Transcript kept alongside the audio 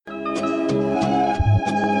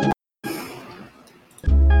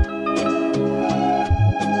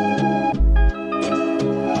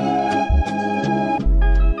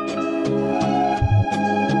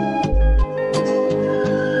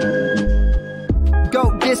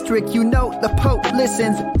district, you know the Pope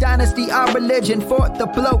listens. Dynasty, our religion, for the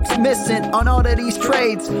blokes missing. On all of these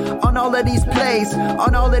trades, on all of these plays,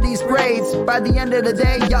 on all of these grades. By the end of the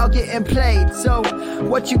day, y'all getting played. So,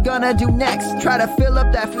 what you gonna do next? Try to fill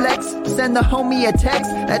up that flex? Send the homie a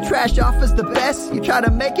text? That trash offer's the best? You try to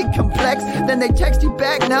make it complex, then they text you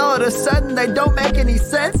back. Now all of a sudden they don't make any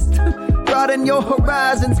sense. Broaden your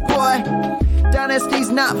horizons, boy. Dynasty's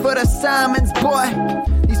not for the Simons, boy.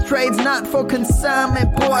 These trades not for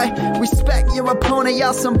consignment, boy. Respect your opponent,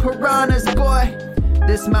 y'all some piranhas, boy.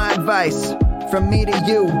 This my advice from me to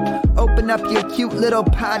you. Open up your cute little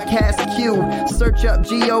podcast queue. Search up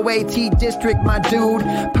GOAT District, my dude.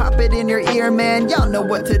 Pop it in your ear, man. Y'all know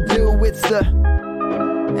what to do. It's the...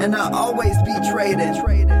 And I always be traded.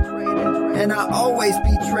 And I always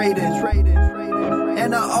be traded.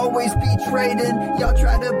 And I always be trading. Y'all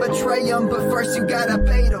try to betray them, but first you gotta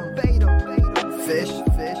bait them. Fish.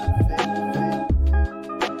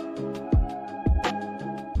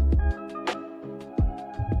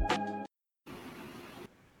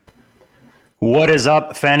 What is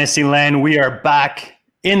up, Fantasyland? We are back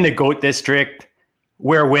in the GOAT District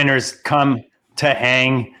where winners come to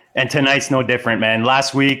hang. And tonight's no different, man.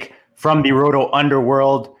 Last week from the Roto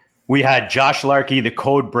Underworld, we had Josh Larkey, the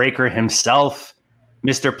code breaker himself,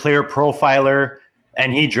 Mr. Player Profiler,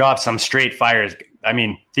 and he dropped some straight fires. I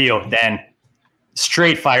mean, Theo, Dan,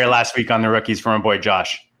 straight fire last week on the rookies from our boy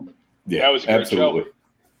Josh. Yeah, that was a great show.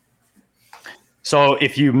 So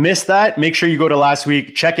if you missed that, make sure you go to last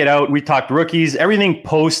week, check it out. We talked rookies, everything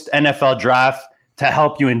post NFL draft to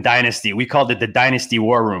help you in Dynasty. We called it the Dynasty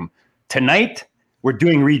War Room. Tonight, we're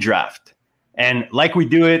doing redraft. And like we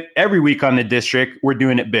do it every week on the district, we're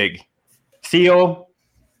doing it big. Theo,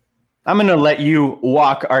 I'm going to let you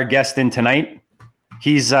walk our guest in tonight.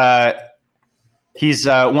 He's one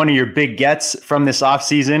of your big gets from this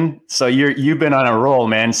offseason. So you've been on a roll,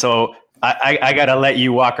 man. So I got to let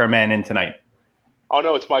you walk our man in tonight. Oh,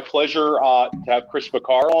 no, it's my pleasure to have Chris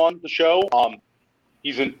Vaccaro on the show.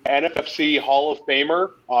 He's an NFFC Hall of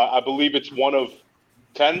Famer. I believe it's one of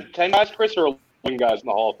 10 guys, Chris, or 11 guys in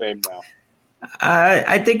the Hall of Fame now?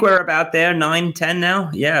 I think we're about there, 9, 10 now.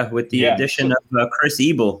 Yeah, with the addition of Chris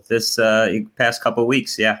Ebel this past couple of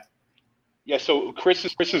weeks, yeah. Yeah, so Chris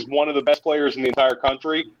is one of the best players in the entire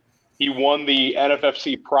country. He won the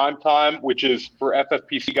NFFC Primetime, which is for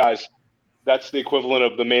FFPC guys, that's the equivalent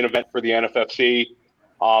of the main event for the NFFC.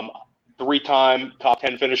 3-time top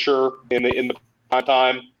 10 finisher in the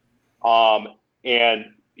Primetime. And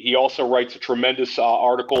he also writes a tremendous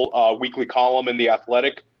article, weekly column in The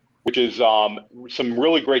Athletic, which is some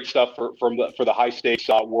really great stuff for the high stakes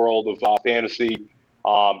world of fantasy.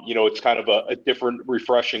 It's kind of a different,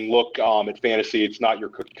 refreshing look at fantasy. It's not your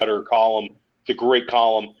cookie cutter column. It's a great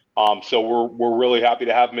column. So we're really happy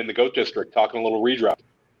to have him in the GOAT District talking a little redraft.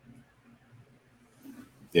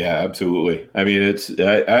 Yeah, absolutely. I mean,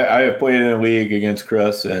 I have played in a league against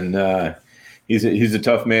Chris, and he's a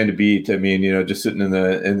tough man to beat. I mean, just sitting in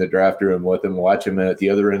the draft room with him, watch him at the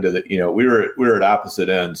other end of the, we were at opposite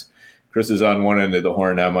ends. Chris is on one end of the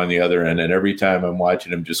horn, I'm on the other end, and every time I'm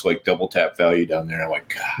watching him just like double tap value down there, I'm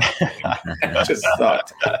like, God, it just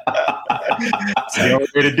sucked. It's the only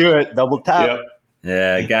way to do it, double tap. Yep.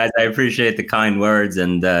 Yeah, guys, I appreciate the kind words,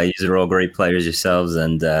 and you are all great players yourselves,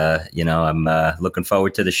 and I'm looking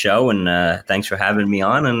forward to the show, and thanks for having me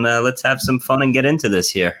on, and let's have some fun and get into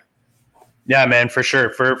this here. Yeah, man, for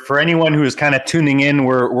sure. For anyone who is kind of tuning in,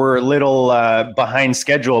 we're a little behind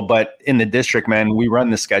schedule, but in the district, man, we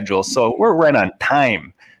run the schedule, so we're right on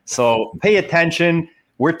time. So pay attention.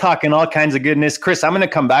 We're talking all kinds of goodness. Chris, I'm going to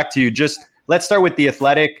come back to you. Just let's start with The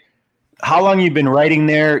Athletic. How long you've been writing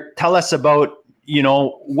there? Tell us about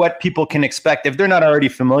what people can expect if they're not already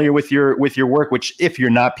familiar with your work. Which, if you're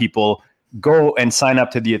not, people go and sign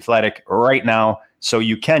up to The Athletic right now, so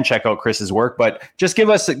you can check out Chris's work. But just give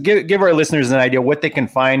our listeners an idea what they can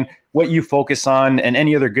find, what you focus on, and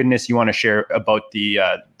any other goodness you want to share about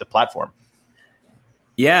the platform.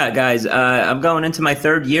 Yeah, guys, I'm going into my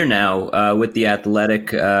third year now with The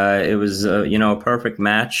Athletic. It was, a perfect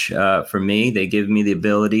match for me. They give me the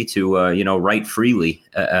ability to, write freely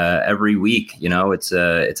every week. It's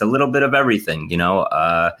a little bit of everything,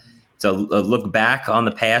 It's a look back on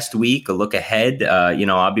the past week, a look ahead.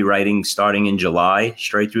 I'll be writing starting in July,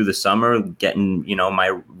 straight through the summer, getting, my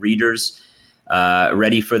readers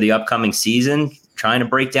ready for the upcoming season, trying to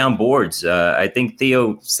break down boards. I think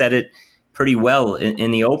Theo said it pretty well in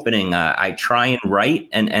the opening. I try and write,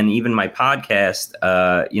 and even my podcast,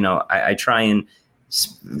 I try and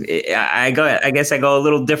I guess I go a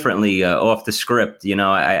little differently off the script.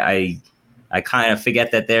 I I kind of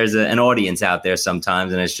forget that there's an audience out there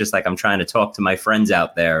sometimes, and it's just like I'm trying to talk to my friends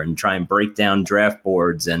out there and try and break down draft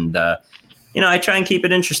boards, and I try and keep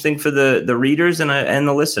it interesting for the readers and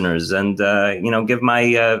the listeners, and give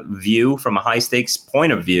my view from a high stakes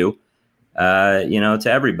point of view, to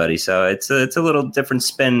everybody. So it's a little different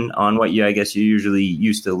spin on what I guess you're usually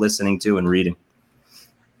used to listening to and reading.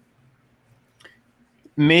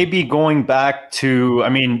 Maybe going back to,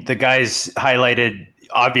 the guys highlighted,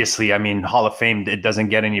 obviously, Hall of Fame, it doesn't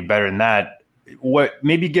get any better than that.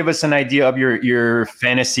 Maybe give us an idea of your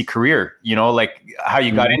fantasy career, like how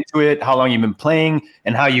you got into it, how long you've been playing,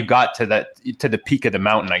 and how you got to the peak of the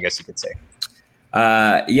mountain, I guess you could say.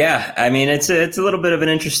 It's a little bit of an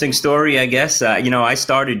interesting story, I guess. I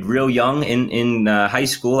started real young in high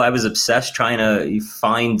school. I was obsessed trying to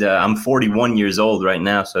find, I'm 41 years old right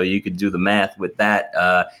now, so you could do the math with that.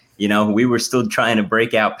 We were still trying to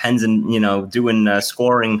break out pens and, doing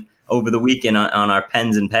scoring over the weekend on our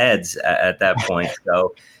pens and pads at that point.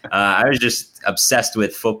 So I was just obsessed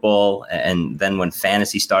with football. And then when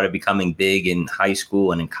fantasy started becoming big in high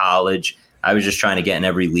school and in college, I was just trying to get in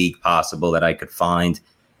every league possible that I could find.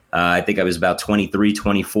 I think I was about 23,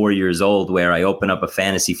 24 years old where I opened up a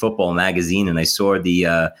fantasy football magazine and I saw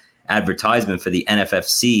the advertisement for the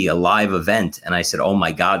NFFC, a live event. And I said, oh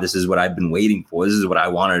my God, this is what I've been waiting for. This is what I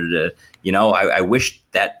wanted to, I wish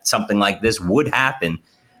that something like this would happen,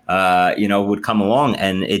 would come along.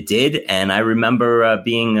 And it did. And I remember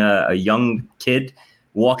being a young kid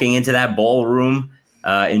walking into that ballroom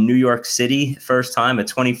in New York City, first time at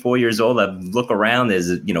 24 years old. I look around, there's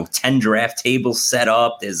 10 draft tables set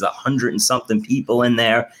up, there's 100 and something people in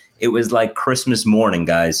there. It was like Christmas morning,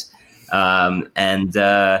 guys.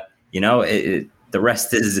 The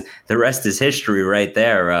rest is history right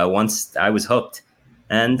there. Once I was hooked,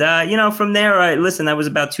 and from there, that was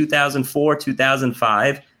about 2004,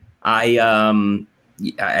 2005. I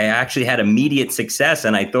actually had immediate success,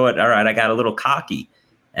 and I thought, all right, I got a little cocky.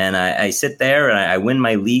 And I sit there and I win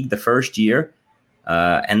my league the first year.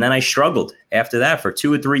 And then I struggled after that for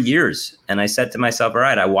 2 or 3 years. And I said to myself, all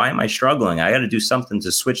right, why am I struggling? I got to do something to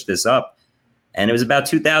switch this up. And it was about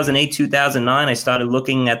 2008, 2009. I started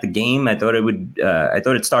looking at the game. I thought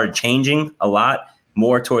it started changing a lot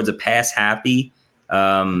more towards a pass happy,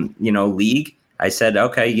 league. I said,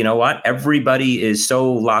 okay, you know what? Everybody is so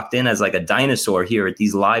locked in as like a dinosaur here at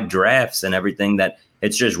these live drafts and everything that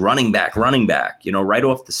it's just running back, right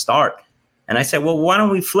off the start. And I said, well, why don't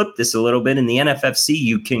we flip this a little bit? In the NFFC,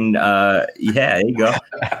 you can, there you go.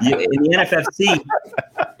 In the NFFC,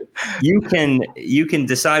 you can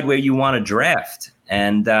decide where you want to draft.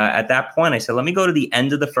 And at that point, I said, let me go to the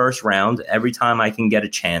end of the first round every time I can get a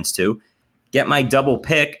chance to get my double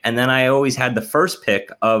pick. And then I always had the first pick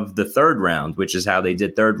of the third round, which is how they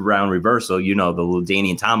did third round reversal. The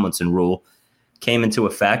LaDainian Tomlinson rule came into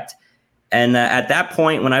effect. And at that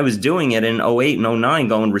point, when I was doing it in 08 and 09,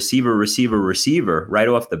 going receiver right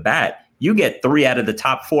off the bat, you get 3 out of the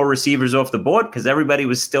top 4 receivers off the board because everybody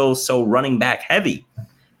was still so running back heavy.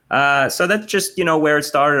 So that's just, where it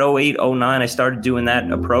started, 08, 09. I started doing that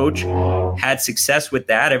approach, had success with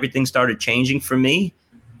that. Everything started changing for me.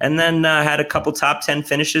 And then had a couple top 10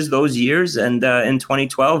 finishes those years. And in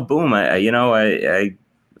 2012, boom,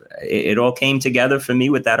 it all came together for me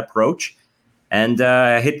with that approach. And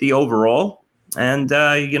I hit the overall, and,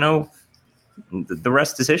 the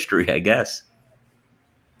rest is history, I guess.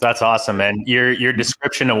 That's awesome, man. Your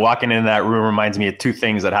description of walking into that room reminds me of 2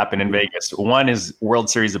 things that happened in Vegas. One is World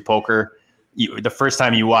Series of Poker. The first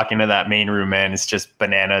time you walk into that main room, man, it's just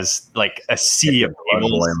bananas, like a sea of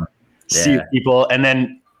people. And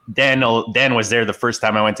then Dan was there the first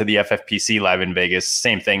time I went to the FFPC live in Vegas.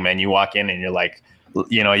 Same thing, man. You walk in and you're like,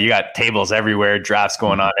 you got tables everywhere, drafts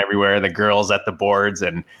going on everywhere, the girls at the boards,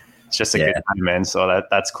 and it's just a good time, man. So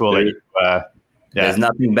that's cool. There's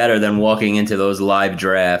nothing better than walking into those live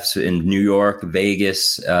drafts in New York,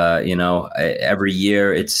 Vegas. Every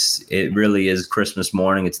year it really is Christmas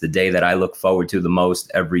morning. It's the day that I look forward to the most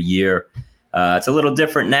every year. It's a little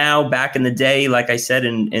different now. Back in the day, like I said,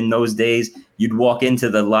 in those days, you'd walk into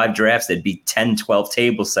the live drafts, there'd be 10, 12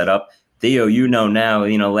 tables set up. Theo, now,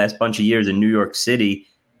 last bunch of years in New York City,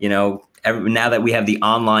 now that we have the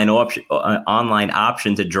online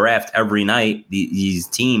option to draft every night, these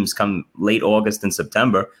teams come late August and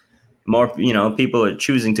September, more, people are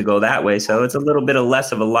choosing to go that way. So it's a little bit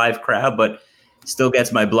less of a live crowd, but still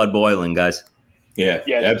gets my blood boiling, guys. Yeah,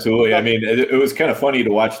 absolutely. I mean, it was kind of funny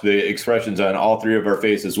to watch the expressions on all 3 of our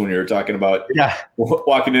faces when we were talking about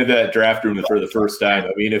walking into that draft room for the first time.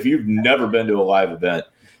 I mean, if you've never been to a live event,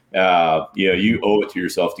 you owe it to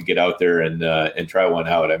yourself to get out there and try one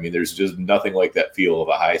out. I mean, there's just nothing like that feel of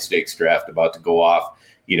a high stakes draft about to go off,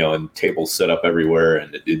 and tables set up everywhere,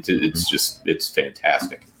 and it's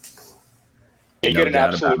fantastic. You get an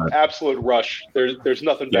absolute rush. There's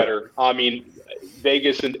nothing better. I mean,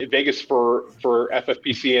 Vegas for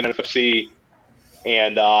FFPC and NFFC,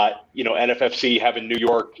 and NFFC having New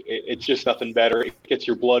York, it's just nothing better. It gets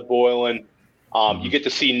your blood boiling. You get to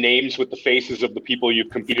see names with the faces of the people you've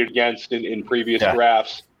competed against in previous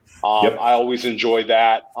drafts. I always enjoy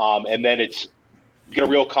that. And then you get a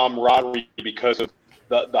real camaraderie because of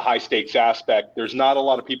the high stakes aspect. There's not a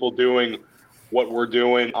lot of people doing what we're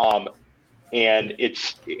doing. And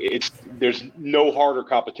there's no harder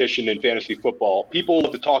competition in fantasy football. People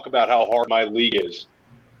love to talk about how hard my league is.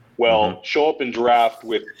 Well, show up and draft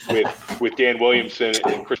with Dan Williamson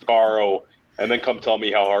and Chris Caro, and then come tell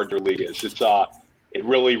me how hard your league is. It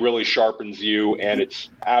really, really sharpens you, and it's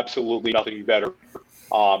absolutely nothing better.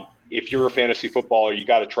 If you're a fantasy footballer, you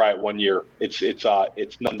got to try it 1 year. It's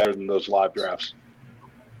nothing better than those live drafts.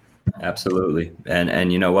 Absolutely.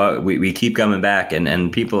 And you know what? We keep coming back,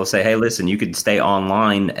 and people will say, hey, listen, you could stay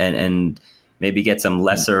online and maybe get some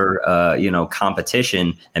lesser,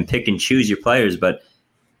 competition and pick and choose your players. But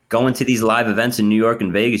going to these live events in New York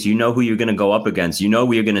and Vegas, you know who you're going to go up against. You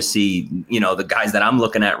know, you're going to see, the guys that I'm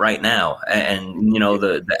looking at right now, and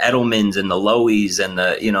the Edelmans and the Loeys and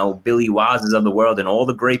the, Billy Wazes of the world, and all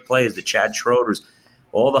the great players, the Chad Schroeders,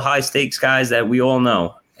 all the high stakes guys that we all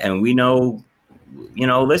know. And we know,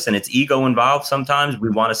 listen, it's ego involved. Sometimes we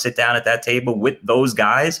want to sit down at that table with those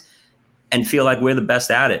guys and feel like we're the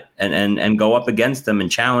best at it, and go up against them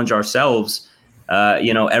and challenge ourselves,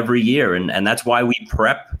 every year. And that's why we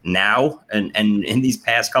prep now and in these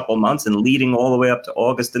past couple months and leading all the way up to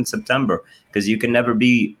August and September, because you can never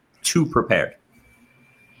be too prepared.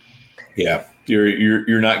 Yeah.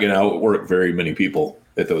 You're not going to outwork very many people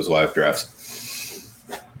at those live drafts.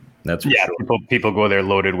 That's people go there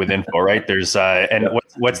loaded with info, right? There's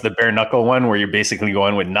what's the bare knuckle one where you're basically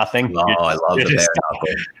going with nothing? Oh, I love the bare knuckle.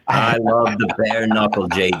 I love the bare knuckle,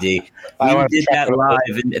 JD. You did that live.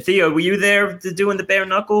 And Theo, were you there doing the bare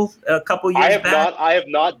knuckle a couple years back? I have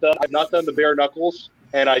not done the bare knuckles,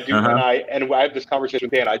 and I do. And I have this conversation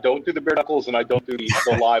with Dan. I don't do the bare knuckles, and I don't do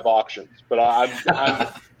the live auctions. But I'm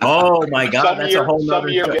oh my God, that's a whole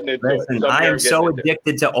nother show. Listen, I am so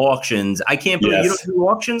addicted to auctions. I can't believe you don't do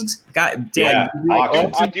auctions. God, Dan,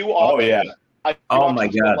 I do auctions. Oh yeah. My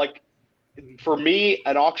God. Like, for me,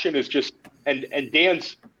 an auction is just, and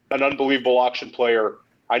Dan's an unbelievable auction player.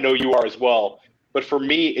 I know you are as well. But for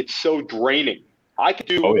me, it's so draining. I could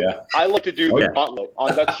do. I like to do the gauntlet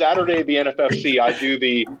on that Saturday of the NFFC.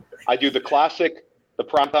 I do the classic, the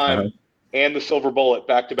primetime, and the silver bullet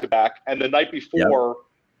back to back. And the night before,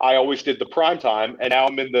 I always did the primetime, and now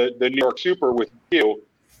I'm in the New York Super with you.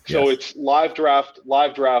 So it's live draft.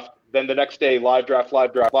 Then the next day, live draft.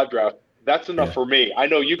 That's enough for me. I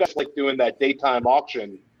know you guys like doing that daytime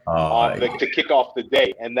auction to kick off the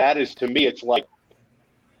day, and that is, to me, it's like,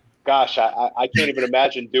 gosh, I can't even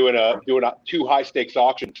imagine doing two high stakes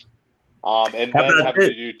auctions, and then having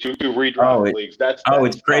to do two redraft leagues. That's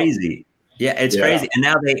it's crazy. Yeah, it's crazy.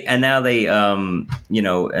 And now they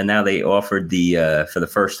offered the for the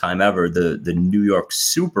first time ever the New York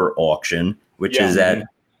Super auction, which is at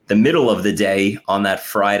the middle of the day on that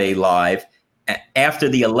Friday live, after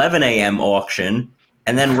the 11 a.m. auction,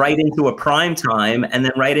 and then right into a prime time, and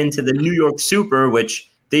then right into the New York Super, which,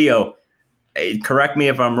 Theo, correct me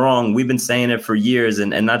if I'm wrong, we've been saying it for years,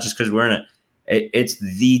 and not just because we're in it. It's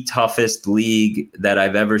the toughest league that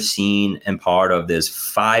I've ever seen and part of. There's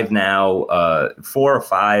 4 or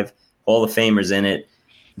 5 Hall of Famers in it.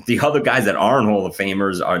 The other guys that aren't Hall of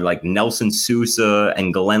Famers are like Nelson Sousa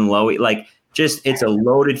and Glenn Lowy. Like, just, it's a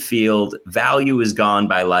loaded field. Value is gone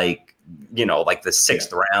by like the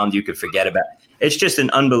 6th round. You could forget about it. It's just an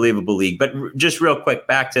unbelievable league. But just real quick,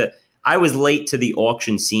 back to, I was late to the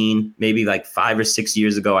auction scene. Maybe like 5 or 6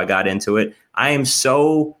 years ago, I got into it. I am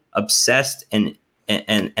so obsessed and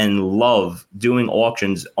love doing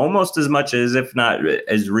auctions almost as much as, if not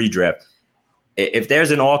as redraft. If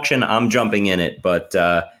there's an auction, I'm jumping in it. But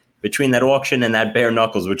between that auction and that bare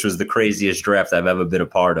knuckles, which was the craziest draft I've ever been a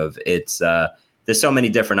part of, it's there's so many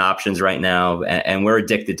different options right now, and we're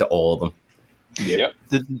addicted to all of them. Yep.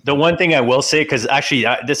 The one thing I will say, because actually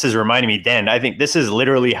this is reminding me, Dan, I think this is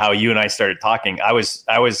literally how you and I started talking. I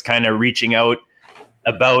was kind of reaching out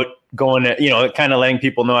about going to, kind of letting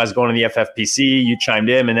people know I was going to the FFPC. You chimed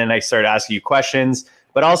in, and then I started asking you questions.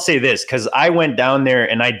 But I'll say this, because I went down there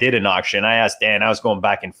and I did an auction. I asked Dan, I was going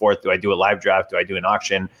back and forth. Do I do a live draft? Do I do an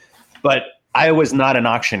auction? But I was not an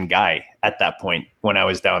auction guy at that point when I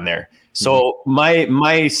was down there. So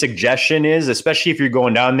my suggestion is, especially if you're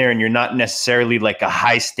going down there and you're not necessarily like a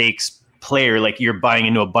high stakes player, like you're buying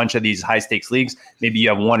into a bunch of these high stakes leagues, maybe you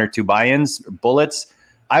have 1 or 2 buy-ins, bullets.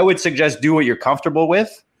 I would suggest do what you're comfortable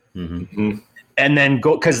with. And then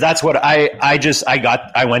go, because that's what I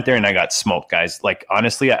went there and I got smoked, guys. Like,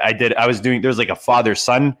 honestly, there's like a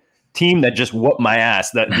father-son team that just whooped my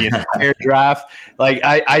ass the entire draft. Like,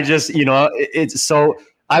 I just, it's so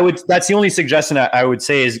that's the only suggestion I would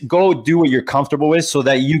say is go do what you're comfortable with so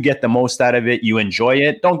that you get the most out of it. You enjoy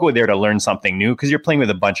it. Don't go there to learn something new because you're playing with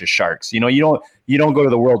a bunch of sharks. You don't go to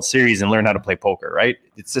the World Series and learn how to play poker, right?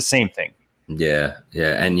 It's the same thing. Yeah.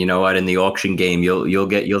 And you know what? In the auction game,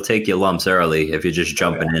 you'll take your lumps early if you're just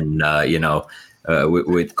jumping in,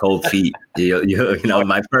 with cold feet.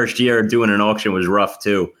 My first year doing an auction was rough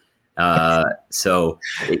too. So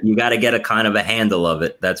you got to get a kind of a handle of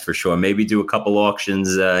it. That's for sure. Maybe do a couple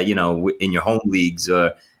auctions, in your home leagues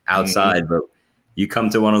or outside, but you come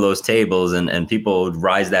to one of those tables and people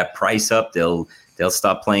rise that price up. They'll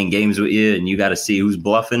stop playing games with you and you got to see who's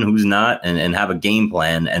bluffing, who's not, and have a game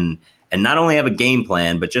plan. And not only have a game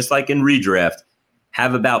plan, but just like in redraft,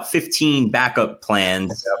 have about 15 backup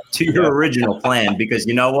plans to your original plan, because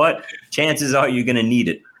you know what? Chances are you're going to need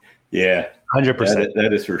it. Yeah. 100%.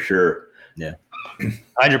 That is for sure. Yeah.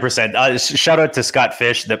 100%. Shout out to Scott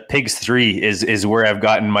Fish. The Pigs 3 is where I've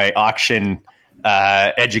gotten my auction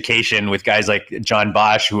education with guys like John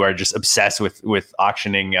Bosch, who are just obsessed with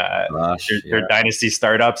auctioning their dynasty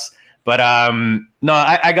startups. But no,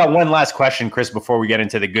 I got one last question, Chris, before we get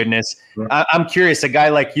into the goodness. I'm curious, a guy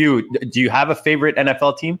like you, do you have a favorite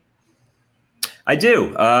NFL team? I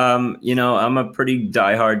do. I'm a pretty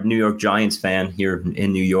diehard New York Giants fan here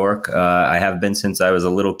in New York. I have been since I was a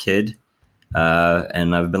little kid.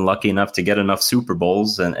 And I've been lucky enough to get enough Super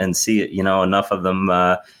Bowls and see it, enough of them.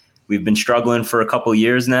 We've been struggling for a couple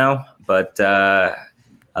years now, but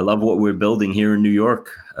I love what we're building here in New York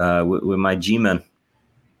with my G-Men.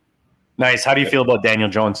 Nice. How do you feel about Daniel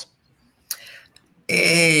Jones?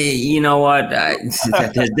 Hey, you know what?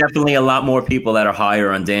 There's definitely a lot more people that are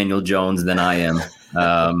higher on Daniel Jones than I am.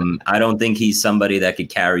 I don't think he's somebody that could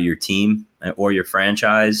carry your team or your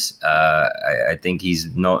franchise. I think he's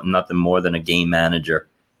nothing more than a game manager.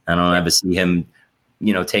 I don't ever see him,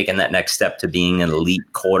 taking that next step to being an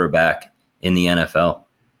elite quarterback in the NFL.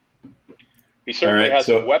 He certainly has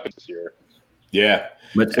some weapons here. Yeah.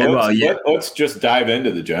 But so let's just dive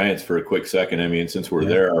into the Giants for a quick second. I mean, since we're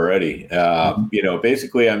there already,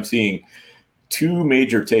 basically I'm seeing 2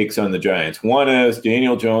 major takes on the Giants. One is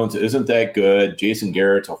Daniel Jones isn't that good. Jason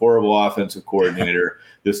Garrett's a horrible offensive coordinator.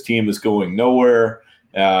 This team is going nowhere.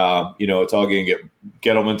 It's all going to get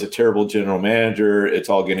Gettleman's a terrible general manager. It's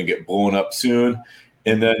all going to get blown up soon.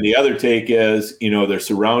 And then the other take is, they're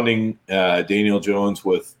surrounding Daniel Jones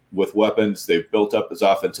with weapons. They've built up his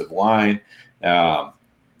offensive line.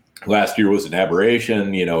 Last year was an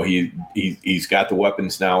aberration. He's got the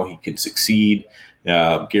weapons now. He can succeed.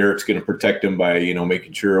 Garrett's going to protect him by,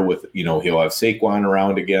 making sure he'll have Saquon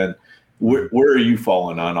around again. Where are you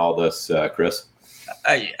falling on all this, Chris?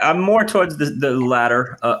 I'm more towards the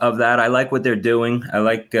latter of that. I like what they're doing. I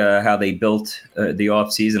like how they built the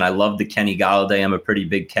offseason. I love the Kenny Golladay. I'm a pretty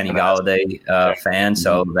big Kenny Golladay fan.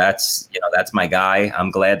 So that's my guy. I'm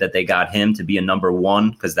glad that they got him to be a number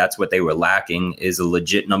 1, because that's what they were lacking, is a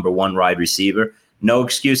legit number 1 wide receiver. No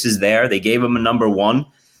excuses there. They gave him a number 1.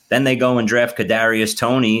 Then they go and draft Kadarius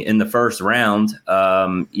Toney in the first round,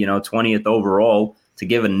 20th overall, to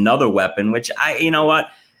give another weapon, which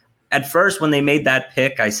at first, when they made that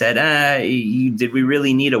pick, I said, did we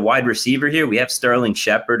really need a wide receiver here? We have Sterling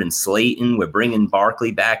Shepard and Slayton. We're bringing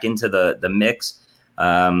Barkley back into the mix.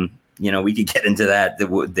 We could get into that,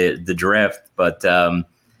 the draft. But, the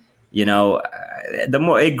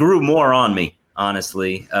more it grew more on me,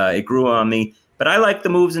 honestly. It grew on me. But I like the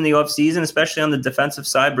moves in the offseason, especially on the defensive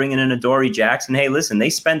side, bringing in Adoree Jackson. Hey, listen, they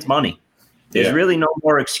spent money. There's really no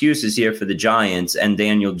more excuses here for the Giants and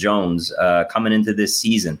Daniel Jones coming into this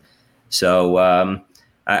season. So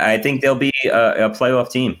I think they'll be a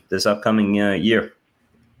playoff team this upcoming year.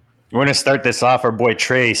 We're going to start this off. Our boy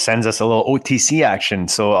Trey sends us a little OTC action.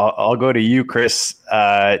 So I'll go to you, Chris.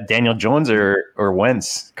 Daniel Jones or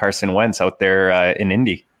Wentz, Carson Wentz out there in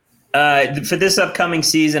Indy? For this upcoming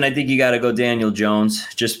season, I think you got to go Daniel Jones,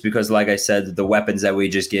 just because, like I said, the weapons that we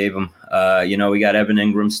just gave him. We got Evan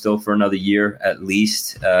Ingram still for another year at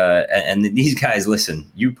least. And these guys, listen,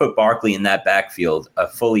 you put Barkley in that backfield, a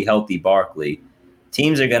fully healthy Barkley,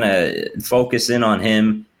 teams are going to focus in on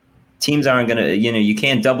him. teams aren't going to, you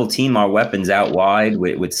can't double team our weapons out wide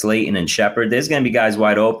with Slayton and Shepard. There's going to be guys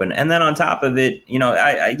wide open. And then on top of it,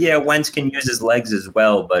 Wentz can use his legs as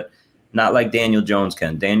well, but not like Daniel Jones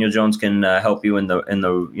can. Daniel Jones can help you in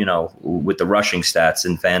the with the rushing stats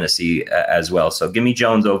in fantasy as well. So give me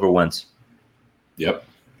Jones over Wentz. Yep.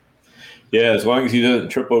 Yeah, as long as he doesn't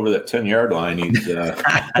trip over that 10-yard line, he's the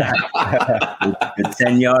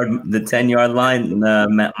 10-yard line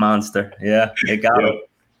monster. Yeah, it got him.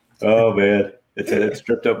 Oh man, it's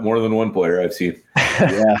tripped up more than one player I've seen.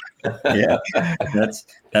 Yeah,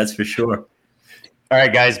 that's for sure. All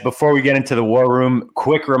right, guys, before we get into the war room,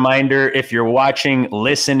 quick reminder, if you're watching,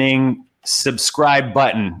 listening, subscribe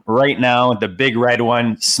button right now, the big red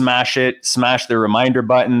one, smash it, smash the reminder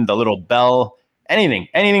button, the little bell, anything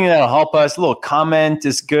that'll help us. A little comment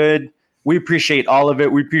is good. We appreciate all of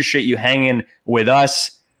it. We appreciate you hanging with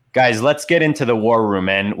us. Guys, let's get into the war room,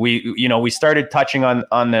 man. We started touching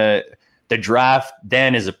on the draft.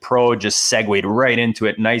 Dan is a pro, just segued right into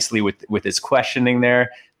it nicely with his questioning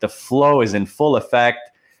there. The flow is in full effect.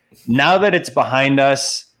 Now that it's behind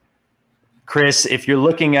us, Chris, if you're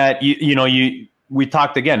looking at, we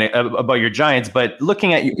talked again about your Giants, but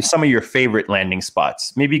looking at some of your favorite landing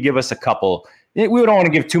spots, maybe give us a couple. We don't want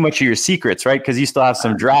to give too much of your secrets, right? Because you still have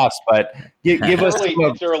some drafts, but give us.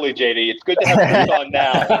 It's early, JD. It's good to have Chris on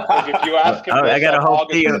now. Because if you ask him I gotta hope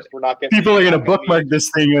we're not getting. People are going to bookmark this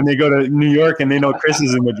thing when they go to New York and they know Chris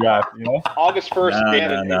is in the draft. August 1st,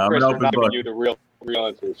 Dan and Chris are not giving you the real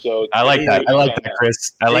answer. So I like that. I like that,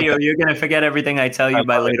 Chris. I like that. You're going to forget everything I tell you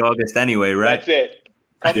by late August anyway, right? That's it.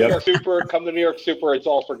 Come to New York Super. It's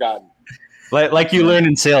all forgotten. Like you learn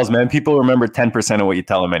in sales, man. People remember 10% of what you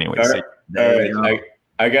tell them anyway. All right.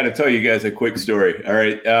 I got to tell you guys a quick story. All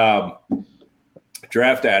right.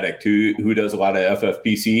 Draft Addict, who does a lot of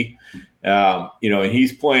FFPC, and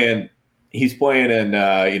he's playing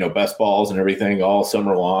in, best balls and everything all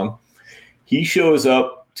summer long. He shows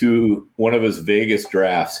up to one of his Vegas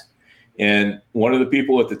drafts, and one of the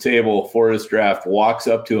people at the table for his draft walks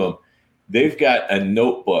up to him. They've got a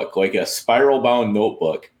notebook, like a spiral bound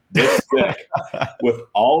notebook this thick with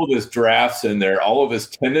all of his drafts in there, all of his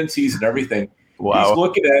tendencies and everything. Wow. He's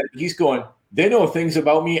looking at it. He's going, they know things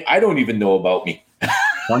about me I don't even know about me.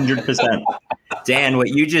 100%. Dan, what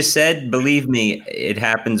you just said, believe me, it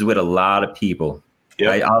happens with a lot of people.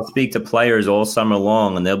 Yep. I'll speak to players all summer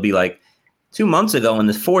long, and they'll be like, 2 months ago in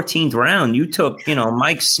the 14th round, you took,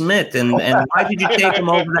 Mike Smith, and why did you take him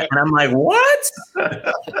over that? And I'm like, what?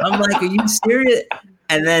 I'm like, are you serious?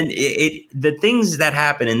 And then the things that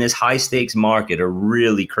happen in this high stakes market are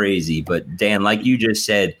really crazy. But Dan, like you just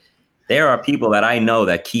said, there are people that I know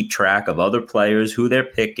that keep track of other players, who they're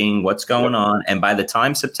picking, what's going on. And by the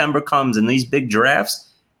time September comes in these big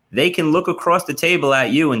drafts, they can look across the table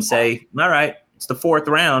at you and say, all right, it's the 4th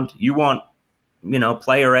round. You want,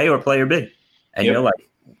 player A or player B. And you're like,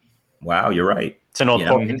 wow, you're right. It's an old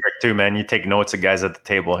poker trick too, man. You take notes of guys at the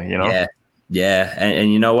table, Yeah.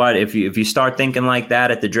 And you know what? If you start thinking like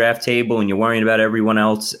that at the draft table and you're worrying about everyone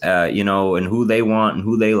else, and who they want and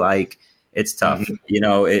who they like, it's tough.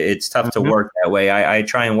 Mm-hmm. It's tough to work that way. I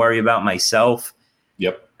try and worry about myself.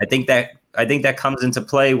 Yep. I think that comes into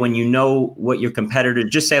play when you know what your competitor,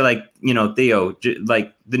 just say like, Theo,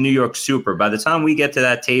 like the New York Super, by the time we get to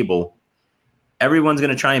that table, everyone's going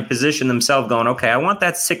to try and position themselves going, okay, I want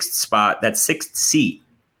that 6th spot, that 6th seat,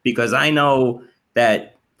 because I know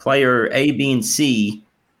that player A, B, and C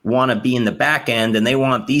want to be in the back end and they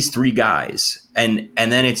want these 3 guys. And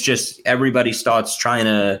then it's just everybody starts trying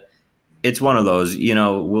to, it's one of those,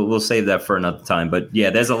 we'll save that for another time. But yeah,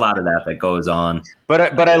 there's a lot of that goes on. But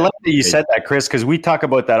I love that you said that, Chris, because we talk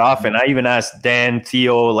about that often. I even asked Dan,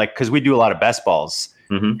 Theo, because we do a lot of best balls.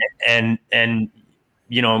 Mm-hmm. And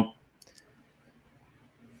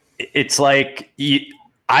it's like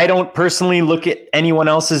I don't personally look at anyone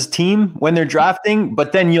else's team when they're drafting,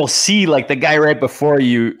 but then you'll see like the guy right before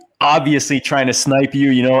you obviously trying to snipe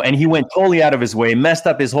you, and he went totally out of his way, messed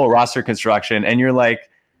up his whole roster construction. And you're like,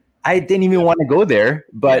 I didn't even want to go there.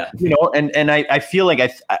 But, and I feel like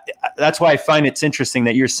that's why I find it's interesting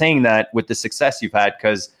that you're saying that with the success you've had,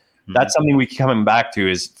 because that's something we keep coming back to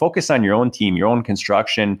is focus on your own team, your own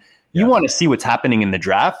construction. You want to see what's happening in the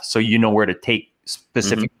draft so you know where to take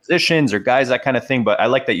specific positions or guys, that kind of thing. But I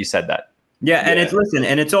like that you said that. Yeah. And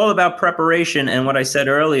it's all about preparation. And what I said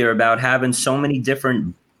earlier about having so many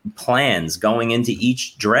different plans going into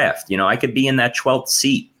each draft. I could be in that 12th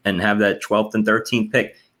seat and have that 12th and 13th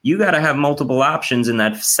pick. You got to have multiple options in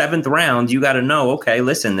that 7th round. You got to know, okay,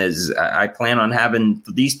 listen, I plan on having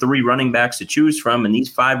these 3 running backs to choose from and these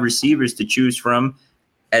 5 receivers to choose from.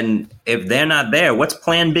 And if they're not there, what's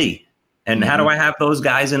plan B? And how do I have those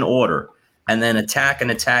guys in order? And then attack.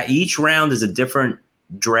 Each round is a different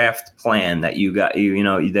draft plan that you got,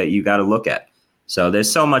 that you got to look at. So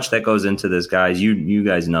there's so much that goes into this, guys. You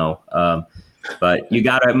guys know. But you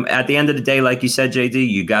got to, at the end of the day, like you said, JD,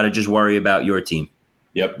 you got to just worry about your team.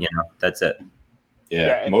 Yep. That's it.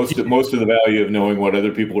 Yeah. Most of the value of knowing what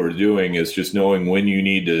other people are doing is just knowing when you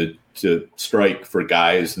need to strike for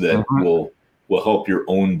guys that will help your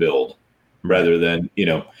own build, rather than,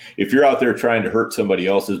 if you're out there trying to hurt somebody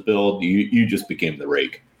else's build, you just became the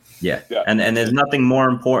rake. Yeah. And there's nothing more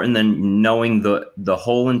important than knowing the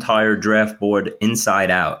whole entire draft board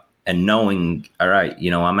inside out, and knowing, all right,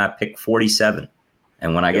 I'm at pick 47.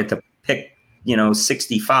 And when I get to pick,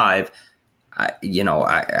 65,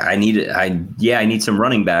 I need some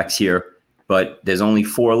running backs here, but there's only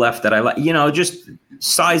 4 left that I like, just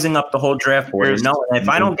sizing up the whole draft board. And knowing if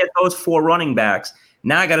I don't get those 4 running backs,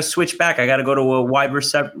 now I got to switch back. I got to go to a wide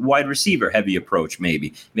receiver heavy approach.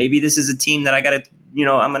 Maybe this is a team that I got to,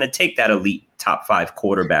 I'm going to take that elite top 5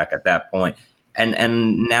 quarterback at that point.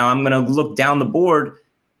 And now I'm going to look down the board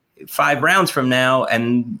 5 rounds from now,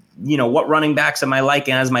 and what running backs am I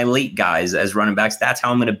liking as my late guys as running backs? That's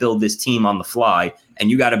how I'm going to build this team on the fly.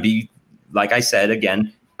 And you got to be, like I said,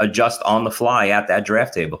 again, adjust on the fly at that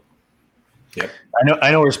draft table. Yep.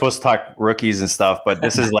 I know we're supposed to talk rookies and stuff, but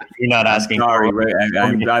this is like, you're not asking. Sorry,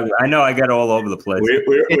 I know I get all over the place.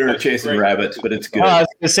 We're chasing rabbits, but it's good. I was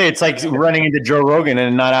going to say, it's like running into Joe Rogan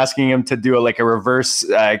and not asking him to do a reverse.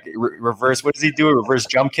 What does he do? A reverse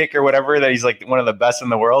jump kick or whatever, that he's like one of the best in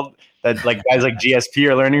the world, that like guys like GSP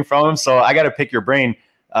are learning from him. So I got to pick your brain.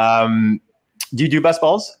 Do you do best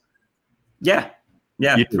balls? Yeah.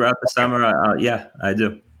 Throughout the summer. I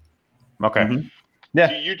do. Okay. Mm-hmm. Yeah.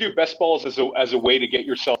 Do you do best balls as a way to get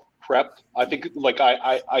yourself prepped? I think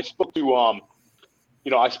I spoke to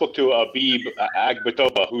I spoke to Abib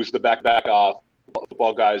Agbatoba, who's the back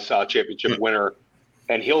football guys championship winner,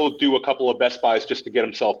 and he'll do a couple of best buys just to get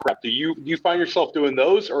himself prepped. Do you find yourself doing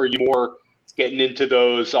those, or are you more getting into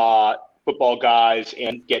those football guys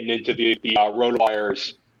and getting into the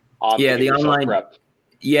RotoWires? The online prepped?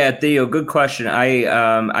 Yeah, Theo, good question.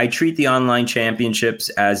 I treat the online championships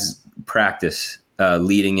as practice.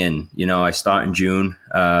 Leading in, I start in June,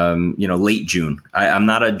 late June. I'm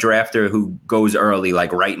not a drafter who goes early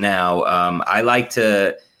like right now. I like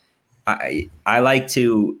to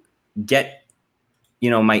get,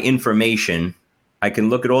 my information. I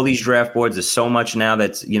can look at all these draft boards. There's so much now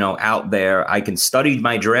that's, out there. I can study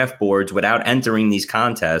my draft boards without entering these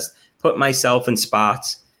contests, put myself in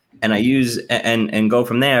spots, and I use and go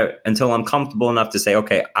from there until I'm comfortable enough to say,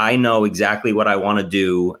 okay, I know exactly what I want to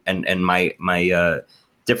do and my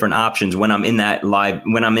different options when I'm in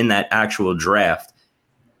that actual draft,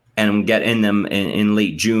 and get in them in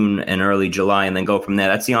late June and early July, and then go from there.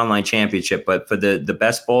 That's the online championship. But for the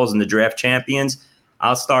best balls and the draft champions,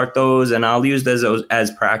 I'll start those and I'll use those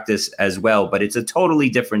as practice as well. But it's a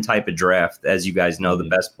totally different type of draft, as you guys know. The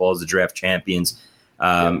best balls, the draft champions.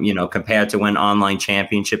 Compared to when online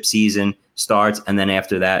championship season starts, and then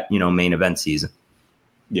after that, main event season.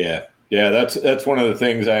 Yeah. That's one of the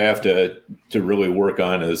things I have to really work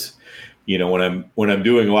on is, when I'm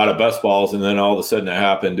doing a lot of best balls, and then all of a sudden I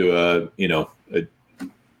happen to in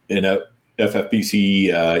a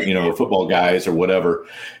FFPC, football guys or whatever,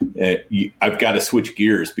 I've got to switch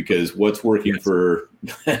gears, because what's working for,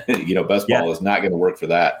 best ball is not going to work for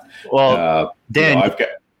that. Well, Dan,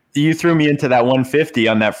 you threw me into that 150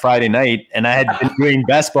 on that Friday night, and I had been doing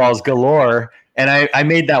best balls galore. And I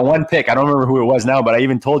made that one pick. I don't remember who it was now, but I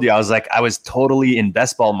even told you, I was totally in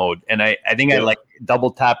best ball mode. And I think I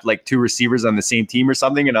double tapped 2 receivers on the same team or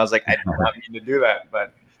something. And I was like, I did not mean to do that,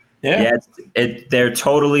 but they're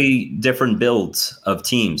totally different builds of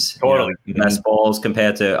teams. Totally. Best balls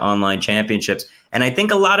compared to online championships. And I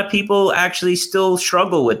think a lot of people actually still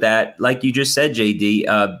struggle with that. Like you just said,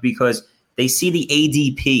 JD, because they see the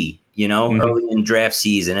ADP, early in draft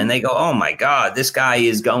season, and they go, oh my God, this guy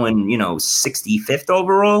is going, 65th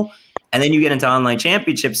overall. And then you get into online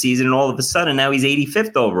championship season, and all of a sudden now he's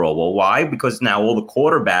 85th overall. Well, why? Because now all the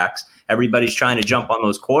quarterbacks, everybody's trying to jump on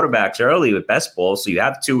those quarterbacks early with best ball. So you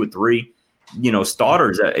have 2 or 3,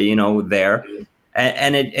 starters, there,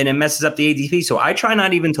 and it messes up the ADP. So I try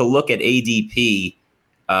not even to look at ADP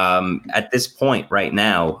at this point right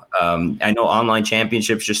now. I know online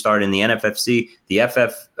championships just started in the NFFC, the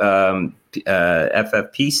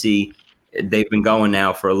FFPC. They've been going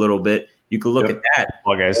now for a little bit. You can look at that.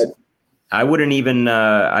 Well, guys, I wouldn't even.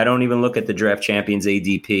 I don't even look at the draft champions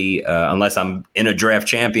ADP unless I'm in a draft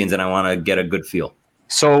champions and I want to get a good feel.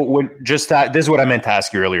 So this is what I meant to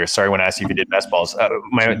ask you earlier. Sorry, when I asked you if you did best balls.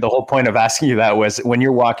 The whole point of asking you that was when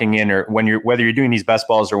you're walking in, or whether you're doing these best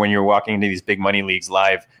balls or when you're walking into these big money leagues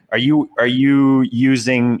live, are you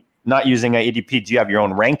not using an ADP? Do you have your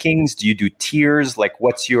own rankings? Do you do tiers? Like,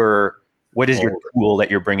 what is your tool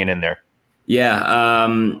that you're bringing in there? Yeah,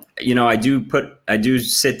 I do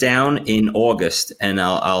sit down in August and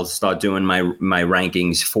I'll start doing my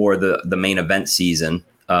rankings for the main event season.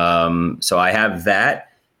 So I have that,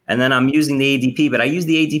 and then I'm using the ADP, but I use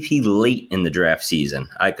the ADP late in the draft season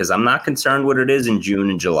because I'm not concerned what it is in June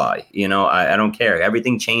and July. I don't care.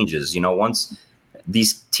 Everything changes. Once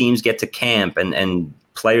these teams get to camp and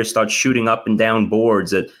players start shooting up and down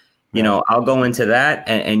boards, I'll go into that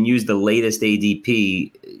and use the latest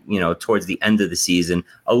ADP, towards the end of the season,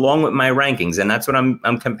 along with my rankings, and that's what I'm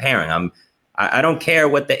comparing. I don't care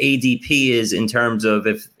what the ADP is in terms of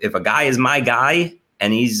if a guy is my guy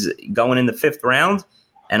and he's going in the 5th round,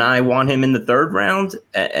 and I want him in the 3rd round,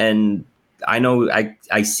 and I know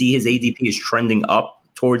I see his ADP is trending up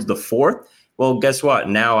towards the 4th. Well, guess what?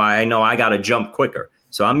 Now I know I got to jump quicker.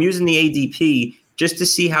 So I'm using the ADP just to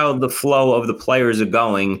see how the flow of the players are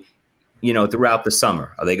going, throughout the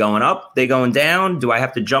summer. Are they going up? Are they going down? Do I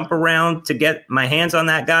have to jump around to get my hands on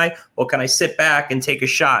that guy? Or can I sit back and take a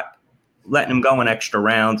shot, letting him go an extra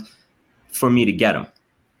round for me to get him?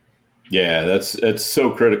 Yeah, that's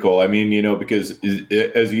so critical. I mean, because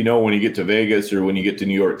as you know, when you get to Vegas or when you get to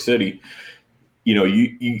New York City,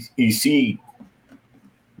 you see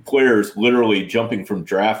players literally jumping from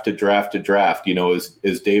draft to draft to draft,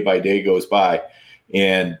 as day by day goes by.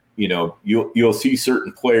 And, you'll see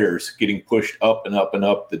certain players getting pushed up and up and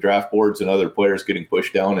up the draft boards, and other players getting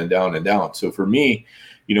pushed down and down and down. So for me,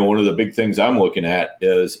 one of the big things I'm looking at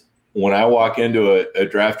is when I walk into a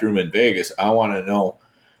draft room in Vegas, I want to know,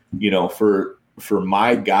 for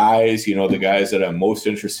my guys, the guys that I'm most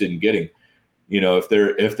interested in getting, if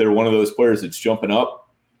they're one of those players that's jumping up,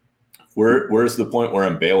 where's the point where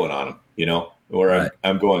I'm bailing on them, where right.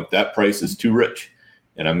 I'm going, that price is too rich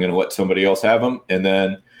and I'm going to let somebody else have them. And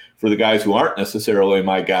then for the guys who aren't necessarily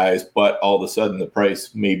my guys, but all of a sudden the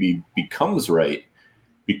price maybe becomes right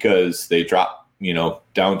because they drop,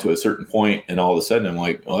 down to a certain point, and all of a sudden I'm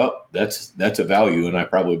like, well, that's a value, and I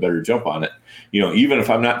probably better jump on it. Even if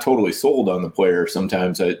I'm not totally sold on the player,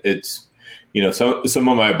 sometimes it's, some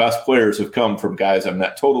of my best players have come from guys I'm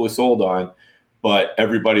not totally sold on, but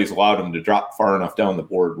everybody's allowed them to drop far enough down the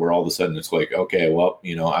board where all of a sudden it's like, okay, well,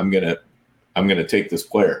 I'm gonna take this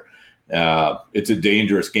player. It's a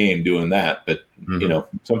dangerous game doing that, but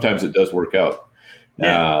sometimes it does work out.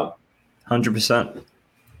 100%.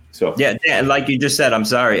 So yeah, like you just said, I'm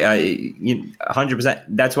sorry, 100%.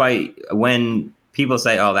 That's why when people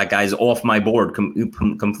say, "Oh, that guy's off my board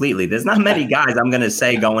completely," there's not many guys I'm going to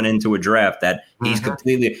say going into a draft that he's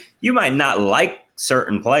completely. You might not like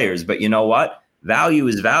certain players, but you know what? Value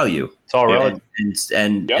is value. It's all relative,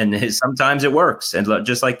 and sometimes it works. And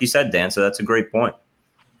just like you said, Dan, so that's a great point.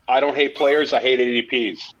 I don't hate players. I hate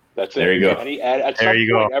ADPs. That's it. There you go. At some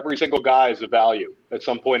point, every single guy is a value. At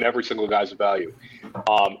some point, every single guy is a value.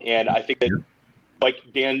 And I think that, like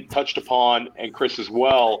Dan touched upon, and Chris as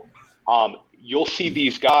well, you'll see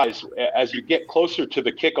these guys as you get closer to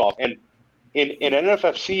the kickoff. And in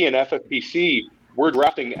NFFC and FFPC, we're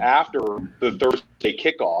drafting after the Thursday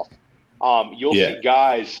kickoff. You'll see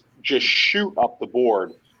guys just shoot up the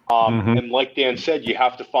board. And like Dan said, you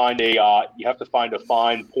have to find a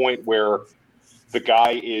fine point where the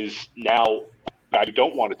guy is now a guy you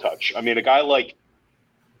don't want to touch. I mean, a guy like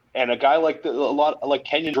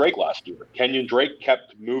Kenyon Drake last year. Kenyon Drake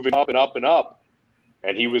kept moving up and up and up,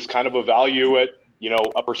 and he was kind of a value at,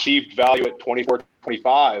 a perceived value at 24,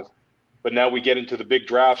 25. But now we get into the big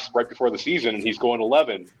drafts right before the season, and he's going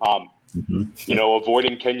 11.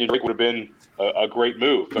 Avoiding Kenyon Drake would have been a great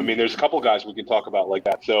move. I mean, there's a couple of guys we can talk about like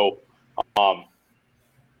that. So,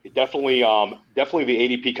 definitely the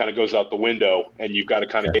ADP kind of goes out the window, and you've got to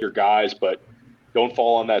kind of get your guys, but don't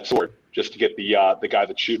fall on that sword just to get the guy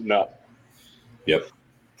that's shooting up. Yep,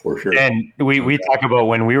 for sure. And we talk about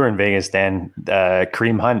when we were in Vegas, Dan,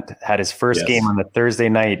 Kareem Hunt had his first game on the Thursday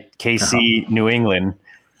night, KC, New England.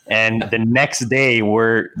 And the next day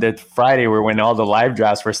Friday were when all the live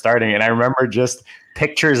drafts were starting. And I remember just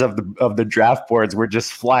pictures of the draft boards were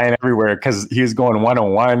just flying everywhere because he was going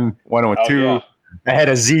 101, 102. Oh, yeah. Ahead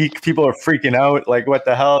of Zeke. People are freaking out. Like, what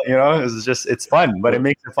the hell? It's fun, but it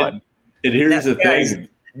makes it fun. And here's the thing.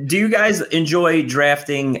 Do you guys enjoy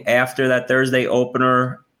drafting after that Thursday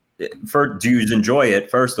opener? Do you enjoy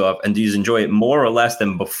it, first off? And do you enjoy it more or less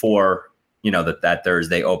than before, that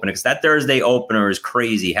Thursday opener? Because that Thursday opener is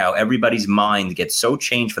crazy how everybody's mind gets so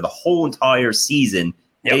changed for the whole entire season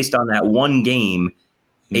based on that one game,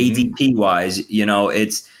 ADP wise.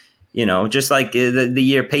 It's just like the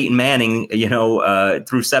year Peyton Manning,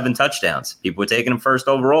 threw 7 touchdowns. People were taking him first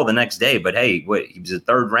overall the next day, but hey, he was a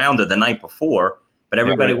 3rd rounder the night before. But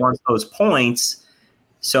everybody wants those points.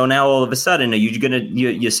 So now all of a sudden,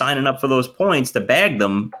 you're signing up for those points to bag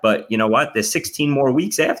them, but you know what? There's 16 more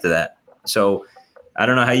weeks after that. So I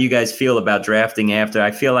don't know how you guys feel about drafting after.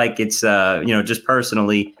 I feel like it's just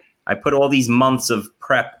personally, I put all these months of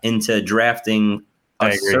prep into drafting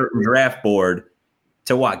a certain draft board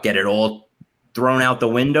to get it all thrown out the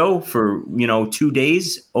window for 2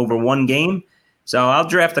 days over one game. So I'll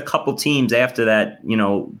draft a couple teams after that,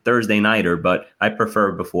 Thursday nighter, but I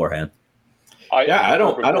prefer beforehand. I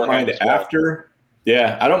don't mind after.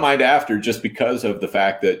 Yeah, I don't mind after just because of the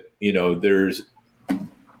fact that, there's,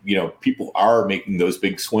 people are making those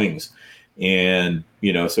big swings. And,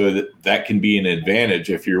 so that can be an advantage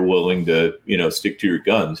if you're willing to, stick to your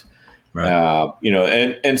guns. Right.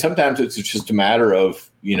 And sometimes it's just a matter of,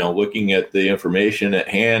 looking at the information at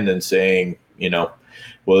hand and saying,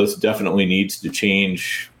 well, this definitely needs to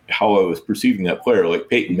change how I was perceiving that player. Like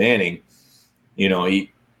Peyton Manning,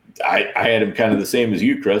 I had him kind of the same as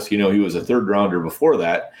you, Chris. He was a 3rd rounder before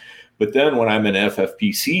that. But then when I'm in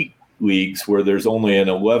FFPC leagues where there's only an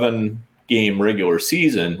 11-game regular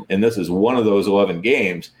season, and this is one of those 11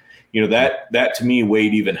 games, that to me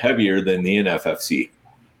weighed even heavier than the NFFC.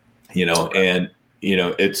 And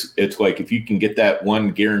it's like if you can get that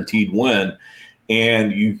one guaranteed win,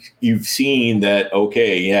 and you've seen that,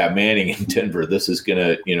 okay, yeah, Manning in Denver, this is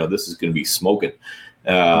gonna be smoking.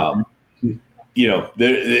 It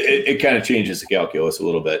kind of changes the calculus a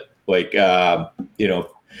little bit. Like, JD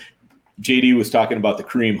was talking about the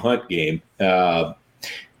Kareem Hunt game. I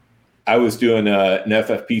was doing an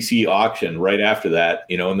FFPC auction right after that,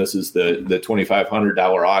 and this is the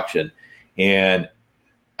 $2,500 auction. And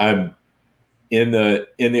I'm in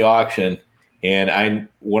the auction, and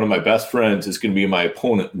one of my best friends is going to be my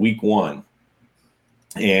opponent week 1.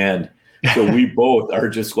 And so we both are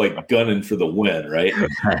just like gunning for the win, right?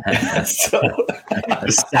 So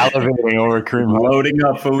salivating over Kareem Hunt. Loading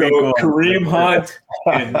up for week 1. Kareem Hunt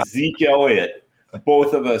and Zeke Elliott,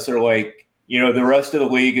 both of us are like, the rest of the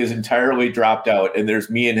league is entirely dropped out, and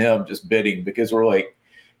there's me and him just bidding because we're like,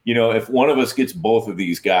 if one of us gets both of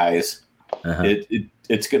these guys,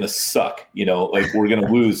 it's going to suck, like we're going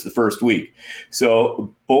to lose the first week.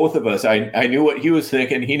 So both of us, I knew what he was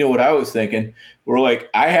thinking. He knew what I was thinking. We're like,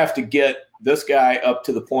 I have to get this guy up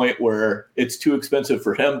to the point where it's too expensive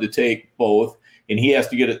for him to take both. And he has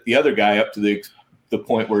to get the other guy up to the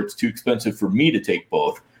point where it's too expensive for me to take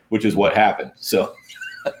both, which is what happened. So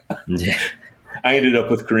I ended up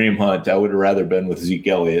with Kareem Hunt. I would have rather been with Zeke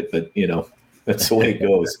Elliott, but that's the way it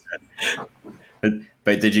goes.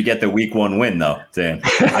 But did you get the week 1 win though, Dan?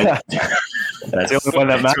 That's the only one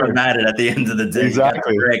that mattered at the end of the day.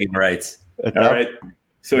 Exactly. Bragging rights. All right.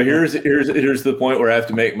 So here's the point where I have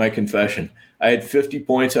to make my confession. I had 50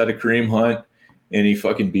 points out of Kareem Hunt, and he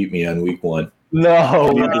fucking beat me on week 1. No.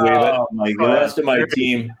 Can you believe it? The rest of my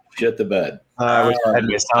team shit the bed. I wish I had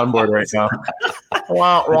my soundboard right now. That's a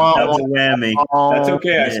whammy. That's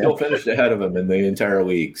okay. I still finished ahead of him in the entire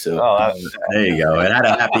league. So there you go. It had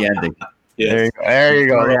a happy ending. Yes. There you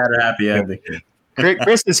go. It had a happy ending.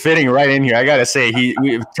 Chris is fitting right in here. I gotta say,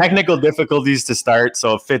 we have technical difficulties to start,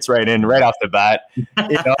 so it fits right in right off the bat.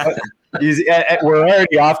 We're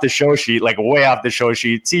already off the show sheet, like way off the show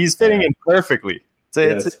sheet. See, he's fitting in perfectly.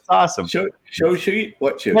 It's awesome. Show sheet?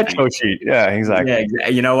 What show sheet? Show sheet? Yeah, exactly. Yeah,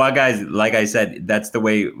 you know what, guys? Like I said, that's the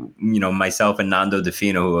way, myself and Nando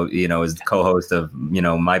DeFino, who, is the co-host of,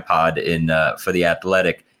 my pod for The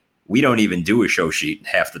Athletic, we don't even do a show sheet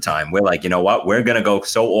half the time. We're like, you know what? We're going to go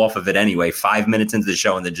so off of it anyway, 5 minutes into the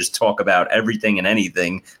show, and then just talk about everything and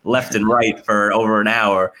anything left and right for over an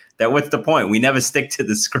hour. That what's the point? We never stick to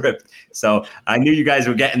the script. So I knew you guys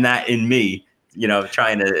were getting that in me,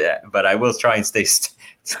 trying to, but I will try and stay.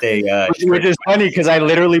 Which is funny because I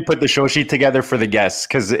literally put the show sheet together for the guests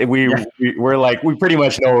because we're like, we pretty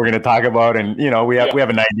much know what we're going to talk about, and we have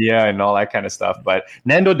an idea and all that kind of stuff. But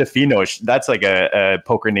Nando DeFino, that's like a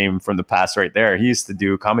poker name from the past right there. He used to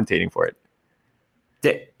do commentating for it.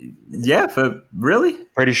 Yeah, for really?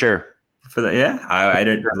 Pretty sure. For that, yeah. I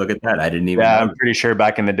didn't look at that. I didn't even. Yeah, know. I'm pretty sure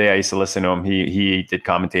back in the day I used to listen to him. He did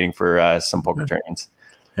commentating for some poker tournaments.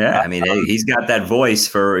 Yeah, I mean, he's got that voice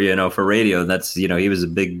for for radio. That's he was a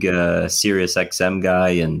big Sirius XM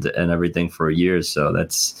guy and everything for years. So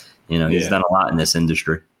that's he's done a lot in this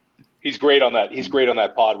industry. He's great on that. He's great on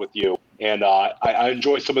that pod with you. And I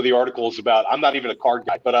enjoy some of the articles about. I'm not even a card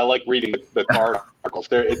guy, but I like reading the card articles.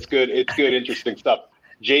 It's good. It's good, interesting stuff.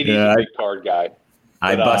 JD's a big card guy.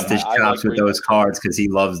 I bust his chops with those cards because he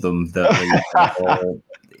loves them.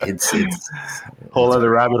 It's whole other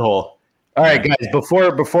rabbit hole. All right, guys.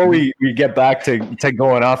 Before we get back to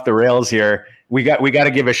going off the rails here, we got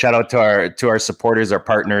to give a shout out to our supporters, our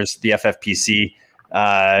partners, the FFPC.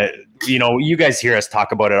 You guys hear us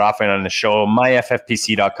talk about it often on the show.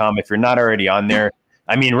 myffpc.com. If you're not already on there,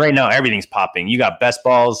 I mean, right now everything's popping. You got best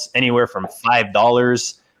balls anywhere from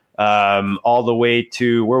 $5 all the way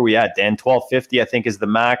to where are we at, Dan? $12.50, I think, is the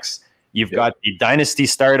max. You've got the Dynasty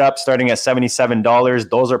startup starting at $77.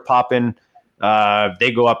 Those are popping.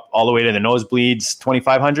 They go up all the way to the nosebleeds.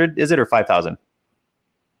 2,500, is it, or 5,000?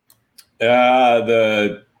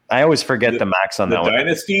 I always forget the max on that one.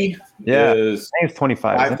 Dynasty, yeah, is I think it's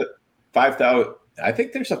 25. 5,000. I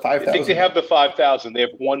think there's a 5,000. I think they have the 5,000. They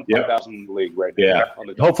have 5,000 in the league right now.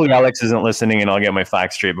 Yeah. Hopefully Alex isn't listening, and I'll get my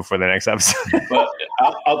facts straight before the next episode. But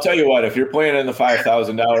I'll tell you what, if you're playing in the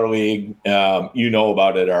 $5,000 league, you know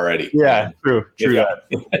about it already. Yeah, true that.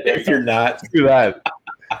 If you're not, true that.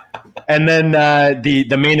 And then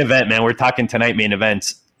the main event, man, we're talking tonight main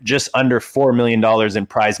events, just under $4 million in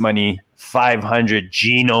prize money, 500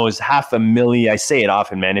 Genos, $500,000. I say it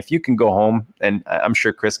often, man. If you can go home, and I'm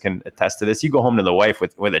sure Chris can attest to this, you go home to the wife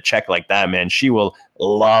with a check like that, man, she will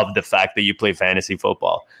love the fact that you play fantasy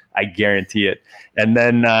football. I guarantee it. And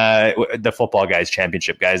then the Football Guys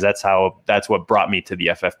Championship, guys, that's what brought me to the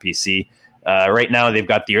FFPC. Right now, they've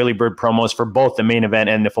got the early bird promos for both the main event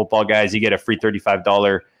and the Football Guys. You get a free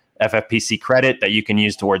 $35 FFPC credit that you can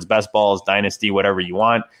use towards best balls, dynasty, whatever you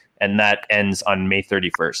want. And that ends on May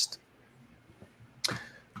 31st.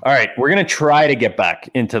 All right, we're going to try to get back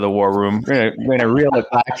into the war room. We're going to reel it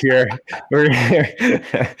back here. We're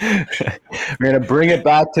going to bring it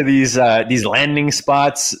back to these landing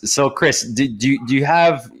spots. So, Chris, do you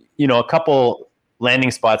have a couple landing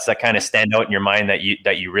spots that kind of stand out in your mind that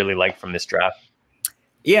you really like from this draft?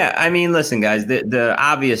 Yeah, I mean, listen, guys, the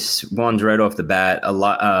obvious ones right off the bat, a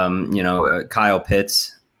lot, Kyle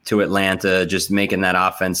Pitts to Atlanta, just making that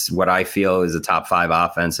offense what I feel is a top 5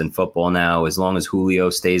 offense in football now, as long as Julio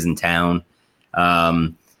stays in town.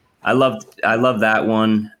 I love that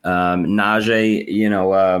one. Najee,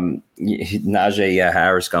 Najee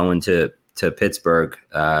Harris going to Pittsburgh.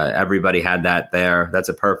 Everybody had that there. That's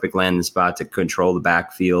a perfect landing spot to control the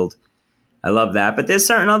backfield. I love that. But there's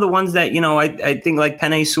certain other ones that, I think like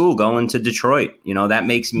Penei Sewell going to Detroit, that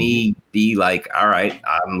makes me be like, all right,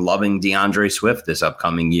 I'm loving DeAndre Swift this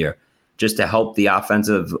upcoming year just to help the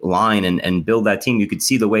offensive line and build that team. You could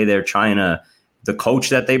see the way they're trying to, the coach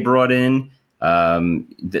that they brought in,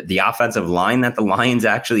 the offensive line that the Lions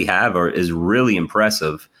actually have is really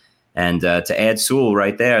impressive. And to add Sewell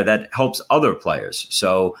right there, that helps other players.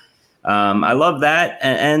 So I love that.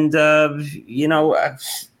 And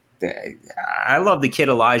I love the kid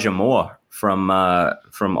Elijah Moore from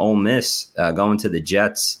Ole Miss going to the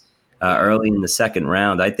Jets early in the second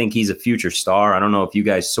round. I think he's a future star. I don't know if you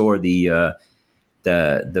guys saw the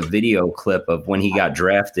video clip of when he got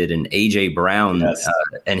drafted and AJ Brown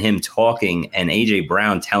and him talking, and AJ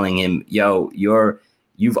Brown telling him, "Yo,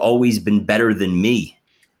 you've always been better than me."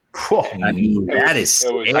 I mean, that is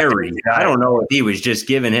scary. I don't know if he was just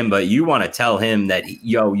giving him, but you want to tell him that,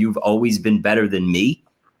 you've always been better than me.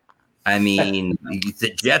 I mean,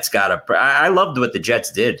 the Jets I loved what the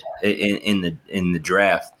Jets did in the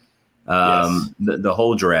draft. The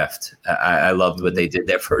whole draft. I loved what they did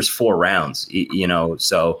their first 4 rounds,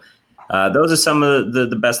 so those are some of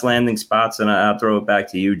the best landing spots, and I'll throw it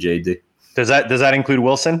back to you, JD. Does that include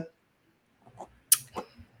Wilson?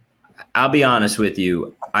 I'll be honest with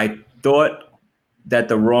you. I thought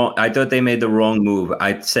they made the wrong move.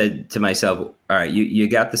 I said to myself, all right, you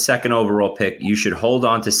got the second overall pick. You should hold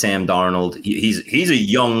on to Sam Darnold. He's a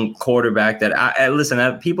young quarterback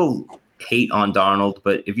that people hate on Darnold,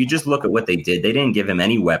 but if you just look at what they did, they didn't give him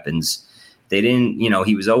any weapons. They didn't,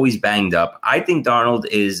 he was always banged up. I think Darnold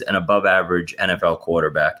is an above average NFL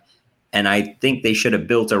quarterback, and I think they should have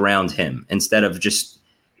built around him instead of just,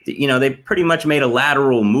 they pretty much made a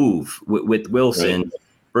lateral move with Wilson. Right.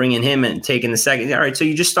 Bringing him and taking the second. All right, so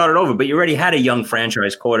you just started over, but you already had a young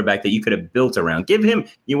franchise quarterback that you could have built around. Give him.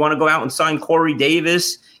 You want to go out and sign Corey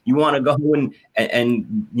Davis. You want to go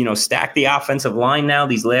and stack the offensive line now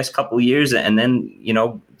these last couple of years, and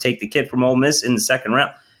then take the kid from Ole Miss in the second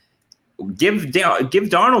round. Give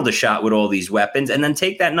Darnold a shot with all these weapons, and then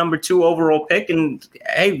take that number 2 overall pick, and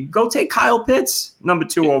hey, go take Kyle Pitts, number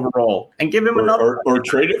 2 overall, and give him another, or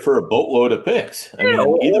trade it for a boatload of picks. I mean,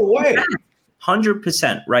 either way.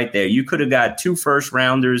 100% right there. You could have got 2 first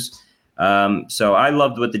rounders. So I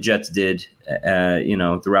loved what the Jets did,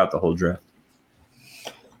 throughout the whole draft.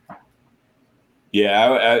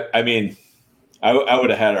 Yeah, I mean, I would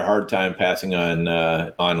have had a hard time passing on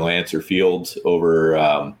Lance or Fields over.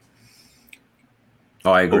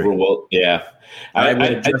 I agree. Yeah.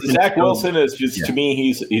 Zach Wilson is just to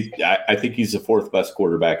me. I think he's the fourth best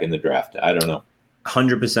quarterback in the draft. I don't know.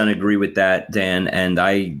 100% agree with that, Dan. And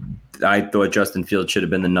I thought Justin Fields should have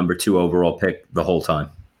been the number 2 overall pick the whole time.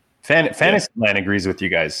 Fantasyland agrees with you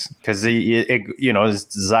guys because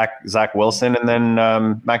Zach Wilson and then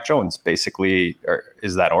Mac Jones basically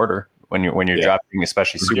is that order when you're drafting,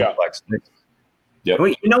 especially Superflex. Yeah. Well,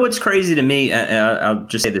 you know what's crazy to me? I'll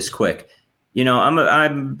just say this quick. I'm a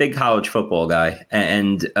big college football guy,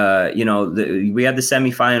 and we had the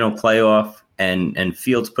semifinal playoff, and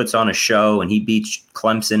Fields puts on a show, and he beats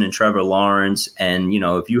Clemson and Trevor Lawrence. And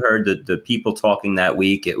if you heard the people talking that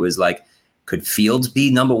week, it was like, could Fields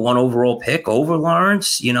be number 1 overall pick over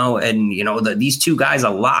Lawrence? These two guys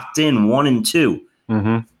are locked in 1 and 2.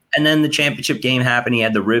 Mm-hmm. And then the championship game happened. He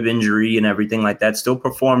had the rib injury and everything like that. Still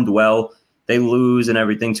performed well. They lose and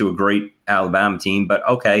everything to a great Alabama team. But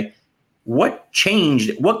okay, what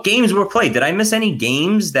changed? What games were played? Did I miss any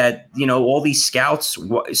games that all these scouts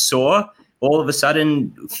saw? All of a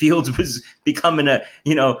sudden, Fields was becoming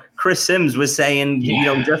Chris Sims was saying,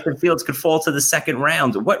 Justin Fields could fall to the second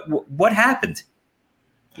round. What happened?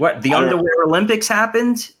 What the underwear Olympics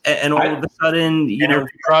happened, and all of a sudden,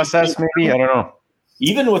 process maybe I don't know.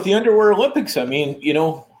 Even with the underwear Olympics, I mean,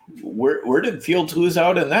 where did Fields lose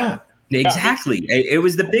out in that? Exactly. It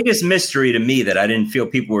was the biggest mystery to me that I didn't feel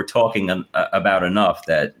people were talking about enough.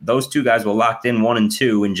 That those two guys were locked in 1 and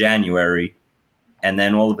 2 in January. And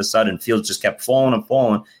then all of a sudden, Fields just kept falling and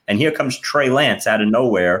falling. And here comes Trey Lance out of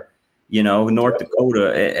nowhere, North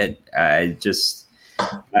Dakota. I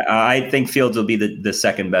think Fields will be the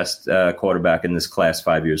second best quarterback in this class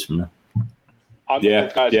 5 years from now.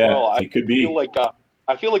 He could be.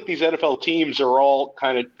 I feel like these NFL teams are all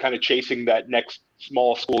kind of chasing that next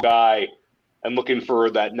small school guy and looking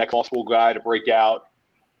for that next small school guy to break out.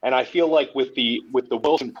 And I feel like with the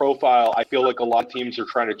Wilson profile, I feel like a lot of teams are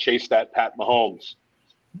trying to chase that Pat Mahomes.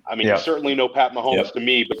 I mean, certainly no Pat Mahomes to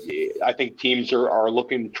me, but I think teams are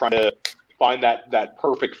looking, trying to find that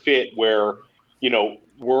perfect fit where,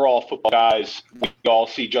 we're all football guys. We all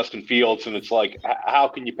see Justin Fields, and it's like, how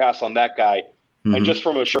can you pass on that guy? Mm-hmm. And just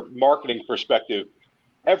from a marketing perspective,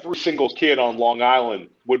 every single kid on Long Island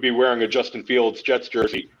would be wearing a Justin Fields Jets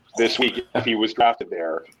jersey this week if he was drafted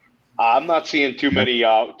there. I'm not seeing too many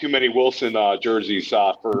Wilson jerseys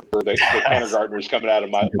for the kindergartners coming out of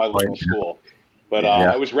my local school. But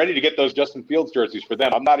I was ready to get those Justin Fields jerseys for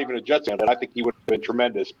them. I'm not even a Jets fan, but I think he would have been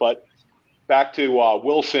tremendous. But back to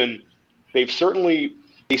Wilson, they certainly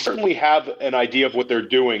have an idea of what they're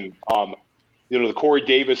doing. The Corey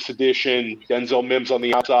Davis edition, Denzel Mims on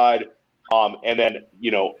the outside, and then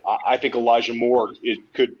I think Elijah Moore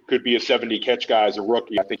could be a 70 catch guy as a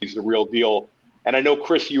rookie. I think he's the real deal. And I know,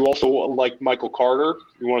 Chris, you also like Michael Carter.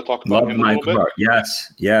 You want to talk about him a little bit?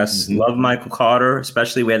 Yes. Mm-hmm. Love Michael Carter,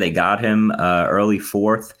 especially where they got him early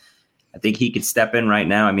 4th. I think he could step in right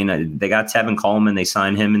now. I mean, they got Tevin Coleman. They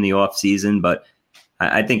signed him in the offseason, but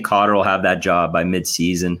I think Carter will have that job by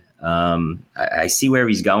midseason. I see where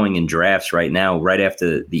he's going in drafts right now, right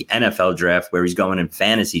after the NFL draft, where he's going in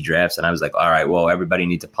fantasy drafts. And I was like, all right, well, everybody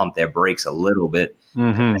needs to pump their brakes a little bit.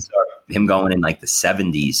 Mm-hmm. I saw him going in like the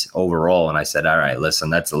 70s overall. And I said, all right, listen,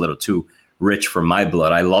 that's a little too rich for my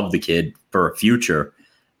blood. I love the kid for a future,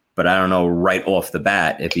 but I don't know right off the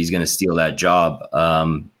bat if he's going to steal that job.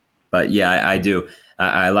 But yeah, I do.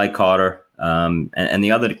 I like Carter. And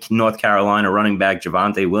the other North Carolina running back,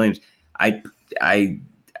 Javonte Williams, I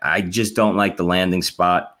just don't like the landing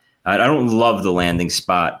spot. I don't love the landing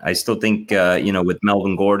spot. I still think, with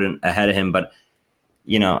Melvin Gordon ahead of him, but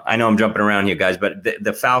I know I'm jumping around here, guys, but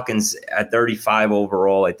the Falcons at 35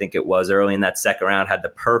 overall, I think it was early in that second round, had the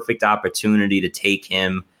perfect opportunity to take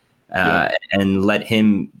him and let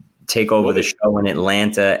him take over the show in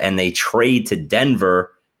Atlanta, and they trade to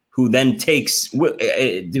Denver, who then takes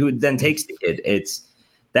the kid.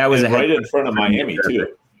 That was right in front of Miami too.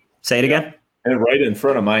 Say it again. And right in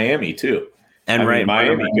front of Miami too. And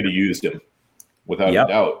Miami could have used him without a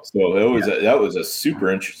doubt. So that was a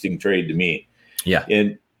super interesting trade to me. Yeah.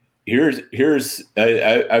 And here's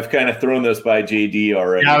I've kind of thrown this by JD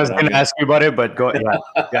already. Yeah, I was going to ask you about it, but go ahead.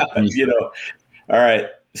 Yeah. All right.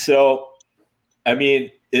 So, I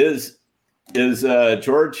mean, is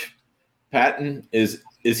George Patton, is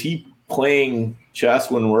he playing chess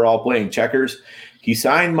when we're all playing checkers? He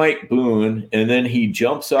signed Mike Boone, and then he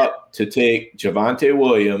jumps up to take Javonte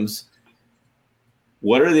Williams.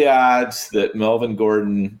 What are the odds that Melvin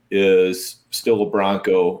Gordon is still a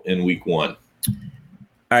Bronco in week 1?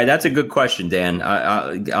 All right, that's a good question, Dan.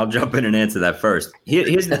 I'll jump in and answer that first.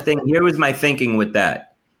 Here's the thing. Here was my thinking with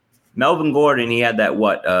that. Melvin Gordon, he had that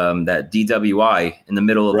that DWI in the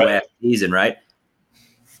middle of last season, right?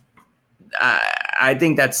 I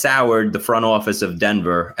think that soured the front office of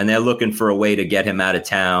Denver, and they're looking for a way to get him out of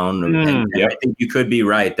town. And I think you could be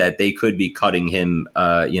right that they could be cutting him,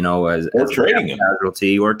 as trading him,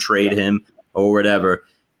 casualty, or trade him or whatever.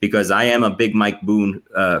 Because I am a big Mike Boone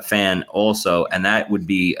fan also, and that would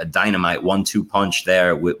be a dynamite 1-2 punch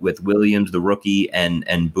there with Williams, the rookie,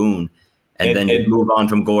 and Boone. And then you move on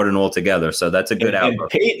from Gordon altogether. So that's a good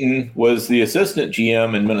outlook. And Peyton was the assistant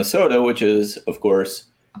GM in Minnesota, which is, of course,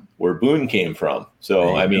 where Boone came from.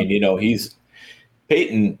 So, I mean,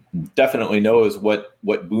 Peyton definitely knows what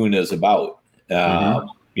Boone is about. So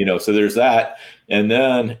there's that. And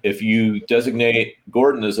then if you designate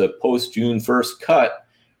Gordon as a post-June 1st cut,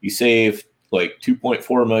 you save like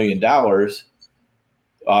 $2.4 million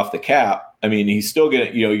off the cap. I mean, he's still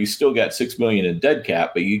going to, you still got $6 million in dead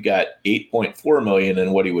cap, but you got $8.4 million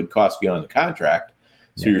in what he would cost you on the contract.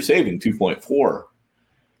 So you're saving 2.4.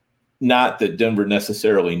 Not that Denver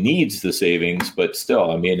necessarily needs the savings, but still,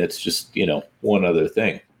 I mean, it's just, one other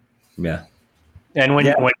thing. Yeah. And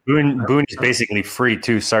when Boone is basically free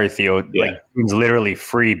too. Sorry, Theo. Like Boone's literally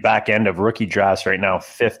free back end of rookie drafts right now,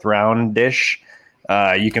 5th round dish.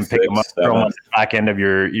 You can pick them up, throw them on the back end of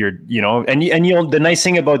your and the nice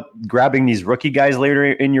thing about grabbing these rookie guys later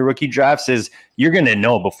in your rookie drafts is you're going to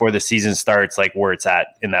know before the season starts, like where it's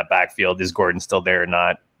at in that backfield. Is Gordon still there or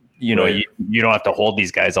not? You don't have to hold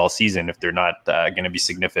these guys all season if they're not going to be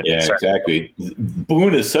significant. Yeah, exactly.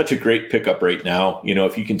 Boone is such a great pickup right now.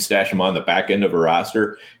 If you can stash him on the back end of a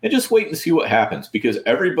roster and just wait and see what happens, because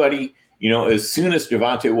everybody, as soon as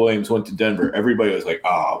Javonte Williams went to Denver, everybody was like,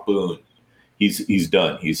 "Oh, Boone. He's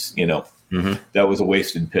done. He's that was a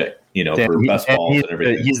wasted pick, for best balls and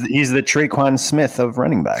everything." He's the Traquan Smith of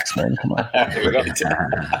running backs, man. Come on.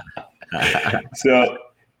 So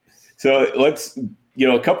let's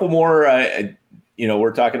a couple more.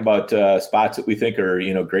 We're talking about spots that we think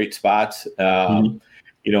are great spots. Couple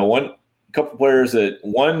players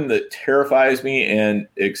that terrifies me and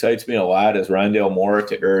excites me a lot is Rondale Moore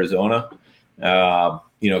to Arizona.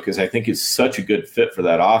 Because I think he's such a good fit for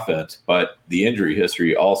that offense, but the injury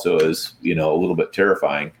history also is, a little bit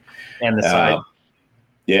terrifying. And the side.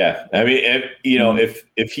 Yeah. I mean,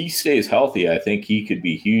 if he stays healthy, I think he could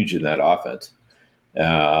be huge in that offense.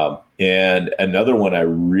 And another one I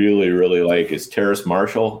really, really like is Terrace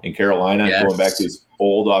Marshall in Carolina, going back to his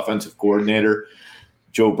old offensive coordinator,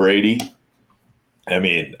 Joe Brady. I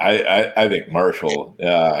mean, I think Marshall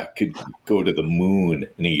could go to the moon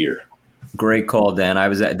in a year. Great call, Dan. That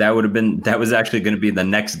was actually going to be the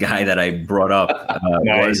next guy that I brought up.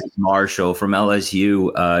 Was Marshall from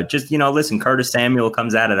LSU. Listen, Curtis Samuel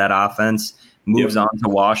comes out of that offense, moves on to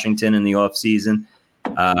Washington in the offseason.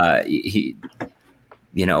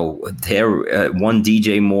 One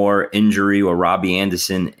DJ Moore injury or Robbie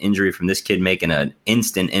Anderson injury from this kid making an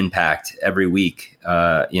instant impact every week,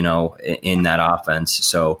 in that offense.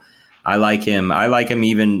 So I like him. I like him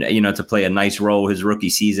even, to play a nice role his rookie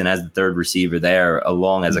season as the third receiver there,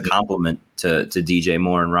 along as a complement to DJ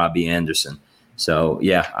Moore and Robbie Anderson. So,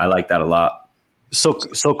 yeah, I like that a lot. So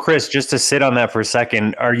Chris, just to sit on that for a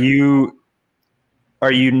second, are you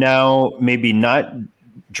now maybe not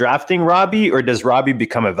drafting Robbie, or does Robbie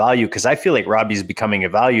become a value? Because I feel like Robbie's becoming a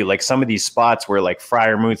value. Like some of these spots where like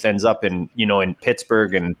Freiermuth ends up in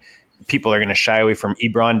Pittsburgh and people are going to shy away from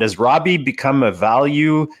Ebron. Does Robbie become a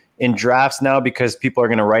value in drafts now because people are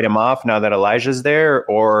going to write him off now that Elijah's there?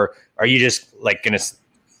 Or are you just like going to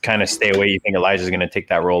kind of stay away? You think Elijah's going to take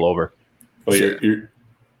that role over? Well, you're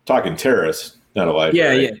talking Terrace, not Elijah. Yeah,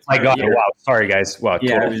 right? yeah. I got it. Wow. Sorry, guys. Wow.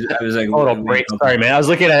 Yeah, I was like, total break. Sorry, man. I was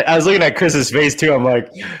looking at Chris's face too. I'm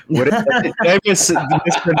like, what is that? Did I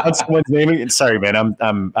mispronounce someone's name? Sorry, man.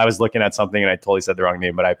 I was looking at something and I totally said the wrong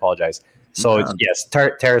name, but I apologize. So yes,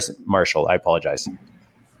 Terrace Marshall. I apologize.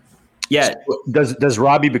 Yeah. Does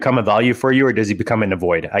Robbie become a value for you, or does he become an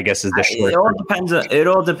avoid? I guess is the short. It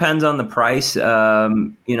all depends on the price.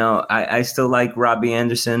 I still like Robbie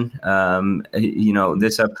Anderson.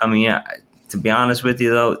 This upcoming year. To be honest with you,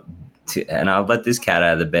 though, and I'll let this cat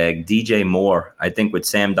out of the bag, DJ Moore, I think with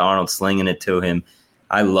Sam Darnold slinging it to him,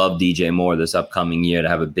 I love DJ Moore this upcoming year to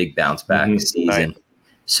have a big bounce back season. Right.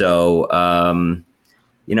 So,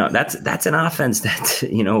 that's an offense that,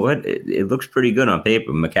 it looks pretty good on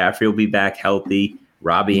paper. McCaffrey will be back healthy.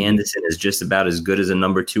 Robbie Anderson is just about as good as a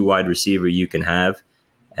number 2 wide receiver you can have.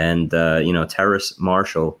 And, Terrace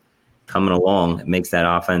Marshall coming along makes that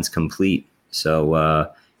offense complete.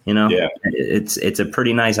 So, You know, Yeah. it's a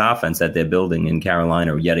pretty nice offense that they're building in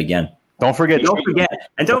Carolina yet again. Don't forget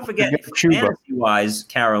fantasy-wise,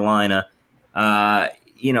 Carolina,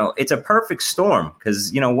 it's a perfect storm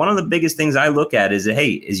because, one of the biggest things I look at is, hey,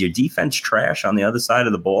 is your defense trash on the other side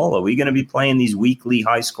of the ball? Are we going to be playing these weekly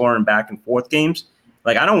high-scoring back-and-forth games?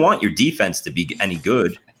 Like, I don't want your defense to be any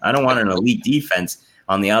good. I don't want an elite defense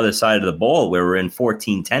on the other side of the ball where we're in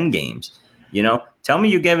 14-10 games. Tell me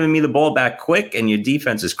you're giving me the ball back quick and your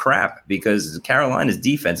defense is crap, because Carolina's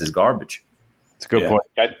defense is garbage. It's a good point.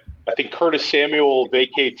 I think Curtis Samuel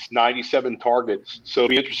vacates 97 targets, so it'll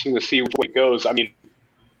be interesting to see which way it goes. I mean,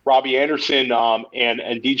 Robbie Anderson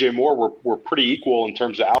and DJ Moore were pretty equal in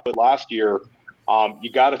terms of output last year.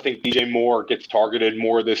 You got to think DJ Moore gets targeted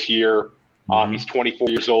more this year. He's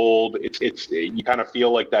 24 years old. It's you kind of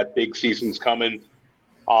feel like that big season's coming.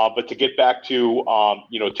 But to get back to,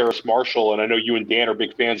 Terrace Marshall, and I know you and Dan are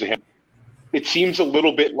big fans of him, it seems a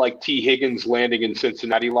little bit like T. Higgins landing in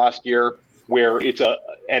Cincinnati last year, where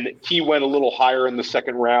and he went a little higher in the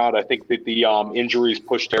second round. I think that the injuries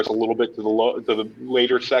pushed Terrace a little bit to the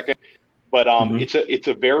later second. But it's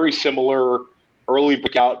a very similar early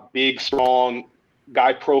breakout, big, strong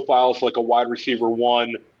guy profiles like a wide receiver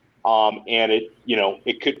one. And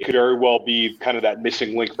it could very well be kind of that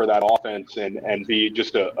missing link for that offense and be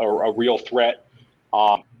just a real threat.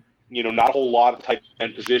 Not a whole lot of tight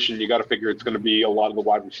end position. You got to figure it's going to be a lot of the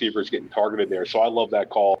wide receivers getting targeted there. So I love that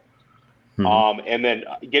call. And then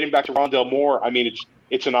getting back to Rondale Moore, I mean,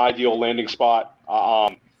 it's an ideal landing spot.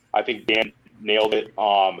 I think Dan nailed it.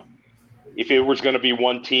 If it was going to be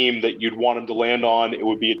one team that you'd want him to land on, it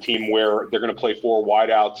would be a team where they're going to play 4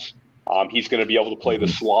 wideouts. He's going to be able to play the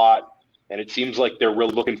slot, and it seems like they're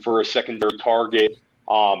really looking for a secondary target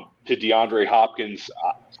to DeAndre Hopkins.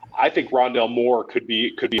 I think Rondale Moore could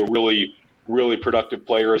be a really, really productive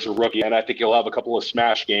player as a rookie, and I think he'll have a couple of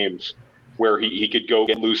smash games where he could go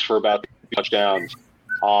get loose for about touchdowns.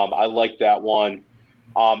 I like that one.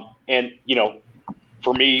 And,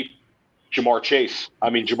 for me, Ja'Marr Chase. I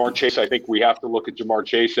mean, Ja'Marr Chase, I think we have to look at Ja'Marr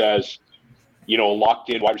Chase as locked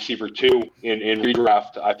in wide receiver 2 in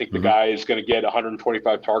redraft. I think the guy is going to get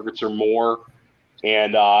 125 targets or more.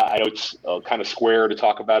 And I know it's kind of square to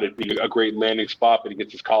talk about it being a great landing spot, but he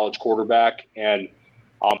gets his college quarterback. And,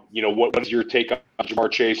 what is your take on Ja'Marr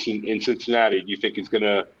Chase in Cincinnati? Do you think he's going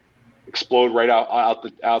to explode right out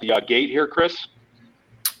the gate here, Chris?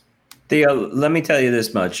 Theo, let me tell you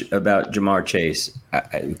this much about Ja'Marr Chase.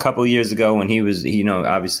 A couple of years ago when he was,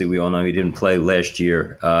 obviously we all know he didn't play last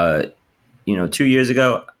year. 2 years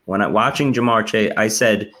ago, when I'm watching Ja'Marr Chase, I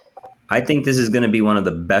said, I think this is going to be one of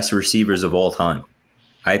the best receivers of all time.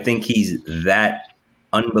 I think he's that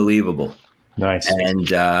unbelievable. Nice.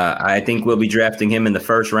 And I think we'll be drafting him in the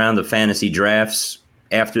first round of fantasy drafts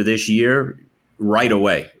after this year right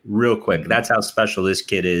away, real quick. That's how special this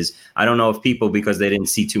kid is. I don't know if people, because they didn't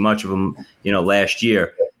see too much of him, last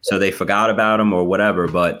year, so they forgot about him or whatever,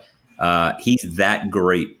 but he's that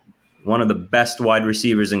great. One of the best wide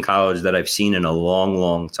receivers in college that I've seen in a long,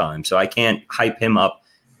 long time. So I can't hype him up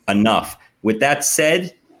enough. With that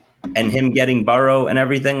said, and him getting Burrow and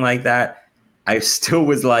everything like that, I still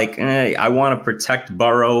was like, I want to protect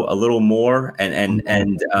Burrow a little more, and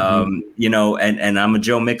I'm a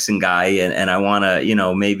Joe Mixon guy, and I want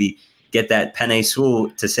to, maybe get that Penei Sewell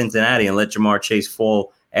to Cincinnati and let Ja'Marr Chase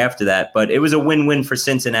fall after that. But it was a win-win for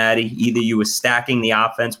Cincinnati. Either you were stacking the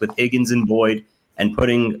offense with Higgins and Boyd and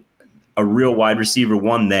putting a real wide receiver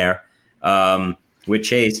 1 there with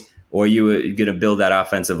Chase, or you were going to build that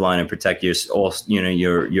offensive line and protect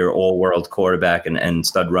your all-world quarterback and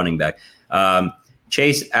stud running back.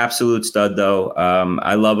 Chase, absolute stud, though.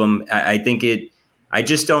 I love him. I think I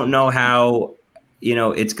just don't know how,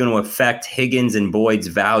 it's going to affect Higgins and Boyd's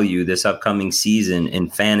value this upcoming season in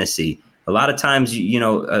fantasy. A lot of times,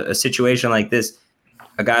 a situation like this,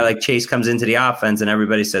 a guy like Chase comes into the offense and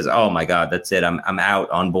everybody says, oh my God, that's it. I'm out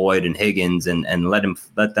on Boyd and Higgins and let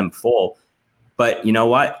them fall. But you know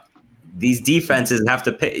what? These defenses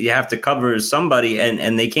you have to cover somebody,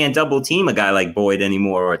 and they can't double team a guy like Boyd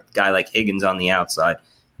anymore or a guy like Higgins on the outside.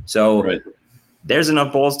 So there's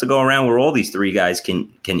enough balls to go around where all these 3 guys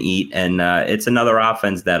can eat. And it's another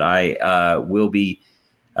offense that I will be,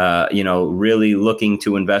 really looking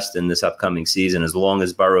to invest in this upcoming season, as long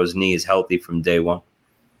as Burrow's knee is healthy from day one.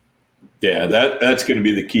 Yeah, that's going to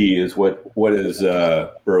be the key, is what is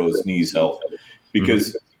Burrow's knees health,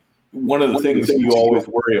 because one of the things you always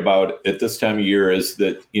worry about at this time of year is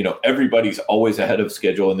that, everybody's always ahead of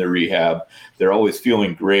schedule in their rehab. They're always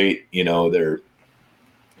feeling great. They're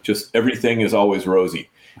just, everything is always rosy.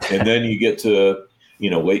 And then you get to,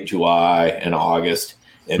 late July and August,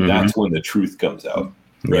 and that's when the truth comes out.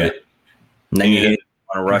 Right. And then you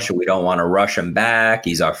want to rush it. We don't want to rush him back.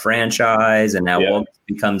 He's our franchise. And now August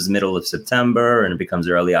becomes middle of September and it becomes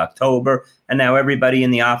early October. And now everybody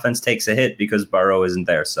in the offense takes a hit because Burrow isn't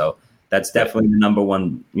there. So that's definitely the number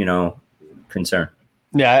one, concern.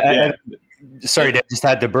 Yeah. Sorry to just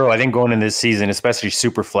add to Burrow. I think going into this season, especially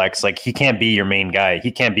Superflex, like he can't be your main guy.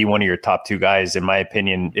 He can't be one of your top two guys, in my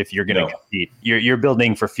opinion. If you're going to compete, you're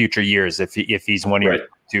building for future years. If he's one of your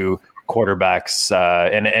two quarterbacks,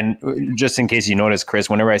 and just in case you notice, Chris,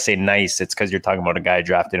 whenever I say nice, it's because you're talking about a guy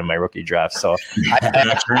drafted in my rookie draft. So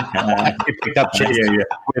I picked up Chase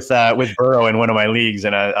with Burrow in one of my leagues,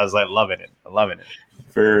 and I was like loving it.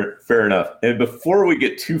 Fair enough. And before we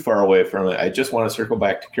get too far away from it, I just want to circle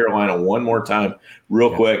back to Carolina one more time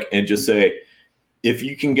real quick and just say, if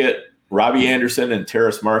you can get Robbie Anderson and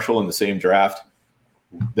Terrace Marshall in the same draft,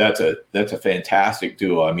 that's a fantastic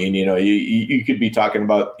duo. I mean, you could be talking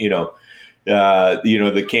about,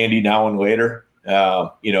 the Candy now and later.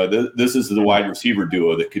 This is the wide receiver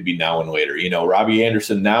duo that could be now and later. Robbie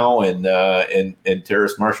Anderson now and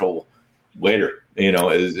Terrace Marshall later.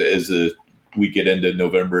 As we get into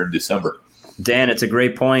November and December. Dan, it's a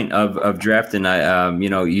great point of drafting.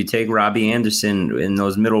 You take Robbie Anderson in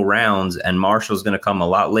those middle rounds, and Marshall's going to come a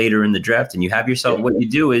lot later in the draft, and you have yourself. What you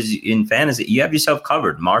do is in fantasy, you have yourself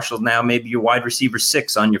covered. Marshall's now maybe your wide receiver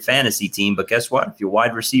 6 on your fantasy team, but guess what? If your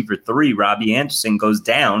wide receiver 3, Robbie Anderson, goes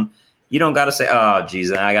down, you don't got to say, "Oh,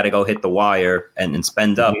 geez, I got to go hit the wire and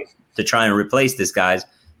spend up to try and replace this guy's."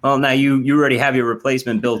 Well, now you already have your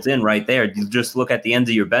replacement built in right there. You just look at the end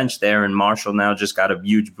of your bench there, and Marshall now just got a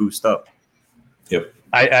huge boost up. Yep.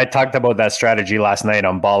 I talked about that strategy last night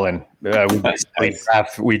on Ballin.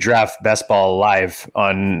 We draft Best Ball live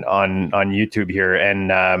on YouTube here,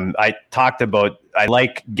 and I talked about I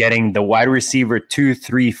like getting the wide receiver 2,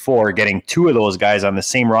 3, 4, getting 2 of those guys on the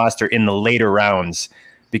same roster in the later rounds,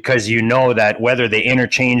 because you know that whether they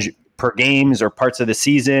interchange per games or parts of the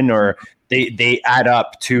season, or they add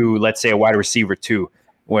up to, let's say, a wide receiver 2.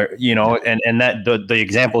 Where and that the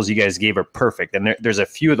examples you guys gave are perfect, and there's a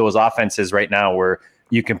few of those offenses right now where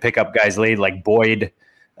you can pick up guys late, like Boyd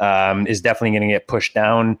is definitely going to get pushed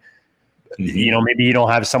down. Maybe you don't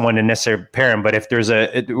have someone to necessarily pair him, but if there's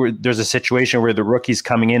a situation where the rookie's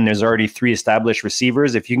coming in, there's already 3 established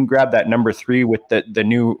receivers. If you can grab that number 3 with the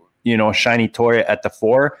new shiny toy at the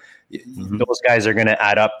 4, those guys are going to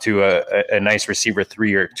add up to a nice receiver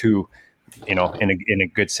 3 or 2. In a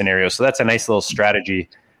good scenario. So that's a nice little strategy.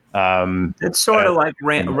 It's sort of like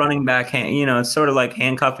running back. It's sort of like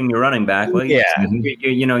handcuffing your running back. Like,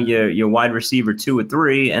 your wide receiver 2 or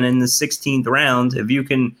 3, and in the 16th round, if you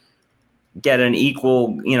can get an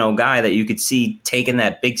equal, guy that you could see taking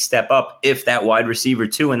that big step up, if that wide receiver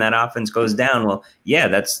 2 and that offense goes down, well, yeah,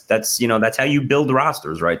 that's how you build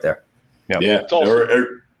rosters right there. Yep. Yeah.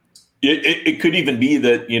 Or it could even be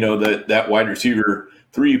that that wide receiver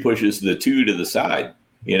 3 pushes the 2 to the side,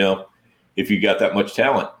 if you got that much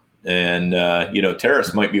talent. And,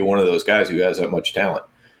 Terrace might be one of those guys who has that much talent.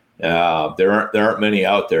 There aren't many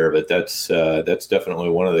out there, but that's definitely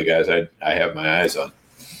one of the guys I have my eyes on.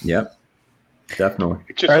 Yep, definitely.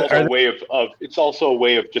 It's just also a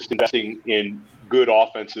way of just investing in good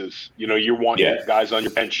offenses. You want guys on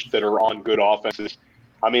your bench that are on good offenses.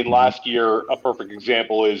 I mean, last year, a perfect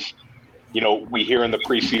example is, we hear in the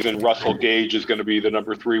preseason Russell Gage is going to be the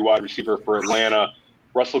number 3 wide receiver for Atlanta.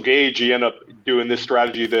 Russell Gage, you end up doing this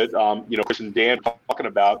strategy that, Chris and Dan talking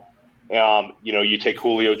about. You take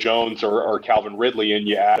Julio Jones or Calvin Ridley and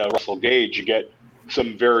you add a Russell Gage, you get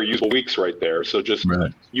some very useful weeks right there. So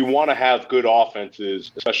you want to have good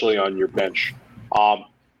offenses, especially on your bench.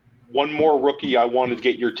 One more rookie I wanted to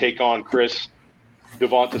get your take on, Chris,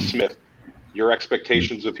 Devonta Smith. Your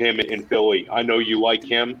expectations of him in Philly. I know you like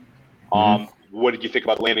him. What did you think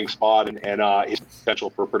about the landing spot and his potential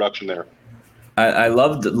for production there? I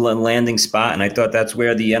loved the landing spot, and I thought that's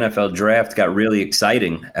where the NFL draft got really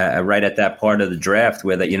exciting. Right at that part of the draft,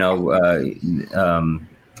 where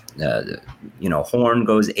Horn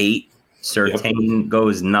goes 8, Surtain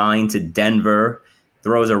goes 9 to Denver,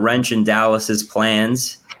 throws a wrench in Dallas's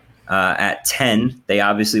plans at 10. They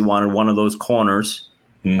obviously wanted one of those corners.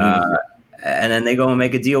 And then they go and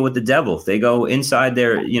make a deal with the Devil. They go inside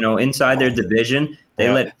their division. They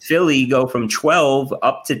let Philly go from 12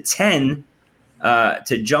 up to 10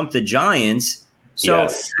 to jump the Giants. So,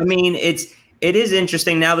 I mean, it is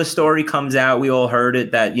interesting. Now the story comes out. We all heard it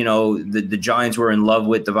that, the Giants were in love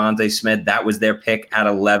with Devonta Smith. That was their pick at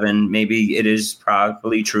 11. Maybe it is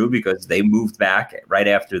probably true because they moved back right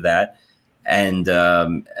after that and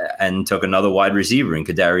took another wide receiver in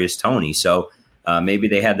Kadarius Toney. So, maybe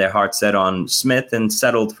they had their heart set on Smith and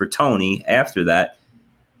settled for Toney after that.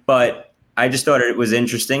 but I just thought it was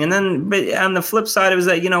interesting. And then, but on the flip side, it was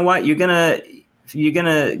like, you know what, you're gonna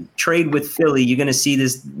trade with Philly. You're gonna see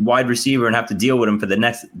this wide receiver and have to deal with him for the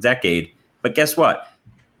next decade. But guess what?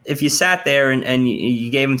 If you sat there and you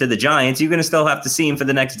gave him to the Giants, you're gonna still have to see him for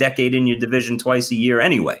the next decade in your division twice a year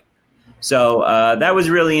anyway. So that was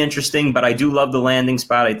really interesting. But I do love the landing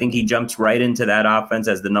spot. I think he jumps right into that offense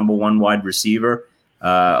as the number one wide receiver,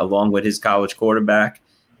 along with his college quarterback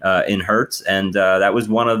in Hurts, and that was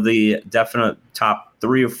one of the definite top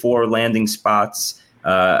 3 or 4 landing spots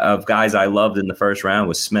of guys I loved in the first round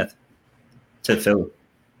was Smith to Philly.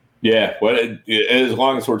 Yeah, well, as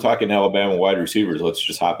long as we're talking Alabama wide receivers, let's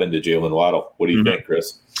just hop into Jalen Waddle. What do you think,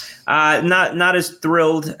 Chris? Not as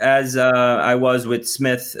thrilled as I was with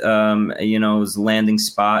Smith. His landing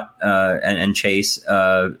spot and Chase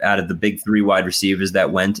out of the big 3 wide receivers that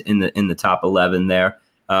went in the top 11 there.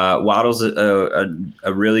 Waddle's a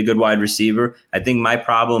really good wide receiver. I think my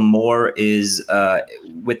problem more is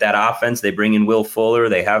with that offense. They bring in Will Fuller.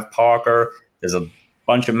 They have Parker. There's a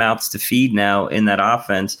bunch of mouths to feed now in that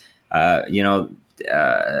offense. And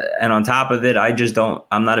on top of it,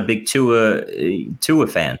 I'm not a big Tua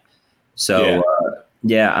fan. So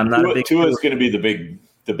I'm not a big Tua is going to be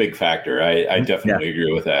the big factor. I definitely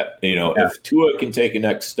agree with that. If Tua can take a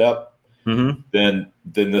next step, then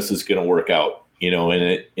this is going to work out. If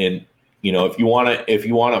you want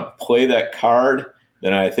to play that card,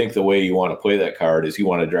 then I think the way you want to play that card is you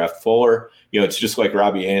want to draft Fuller. It's just like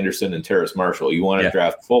Robbie Anderson and Terrace Marshall. You want to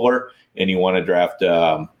draft Fuller and you want to draft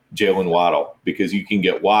Jalen Waddle, because you can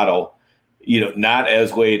get Waddle, not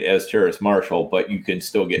as late as Terrace Marshall, but you can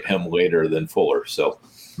still get him later than Fuller. So,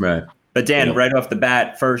 right. But Dan, right off the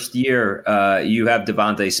bat, first year, you have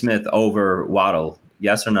Devontae Smith over Waddle.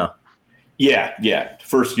 Yes or no? Yeah.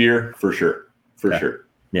 First year, for sure. For sure.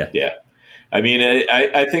 Yeah. I mean,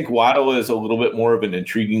 I think Waddle is a little bit more of an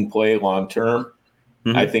intriguing play long term.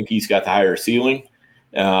 I think he's got the higher ceiling,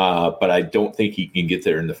 but I don't think he can get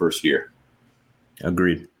there in the first year.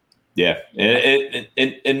 Agreed. Yeah.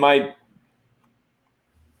 And my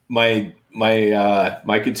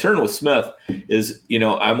concern with Smith is,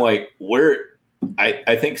 I'm like,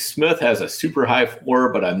 I think Smith has a super high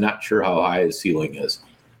floor, but I'm not sure how high his ceiling is.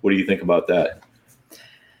 What do you think about that?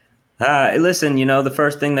 Listen, the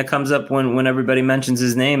first thing that comes up when everybody mentions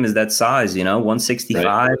his name is that size, 165,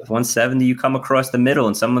 right. 170, you come across the middle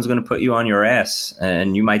and someone's going to put you on your ass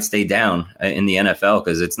and you might stay down in the NFL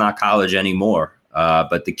because it's not college anymore.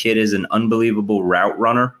 But the kid is an unbelievable route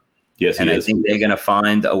runner. Yes, and I think they're going to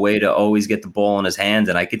find a way to always get the ball in his hands.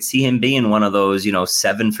 And I could see him being one of those,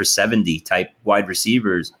 7 for 70 type wide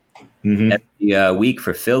receivers every week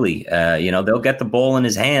for Philly. They'll get the ball in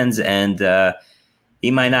his hands and he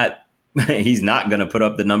might not. He's not going to put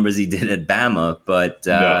up the numbers he did at Bama, but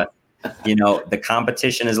the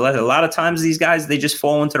competition is less. A lot of times these guys, they just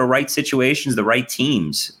fall into the right situations, the right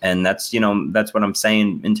teams. And that's what I'm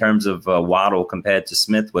saying in terms of Waddle compared to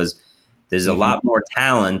Smith was there's a lot more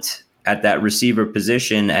talent at that receiver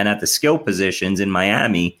position and at the skill positions in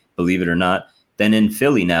Miami, believe it or not, than in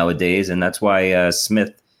Philly nowadays. And that's why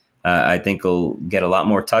Smith, I think, will get a lot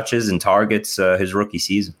more touches and targets his rookie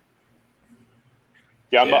season.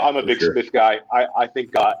 Yeah, I'm a big Smith guy. I think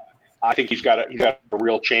he's got a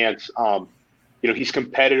real chance. He's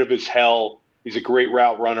competitive as hell. He's a great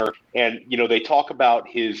route runner, and they talk about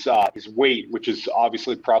his weight, which is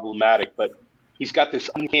obviously problematic, but he's got this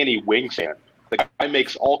uncanny wingspan. The guy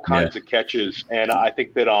makes all kinds of catches, and I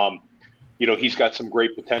think that he's got some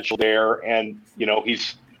great potential there, and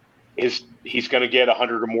he's going to get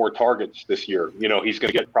 100 or more targets this year. He's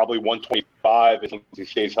going to get probably 125 as long as he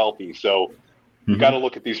stays healthy. So. You got to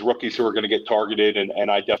look at these rookies who are going to get targeted,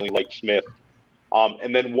 and I definitely like Smith.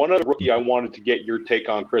 And then one other rookie I wanted to get your take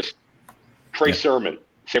on, Chris, Trey Sermon,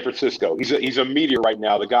 San Francisco. He's a meteor right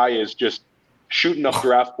now. The guy is just shooting up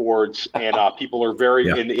draft boards, and people are very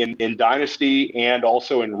in Dynasty and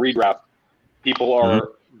also in redraft. People are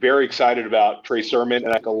very excited about Trey Sermon,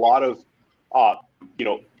 and like a lot of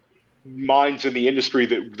minds in the industry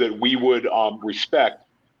that we would respect.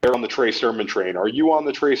 They're on the Trey Sermon train. Are you on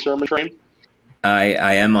the Trey Sermon train?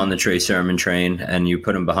 I am on the Trey Sermon train, and you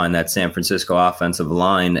put him behind that San Francisco offensive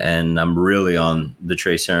line, and I'm really on the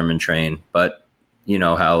Trey Sermon train. But you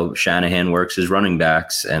know how Shanahan works his running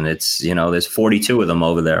backs, and it's there's 42 of them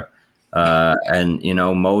over there, and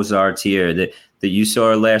Mozart's here. That you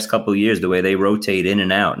saw last couple of years the way they rotate in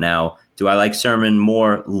and out. Now, do I like Sermon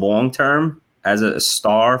more long term as a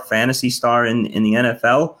star, fantasy star in the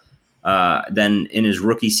NFL than in his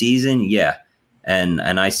rookie season? Yeah. And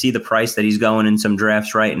I see the price that he's going in some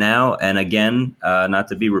drafts right now. And again, not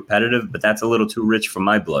to be repetitive, but that's a little too rich for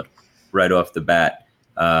my blood right off the bat.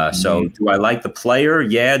 So do I like the player?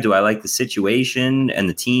 Yeah. Do I like the situation and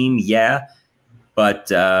the team? Yeah.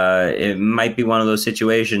 But it might be one of those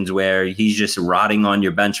situations where he's just rotting on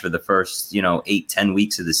your bench for the first, 8-10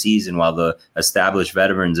 weeks of the season while the established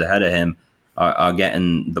veterans ahead of him are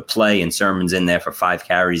getting the play, and Sermon's in there for 5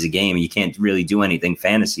 carries a game. And you can't really do anything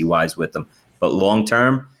fantasy-wise with them. But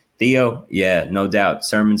long-term, Theo, yeah, no doubt.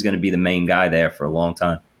 Sermon's going to be the main guy there for a long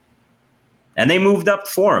time. And they moved up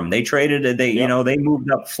for him. They traded, they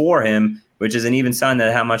moved up for him, which is an even sign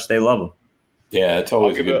that how much they love him. Yeah, it's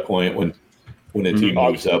always a good point when a team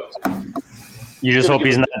moves up. You just hope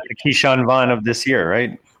he's not the Keyshawn Vaughn of this year,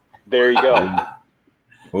 right? There you go.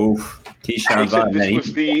 Oof, Keyshawn Vaughn.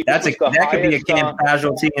 That could be a camp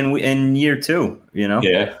casualty in year 2.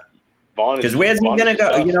 Yeah. Because where's he going to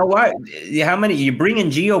go? You know what? How many you bring in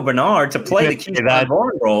Gio Bernard to play the Keyshawn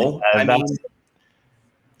Vaughn role? I mean,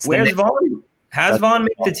 where's Vaughn? Has Vaughn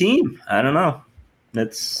made the team? I don't know.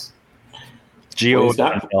 That's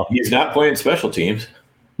Gio. He's not playing special teams.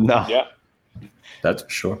 No. Yeah. That's for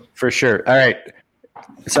sure. For sure. All right.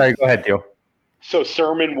 Sorry, go ahead, Theo. So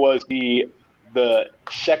Sermon was the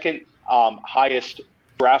second highest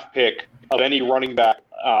draft pick of any running back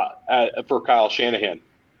for Kyle Shanahan.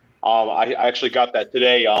 I actually got that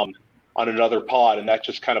today on another pod, and that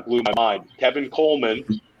just kind of blew my mind. Kevin Coleman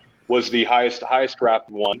was the highest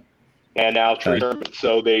drafted one, and now Trey Sermon.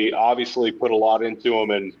 So they obviously put a lot into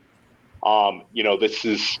him, and this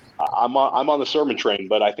is I'm on the Sermon train,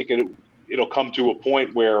 but I think it'll come to a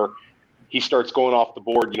point where he starts going off the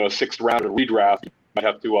board, 6th round of redraft. You might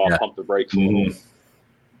have to pump the brakes a little.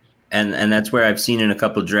 And that's where I've seen in a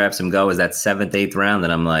couple of drafts him go is that 7th, 8th round.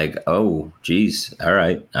 And I'm like, oh, geez. All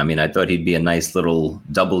right. I mean, I thought he'd be a nice little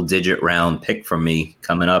double-digit round pick for me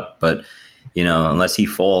coming up. But, unless he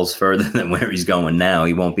falls further than where he's going now,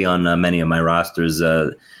 he won't be on many of my rosters,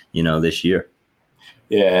 this year.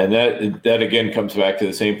 Yeah, and that again comes back to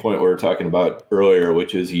the same point we were talking about earlier,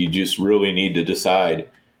 which is you just really need to decide,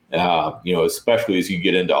 especially as you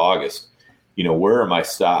get into August, where are my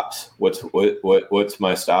stops? What's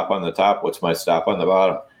my stop on the top? What's my stop on the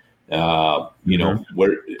bottom?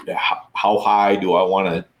 How high do I want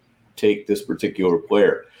to take this particular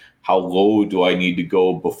player? How low do I need to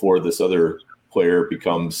go before this other player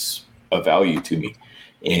becomes a value to me?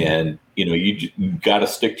 And you got to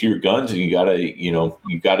stick to your guns, and you got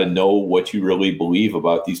to know what you really believe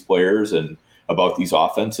about these players and about these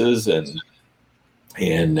offenses, and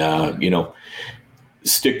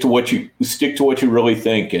stick to what you really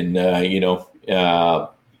think. And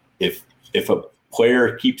if a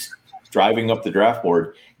player keeps driving up the draft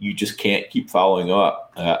board, you just can't keep following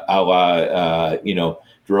up. A la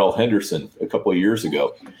Darrell Henderson a couple of years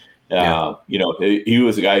ago. He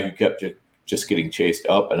was a guy who kept just getting chased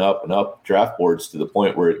up and up and up draft boards to the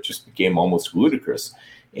point where it just became almost ludicrous.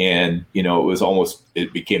 And,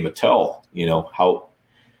 it became a tell, how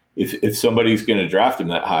if somebody's going to draft him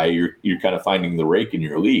that high, you're kind of finding the rake in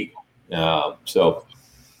your league. So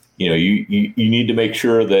you need to make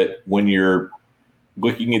sure that when you're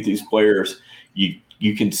looking at these players,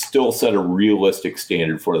 you can still set a realistic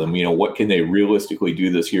standard for them. What can they realistically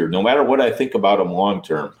do this year? No matter what I think about them long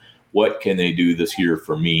term, what can they do this year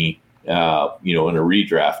for me? In a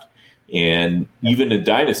redraft, and even in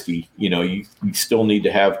dynasty, you still need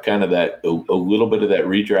to have kind of that a little bit of that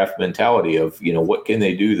redraft mentality of what can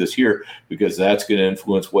they do this year, because that's going to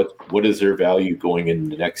influence what is their value going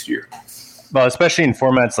into next year. Well, especially in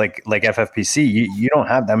formats like FFPC, you don't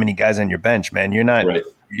have that many guys on your bench, man. You're not, right.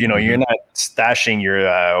 You're not stashing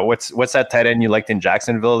your what's that tight end you liked in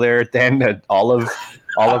Jacksonville there, Dan? Oliver.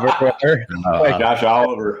 Josh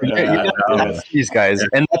Oliver. These guys.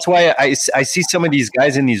 And that's why I see some of these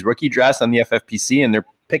guys in these rookie drafts on the FFPC, and they're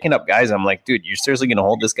picking up guys. I'm like, dude, you're seriously going to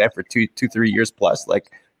hold this guy for 2-3 years plus?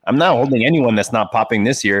 Like, I'm not holding anyone that's not popping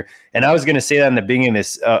this year. And I was going to say that in the beginning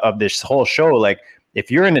of this whole show, like,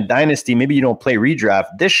 if you're in a dynasty, maybe you don't play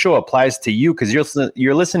redraft. This show applies to you because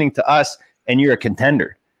you're listening to us and you're a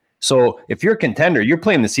contender. So if you're a contender, you're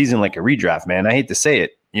playing the season like a redraft, man. I hate to say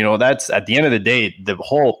it. That's at the end of the day, the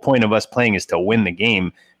whole point of us playing is to win the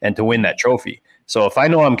game and to win that trophy. So if I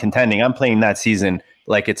know I'm contending, I'm playing that season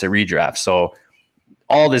like it's a redraft. So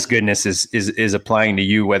all this goodness is applying to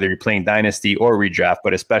you, whether you're playing dynasty or redraft,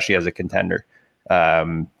 but especially as a contender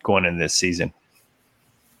going into this season.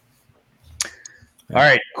 All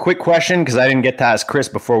right, quick question, because I didn't get to ask Chris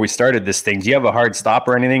before we started this thing. Do you have a hard stop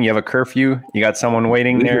or anything? You have a curfew? You got someone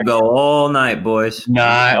waiting there? We can go all night, boys.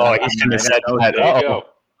 Nah, he's going to set that.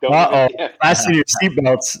 Fasten your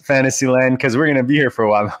seatbelts, Fantasyland, because we're going to be here for a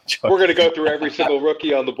while. We're going to go through every single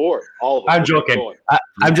rookie on the board. All of them. I'm joking.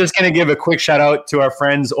 I'm just going to give a quick shout out to our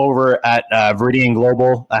friends over at Viridian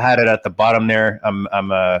Global. I had it at the bottom there.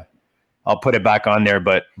 I'll put it back on there,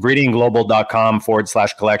 but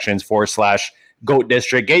viridianglobal.com/collections/Goat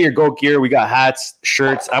District. Get your goat gear. We got hats,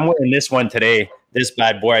 shirts. I'm wearing this one today. This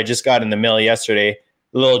bad boy. I just got in the mail yesterday.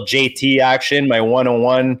 A little JT action. My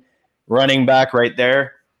 101 running back right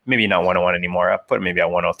there. Maybe not 101 anymore. I'll put it maybe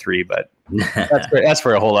at 103, but that's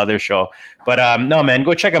for a whole other show. But no, man,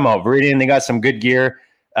 go check them out. Viridian, they got some good gear.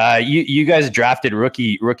 You guys drafted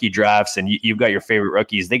rookie drafts, and you've got your favorite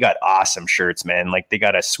rookies. They got awesome shirts, man. Like they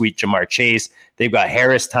got a sweet Jamar Chase. They've got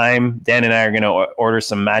Harris Time. Dan and I are going to order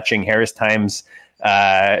some matching Harris Times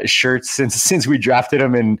shirts since we drafted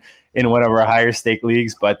them in one of our higher stake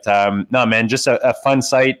leagues. But no, man, just a fun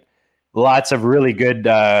site. Lots of really good,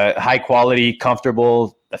 high quality,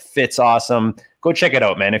 comfortable. The fit's awesome. Go check it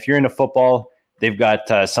out, man. If you're into football, they've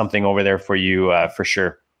got something over there for you for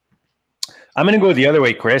sure. I'm going to go the other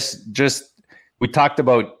way, Chris. We talked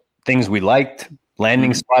about things we liked,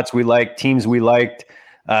 landing spots we liked, teams we liked.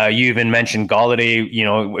 You even mentioned Golladay. You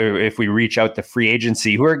know, if we reach out to free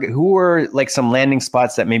agency, who are like some landing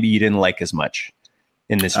spots that maybe you didn't like as much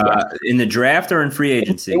in this draft? In the draft or in free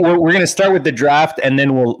agency? We're going to start with the draft, and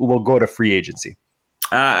then we'll go to free agency.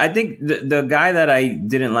 I think the guy that I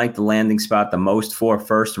didn't like the landing spot the most for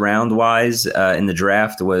first round wise in the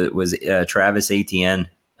draft was Travis Etienne.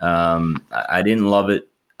 I didn't love it.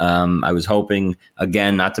 I was hoping,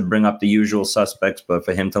 again, not to bring up the usual suspects, but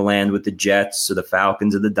for him to land with the Jets or the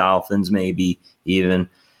Falcons or the Dolphins, maybe even.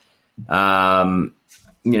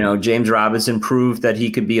 James Robinson proved that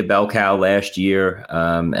he could be a bell cow last year.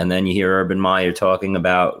 And then you hear Urban Meyer talking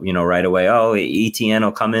about, right away, Etienne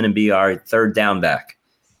will come in and be our third down back.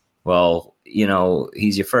 Well,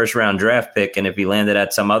 he's your first round draft pick. And if he landed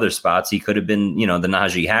at some other spots, he could have been, the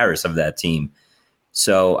Najee Harris of that team.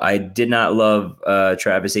 So I did not love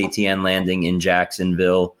Travis Etienne landing in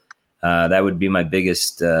Jacksonville. That would be my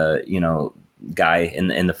biggest, guy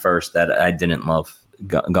in the first that I didn't love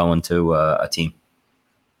going to a team.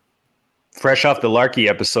 Fresh off the Larkey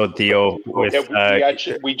episode, Theo.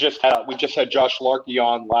 We just had Josh Larkey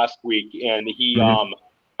on last week, and he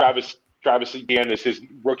Travis Etienne is his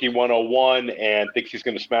rookie 101 and thinks he's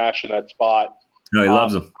going to smash in that spot. No, he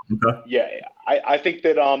loves him. Okay. Yeah, I think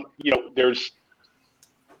that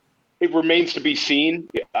it remains to be seen.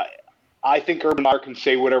 I think Urban Meyer can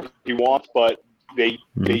say whatever he wants, but they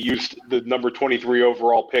used the number 23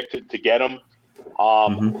 overall pick to get him.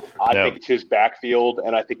 I think it's his backfield,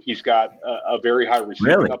 and I think he's got a very high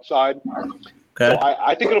receiving upside. Okay. So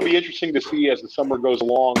I think it'll be interesting to see as the summer goes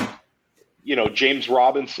along. James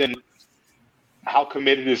Robinson, how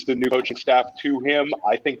committed is the new coaching staff to him?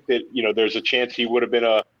 I think that there's a chance he would have been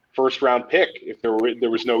a first round pick if there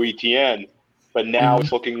was no Etienne. But now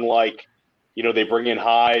it's looking like, they bring in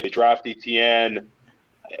Hyde, they draft Etienne.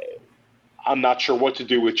 I'm not sure what to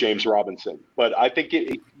do with James Robinson. But I think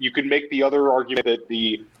you could make the other argument that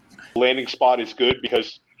the landing spot is good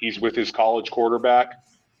because he's with his college quarterback.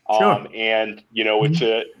 Sure. And,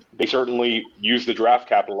 they certainly use the draft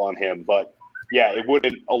capital on him. But, yeah, it would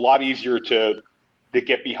have been a lot easier to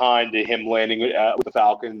get behind him landing with the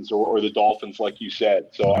Falcons or the Dolphins, like you said.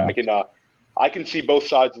 So I can see both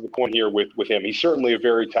sides of the coin here with him. He's certainly a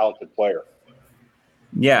very talented player.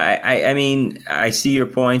 Yeah, I mean, I see your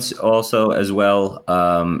points also as well.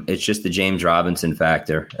 It's just the James Robinson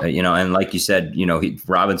factor, and like you said,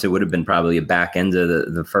 Robinson would have been probably a back end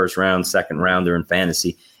of the first round, second rounder in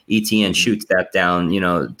fantasy. Etienne shoots that down,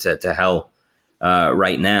 to hell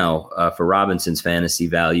right now for Robinson's fantasy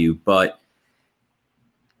value. But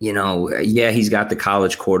he's got the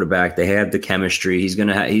college quarterback. They have the chemistry. He's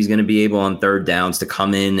gonna be able on third downs to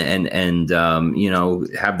come in and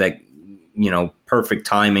have that perfect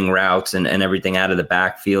timing routes and everything out of the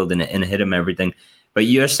backfield and hit him everything. But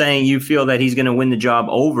you're saying you feel that he's going to win the job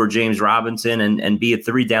over James Robinson and be a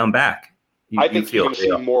 3-down back. I think you're going to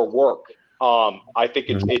see more work. I think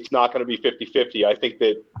it's not going to be 50-50. I think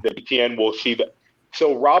that Etienne will see that.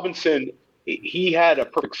 So Robinson, he had a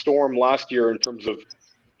perfect storm last year in terms of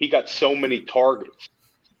he got so many targets.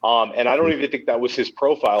 And I don't even think that was his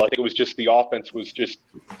profile. I think it was just the offense was just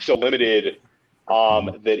so limited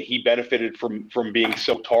that he benefited from being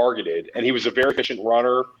so targeted. And he was a very efficient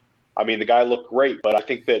runner. I mean, the guy looked great. But I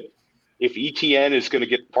think that if Etienne is going to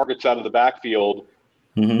get targets out of the backfield,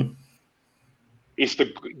 is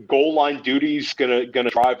the goal line duties going to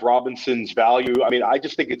drive Robinson's value? I mean, I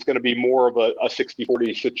just think it's going to be more of a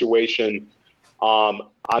 60-40 situation. I'm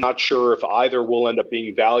not sure if either will end up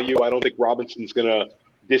being value. I don't think Robinson's going to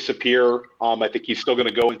disappear. I think he's still going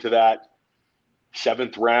to go into that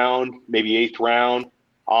 7th round, maybe 8th round.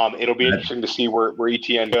 It'll be interesting to see where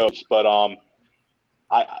ETN goes. But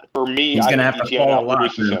for me, he's I gonna think have to ETN fall a lot.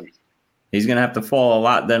 outproduces him. He's going to have to fall a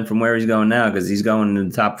lot then from where he's going now, because he's going in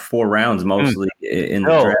the top 4 rounds mostly in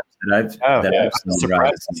the draft that I've seen.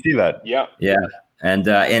 Surprised to see that. Yeah. Yeah. And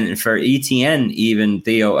for ETN, even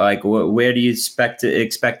Theo, like where do you expect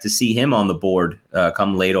to see him on the board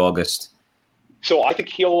come late August? So I think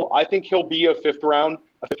he'll be a fifth round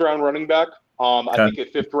running back. I think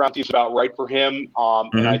at 5th round he's about right for him.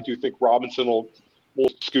 And I do think Robinson will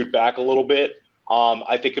scoot back a little bit.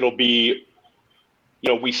 I think it'll be,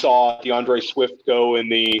 we saw DeAndre Swift go in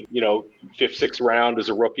the 5th, 6th round as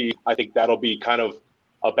a rookie. I think that'll be kind of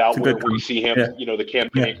about where you see him. The Cam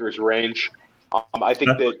Akers range. I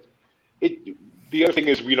think that the other thing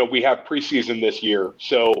is, we have preseason this year.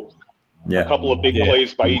 So a couple of big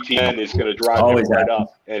plays by ETN is going to drive him right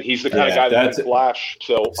up. And he's the kind of guy that can flash.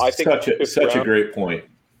 So I think such a great point.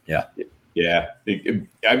 Yeah. Yeah.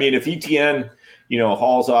 I mean, if ETN,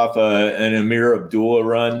 hauls off an Amir Abdullah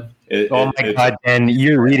run. God, Dan,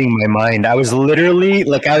 you're reading my mind. I was literally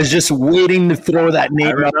I was just waiting to throw that name.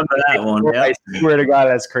 I remember that one. Yeah. I swear to God,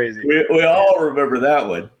 that's crazy. We all remember that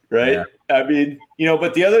one, right? Yeah. I mean,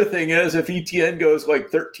 but the other thing is, if ETN goes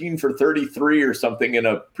 13 for 33 or something in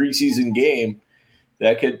a preseason game,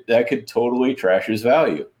 that could totally trash his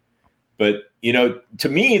value. But to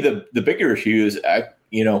me, the bigger issue is,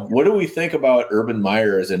 what do we think about Urban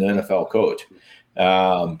Meyer as an NFL coach?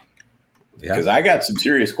 Because I got some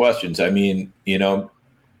serious questions. I mean,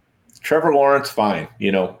 Trevor Lawrence, fine.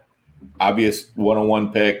 Obvious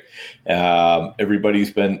 101 pick.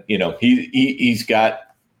 Everybody's been, he's got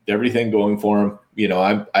everything going for him.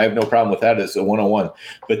 I have no problem with that as a 101.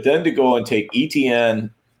 But then to go and take ETN,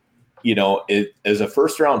 as a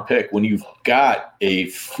 1st round pick when you've got a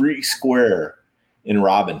free square in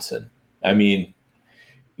Robinson. I mean,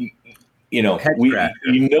 you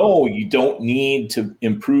don't need to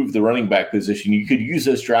improve the running back position. You could use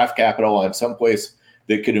this draft capital on someplace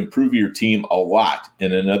that could improve your team a lot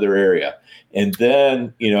in another area. And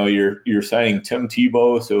then, you're signing Tim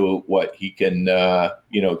Tebow. So he can,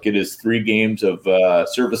 get his 3 games of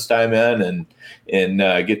service time in and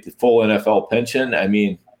get the full NFL pension. I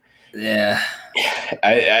mean, yeah,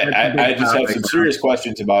 I just have some serious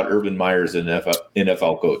questions about Urban Meyer as an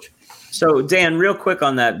NFL coach. So, Dan, real quick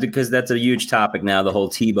on that, because that's a huge topic now, the whole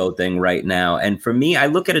Tebow thing right now. And for me, I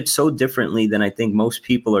look at it so differently than I think most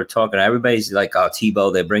people are talking. Everybody's like, oh,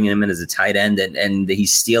 Tebow, they're bringing him in as a tight end, and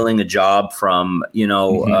he's stealing a job from,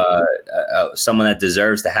 someone that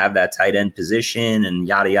deserves to have that tight end position and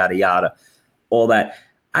yada, yada, yada, all that.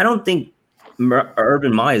 I don't think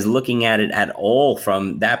Urban Meyer is looking at it at all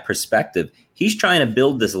from that perspective. He's trying to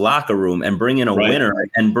build this locker room and bring in a winner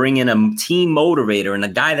and bring in a team motivator and a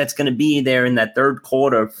guy that's going to be there in that 3rd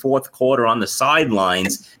quarter, 4th quarter on the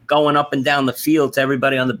sidelines, going up and down the field to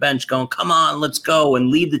everybody on the bench going, come on, let's go,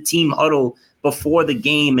 and lead the team huddle before the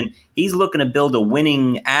game. And he's looking to build a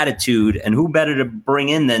winning attitude. And who better to bring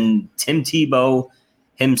in than Tim Tebow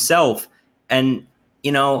himself? And,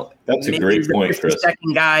 that's a great point, Chris.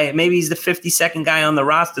 Maybe he's the 52nd guy on the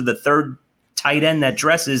roster, the 3rd tight end that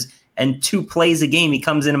dresses, and 2 plays a game he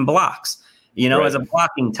comes in and blocks, as a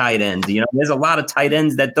blocking tight end. There's a lot of tight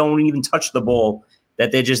ends that don't even touch the ball,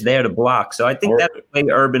 that they're just there to block. So I think that's the way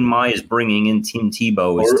Urban Meyer is bringing in Tim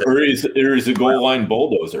Tebow. Or is a goal line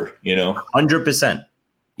bulldozer, 100%.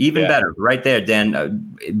 Even better. Right there,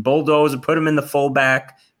 Dan. Bulldozer, put him in the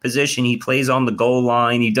fullback position. He plays on the goal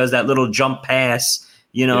line. He does that little jump pass,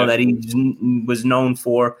 that he was known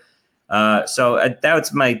for. So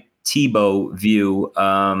that's my Tebow view.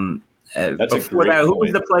 Before that, who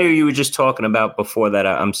was the player you were just talking about before that?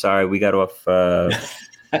 I'm sorry, we got off.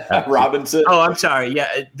 Robinson. Oh, I'm sorry.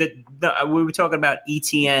 Yeah, we were talking about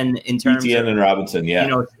ETN in terms ETN and Robinson.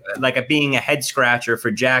 Yeah, being a head scratcher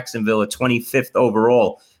for Jacksonville at 25th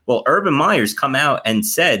overall. Well, Urban Meyer's come out and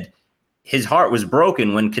said his heart was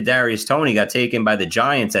broken when Kadarius Toney got taken by the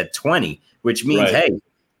Giants at 20, which means, hey,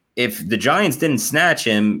 if the Giants didn't snatch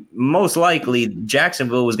him, most likely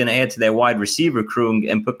Jacksonville was going to add to their wide receiver crew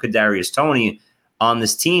and put Kadarius Toney on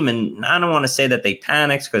this team. And I don't want to say that they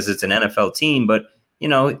panicked because it's an NFL team, but,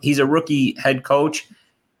 he's a rookie head coach.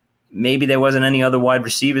 Maybe there wasn't any other wide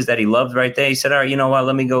receivers that he loved right there. He said, all right, you know what,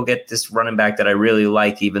 let me go get this running back that I really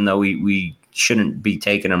like, even though we shouldn't be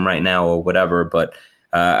taking him right now or whatever. But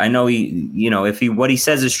I know what he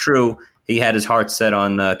says is true. He had his heart set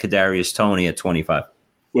on Kadarius Toney at 25.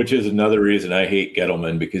 Which is another reason I hate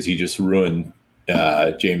Gettleman, because he just ruined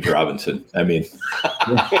James Robinson. I mean,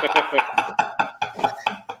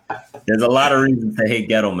 There's a lot of reasons to hate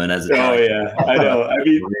Gettleman as a Oh yeah, I know. I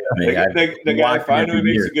mean, the guy watched him finally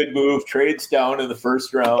every makes year. a good move, trades down in the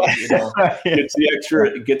first round, gets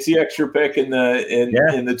the extra pick in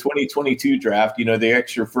the 2022 draft, the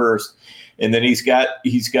extra first, and then he's got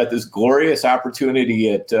this glorious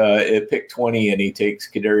opportunity at pick 20, and he takes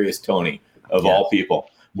Kadarius Toney of all people,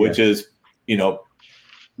 which is,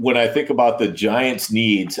 when I think about the Giants'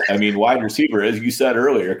 needs, I mean, wide receiver, as you said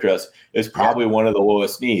earlier, Chris, is probably one of the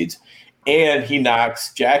lowest needs. And he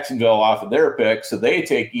knocks Jacksonville off of their pick, so they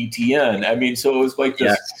take ETN. I mean, so it was like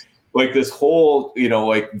this whole,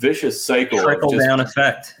 vicious cycle. Trickle down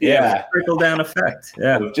effect. Yeah. Trickle down effect.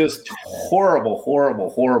 Yeah. Of just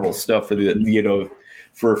horrible stuff for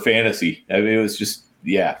for fantasy. I mean, it was just,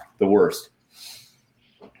 the worst.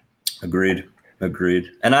 Agreed.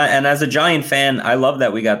 And as a Giant fan, I love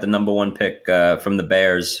that we got the number 1 pick from the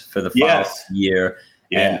Bears for the following year.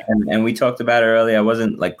 Yeah. And we talked about it earlier. I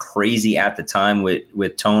wasn't like crazy at the time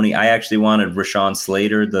with Toney. I actually wanted Rashawn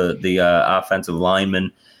Slater, the offensive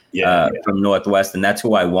lineman from Northwestern. That's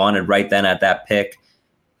who I wanted right then at that pick.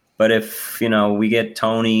 But if, we get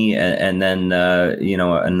Toney and then,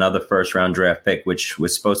 another first round draft pick, which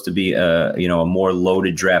was supposed to be, a more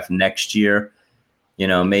loaded draft next year,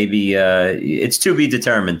 maybe it's to be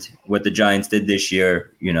determined what the Giants did this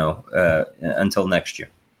year, until next year.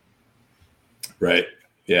 Right.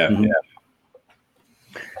 Yeah. Mm-hmm. Yeah.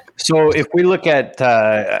 So if we look at,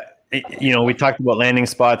 we talked about landing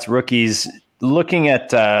spots, rookies, looking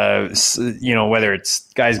at, whether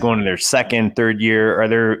it's guys going to their second, third year, are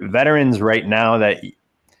there veterans right now that,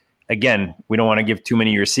 again, we don't want to give too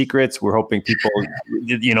many of your secrets. We're hoping people,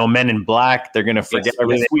 Men in Black, they're going to forget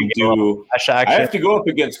everything. Yes, we do. I have to go up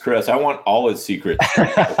against Chris. I want all his secrets.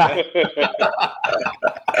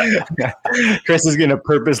 Chris is going to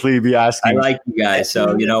purposely be asking. I like you guys,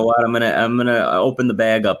 so you know what? I'm gonna open the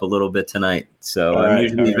bag up a little bit tonight. So I'm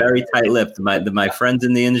usually very tight-lipped. My friends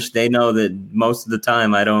in the industry, they know that most of the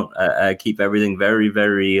time I keep everything very,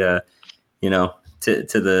 very, to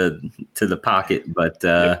the pocket. But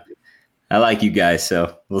I like you guys,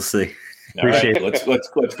 so we'll see. Appreciate it.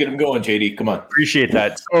 Let's get him going, JD. Come on. Appreciate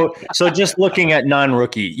that. So just looking at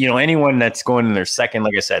non-rookie, anyone that's going in their second,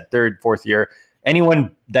 like I said, third, fourth year,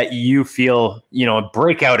 anyone that you feel, a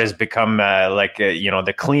breakout has become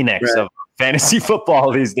the Kleenex of fantasy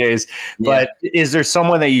football these days. Yeah. But is there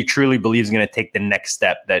someone that you truly believe is going to take the next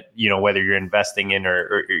step that, whether you're investing in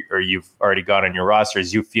or you've already got on your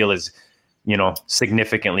rosters, you feel is,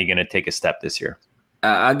 significantly going to take a step this year?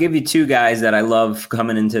 I'll give you 2 guys that I love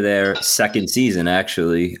coming into their second season.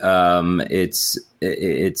 Actually,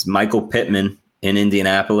 it's Michael Pittman in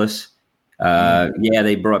Indianapolis.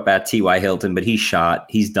 They brought back T.Y. Hilton, but he's shot.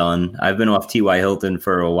 He's done. I've been off T.Y. Hilton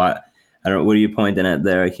for a while. I don't know. What are you pointing at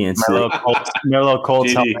there? I can't see. My little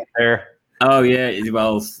Colts helmet there. Oh yeah.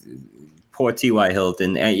 Well, poor T.Y.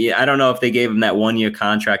 Hilton. I don't know if they gave him that 1-year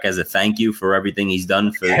contract as a thank you for everything he's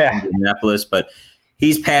done for Indianapolis, but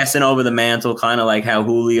he's passing over the mantle, kind of like how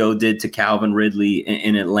Julio did to Calvin Ridley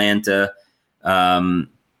in Atlanta. I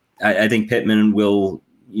think Pittman will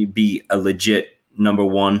be a legit number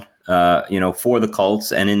 1, for the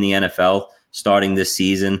Colts and in the NFL starting this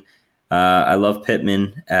season. I love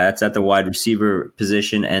Pittman. It's at the wide receiver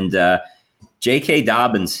position. And J.K.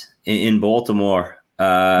 Dobbins in Baltimore,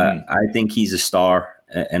 I think he's a star.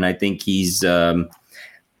 And I think he's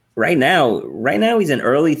right now he's an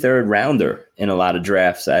early third rounder in a lot of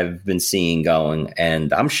drafts I've been seeing going.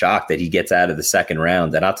 And I'm shocked that he gets out of the second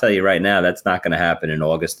round. And I'll tell you right now, that's not going to happen in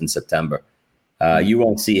August and September. You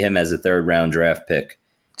won't see him as a third round draft pick.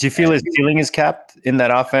 Do you feel his ceiling is capped in that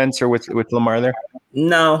offense or with Lamar there?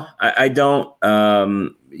 No, I don't.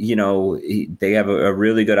 They have a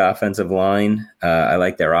really good offensive line. I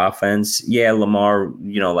like their offense. Yeah, Lamar,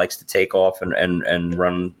 likes to take off and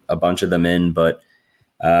run a bunch of them in, but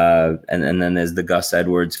and then there's the Gus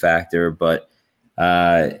Edwards factor. But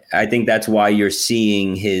I think that's why you're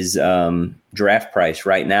seeing his draft price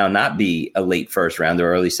right now not be a late first round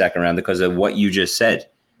or early second round because of what you just said.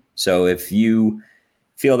 So if you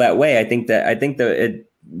feel that way, I think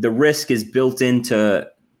the risk is built into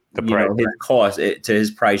his cost to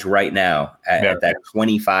his price right now at that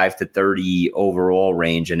 25 to 30 overall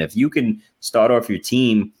range. And if you can start off your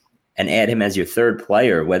team and add him as your third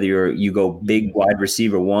player, whether you go big wide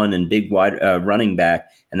receiver 1 and big wide running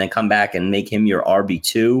back, and then come back and make him your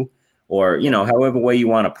RB2, or however way you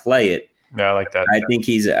want to play it. Yeah, I like that. I think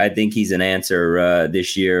he's an answer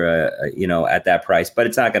this year, at that price, but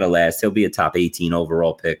it's not going to last. He'll be a top 18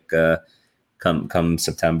 overall pick come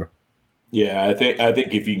September. Yeah, I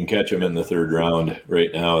think if you can catch him in the third round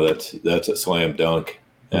right now, that's a slam dunk.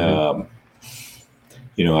 Mm-hmm.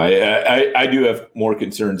 I do have more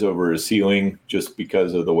concerns over his ceiling just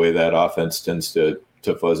because of the way that offense tends to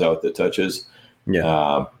fuzz out the touches.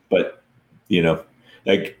 Yeah. But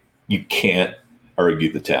like, you can't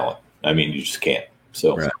argue the talent. I mean, you just can't.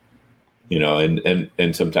 So, right.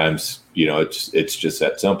 And sometimes, it's just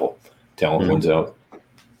that simple. Talent wins out.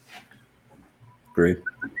 Great.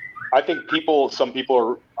 I think some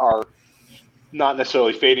people are not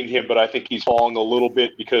necessarily fading him, but I think he's falling a little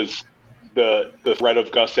bit because the threat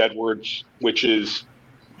of Gus Edwards, which is,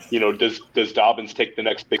 does Dobbins take the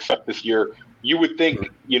next big step this year? You would think,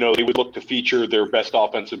 they would look to feature their best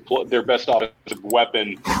offensive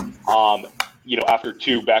weapon, after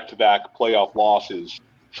 2 back-to-back playoff losses.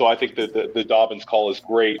 So I think that the Dobbins call is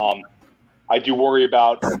great. I do worry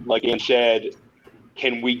about, like Ian said,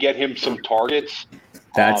 can we get him some targets?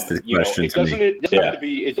 That's the question.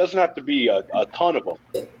 It doesn't have to be a ton of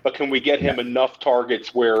them, but can we get him enough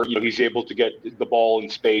targets where he's able to get the ball in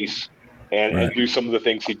space and do some of the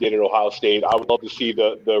things he did at Ohio State? I would love to see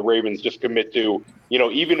the Ravens just commit to,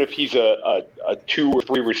 even if he's a 2 or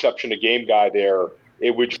 3 reception a game guy there,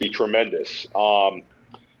 it would be tremendous.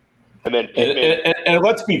 And then Pittman, and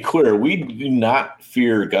let's be clear, we do not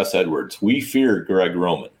fear Gus Edwards. We fear Greg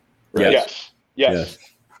Roman. Right? Yes.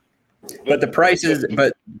 But the price is,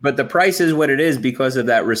 but the price is what it is because of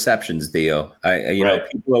that receptions deal.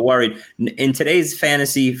 People are worried in today's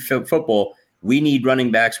fantasy football. We need running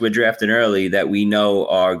backs we're drafting early that we know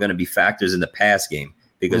are going to be factors in the pass game.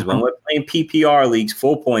 Because when we're playing PPR leagues,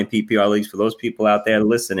 full point PPR leagues, for those people out there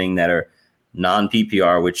listening that are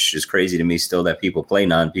non-PPR, which is crazy to me still that people play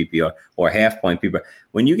non-PPR or half-point PPR.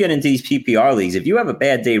 When you get into these PPR leagues, if you have a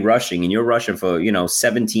bad day rushing and you're rushing for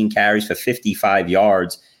 17 carries for 55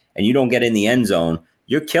 yards and you don't get in the end zone,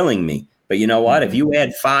 you're killing me. But you know what? If you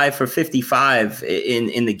add 5 for 55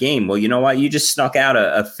 in the game, well, you know what? You just snuck out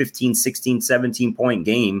a 15, 16, 17-point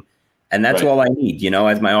game, and that's all I need,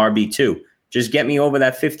 as my RB2. Just get me over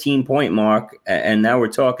that 15-point mark, and now we're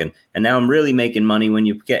talking. And now I'm really making money when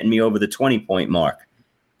you're getting me over the 20-point mark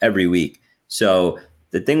every week. So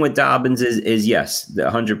the thing with Dobbins is yes, the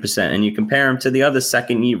 100%. And you compare him to the other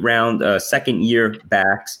second-year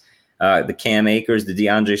backs, the Cam Akers, the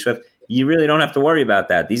DeAndre Swift. You really don't have to worry about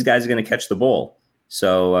that. These guys are going to catch the ball.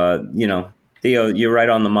 So, Theo, you're right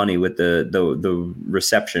on the money with the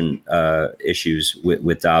reception issues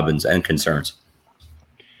with Dobbins and concerns.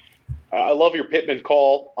 I love your Pittman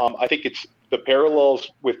call. I think it's the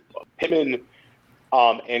parallels with Pittman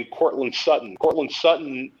and Cortland Sutton. Cortland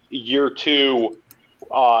Sutton, year 2,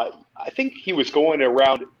 I think he was going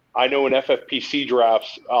around, I know in FFPC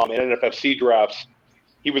drafts and NFFC drafts,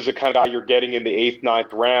 he was the kind of guy you're getting in the 8th,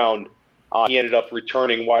 9th round. He ended up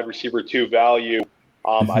returning wide receiver 2 value.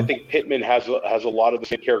 I think Pittman has a lot of the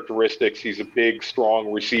same characteristics. He's a big,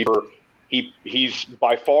 strong receiver. He's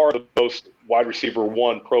by far the most wide receiver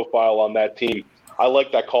 1 profile on that team. I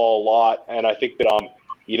like that call a lot, and I think that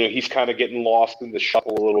he's kind of getting lost in the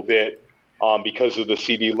shuffle a little bit because of the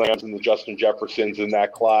CD Lambs and the Justin Jeffersons in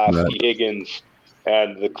that class, the Higgins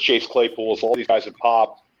and the Chase Claypools. All these guys have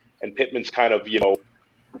popped, and Pittman's kind of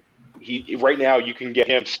he right now you can get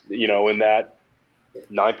him in that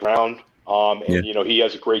 9th round, and he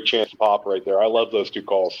has a great chance to pop right there. I love those 2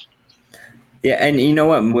 calls. Yeah, and you know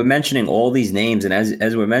what? We're mentioning all these names, and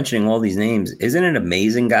as we're mentioning all these names, isn't it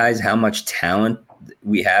amazing, guys, how much talent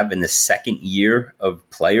we have in the second year of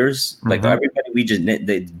players? Like everybody,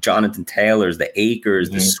 the Jonathan Taylors, the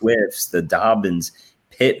Akers, the Swifts, the Dobbins,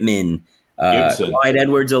 Pittman, Clyde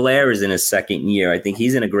Edwards-Helaire is in his second year. I think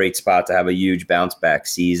he's in a great spot to have a huge bounce back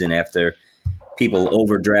season after people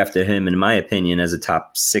overdrafted him, in my opinion, as a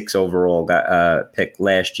top 6 overall pick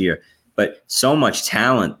last year. But so much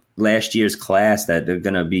talent. Last year's class that they're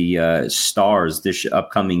going to be stars this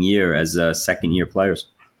upcoming year as second-year players.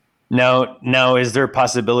 Now, is there a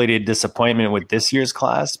possibility of disappointment with this year's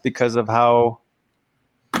class because of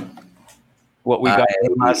what we got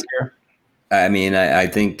last year? I mean, I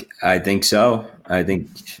think so. I think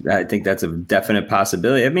that's a definite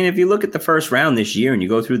possibility. I mean, if you look at the first round this year and you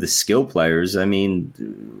go through the skill players, I mean,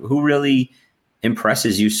 who really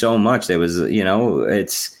impresses you so much? There was,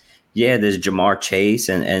 there's Jamar Chase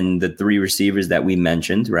and the 3 receivers that we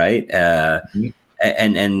mentioned, right? And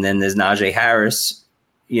then there's Najee Harris,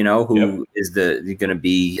 who is going to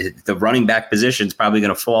be the running back position is probably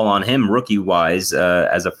going to fall on him rookie wise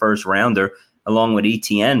as a first rounder along with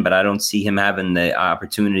ETN, but I don't see him having the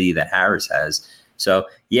opportunity that Harris has. So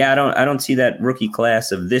I don't see that rookie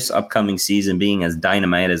class of this upcoming season being as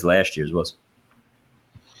dynamite as last year's was.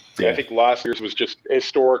 Yeah, I think last year's was just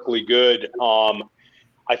historically good.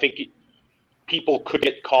 I think people could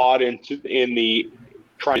get caught in the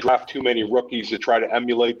trying to draft too many rookies to try to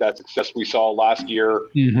emulate that success we saw last year.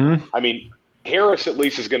 Mm-hmm. I mean, Harris at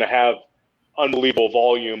least is going to have unbelievable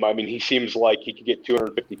volume. I mean, he seems like he could get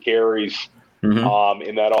 250 carries in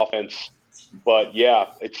that offense. But yeah,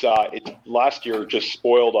 it's last year just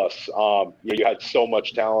spoiled us. You had so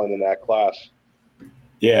much talent in that class.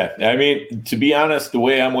 Yeah, I mean, to be honest, the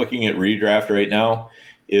way I'm looking at redraft right now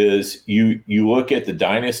is you look at the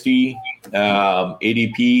dynasty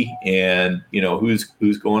ADP and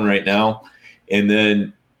who's going right now, and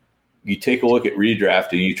then you take a look at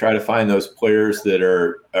redraft and you try to find those players that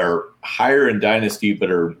are higher in dynasty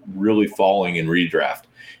but are really falling in redraft.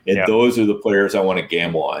 And those are the players I want to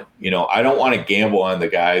gamble on. I don't want to gamble on the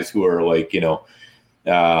guys who are like,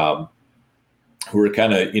 who are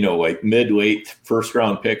kind of, like mid-late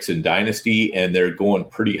first-round picks in dynasty, and they're going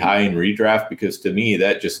pretty high in redraft, because to me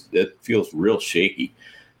that feels real shaky.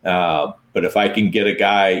 But if I can get a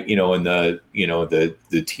guy, in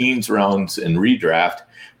the teens rounds in redraft,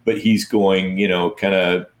 but he's going, kind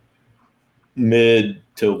of mid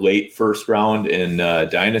to late first round in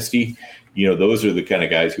dynasty, those are the kind of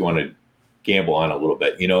guys you want to gamble on a little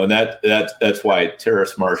bit, and that's why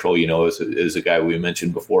Terrace Marshall, is a guy we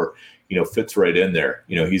mentioned before, fits right in there.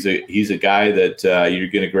 He's a guy that you're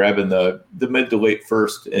going to grab in the mid to late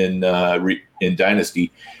first in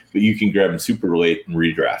dynasty, but you can grab him super late in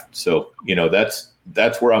redraft. So,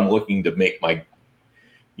 that's where I'm looking to make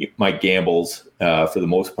my gambles for the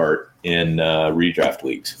most part in redraft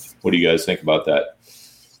leagues. What do you guys think about that?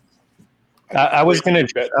 I'm going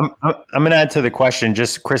to add to the question,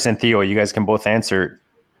 just Chris and Theo, you guys can both answer.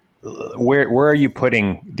 Where are you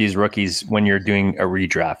putting these rookies when you're doing a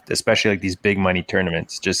redraft, especially like these big money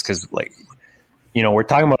tournaments? Just because, we're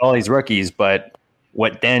talking about all these rookies, but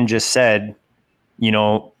what Dan just said,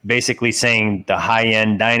 basically saying the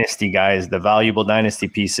high-end dynasty guys, the valuable dynasty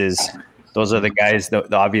pieces, those are the guys, the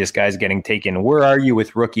obvious guys getting taken. Where are you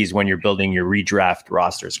with rookies when you're building your redraft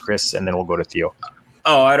rosters, Chris? And then we'll go to Theo.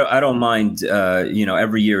 Oh, I don't mind.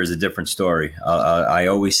 Every year is a different story. I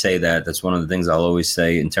always say that. That's one of the things I'll always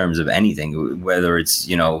say in terms of anything, whether it's,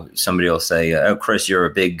 somebody will say, oh, Chris, you're a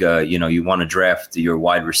big, you want to draft your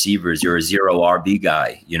wide receivers. You're a 0 RB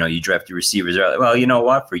guy. You draft your receivers early. Well, you know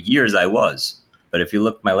what? For years I was. But if you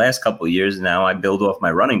look my last couple of years now, I build off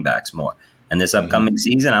my running backs more. And this upcoming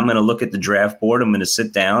season, I'm going to look at the draft board. I'm going to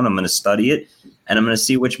sit down. I'm going to study it. And I'm going to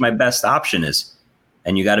see which my best option is.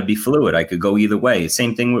 And you got to be fluid. I could go either way.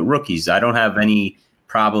 Same thing with rookies. I don't have any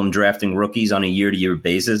problem drafting rookies on a year-to-year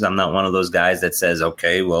basis. I'm not one of those guys that says,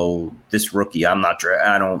 okay, well, this rookie,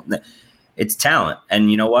 it's talent. And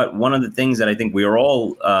you know what? One of the things that I think we are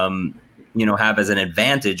all, have as an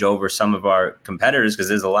advantage over some of our competitors, because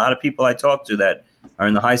there's a lot of people I talk to that are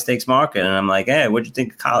in the high-stakes market. And I'm like, hey, what'd you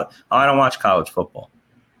think of college? Oh, I don't watch college football.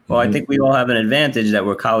 Well, I think we all have an advantage that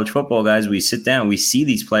we're college football guys. We sit down, we see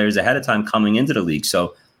these players ahead of time coming into the league.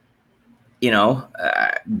 So,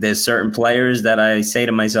 there's certain players that I say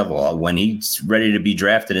to myself, well, when he's ready to be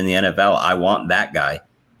drafted in the NFL, I want that guy.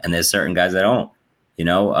 And there's certain guys I don't,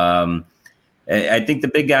 I think the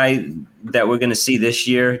big guy that we're going to see this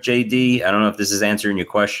year, JD, I don't know if this is answering your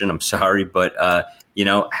question. I'm sorry, but,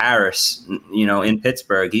 Harris, in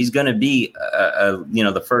Pittsburgh, he's going to be,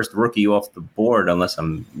 the first rookie off the board, unless he's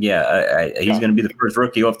going to be the first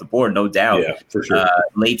rookie off the board, no doubt. Yeah, for sure.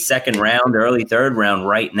 Late second round, early third round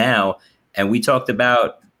right now. And we talked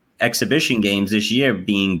about exhibition games this year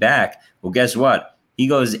being back. Well, guess what? He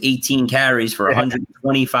goes 18 carries for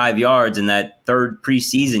 125 yards in that third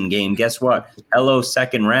preseason game. Guess what? Hello,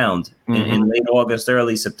 second round in late August,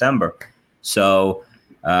 early September. So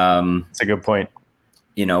that's a good point.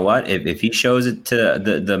 You know what? If he shows it to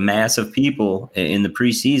the mass of people in the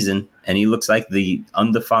preseason and he looks like the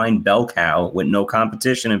undefined bell cow with no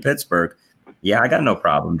competition in Pittsburgh, I got no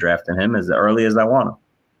problem drafting him as early as I want him.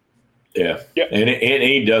 Yeah. And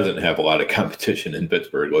he doesn't have a lot of competition in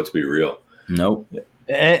Pittsburgh. Let's be real. Nope.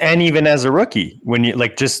 And even as a rookie, when you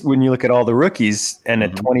look at all the rookies and a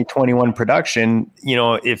 2021 production,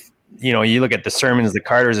 if you look at the Sermons, the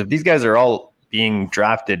Carters, if these guys are all being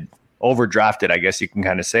overdrafted, I guess you can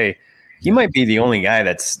kind of say, he might be the only guy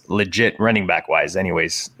that's legit running back wise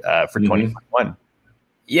anyways for 2021.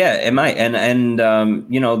 Yeah, it might. And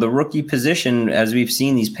the rookie position, as we've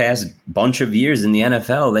seen these past bunch of years in the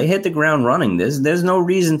NFL, they hit the ground running. There's no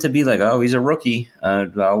reason to be like, oh, he's a rookie.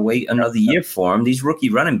 I'll wait another year for him. These rookie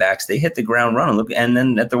running backs, they hit the ground running. Look, and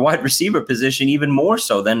then at the wide receiver position, even more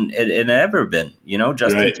so than it ever been.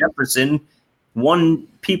 Justin Jefferson won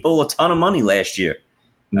people a ton of money last year.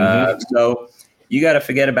 So you got to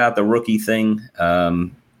forget about the rookie thing.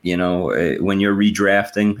 When you're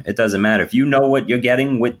redrafting, it doesn't matter. If you know what you're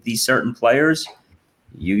getting with these certain players,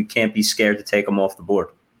 you can't be scared to take them off the board.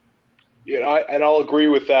 Yeah, I'll agree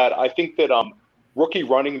with that. I think that rookie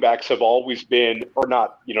running backs have always been, or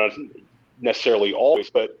not, necessarily always,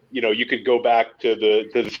 but you could go back to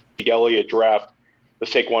the Zeke Elliott draft, the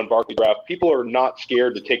Saquon Barkley draft. People are not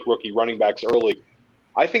scared to take rookie running backs early.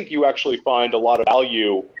 I think you actually find a lot of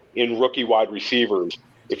value in rookie wide receivers.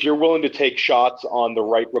 If you're willing to take shots on the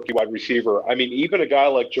right rookie wide receiver, I mean, even a guy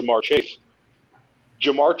like Jamar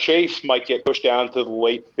Chase might get pushed down to the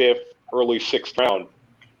late 5th, early 6th round.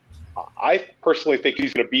 I personally think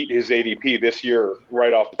he's going to beat his ADP this year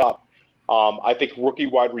right off the top. I think rookie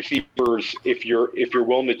wide receivers, if you're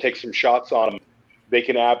willing to take some shots on them, they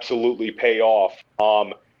can absolutely pay off.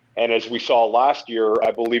 And as we saw last year,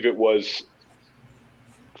 I believe it was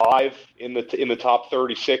 5 in the top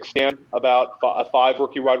 36, Dan, about 5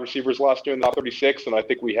 rookie wide receivers last year in the top 36, and I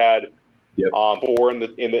think we had 4 in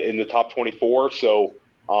the top 24. So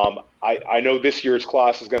I know this year's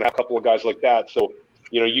class is going to have a couple of guys like that. So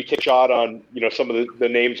you take a shot on some of the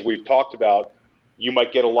names we've talked about. You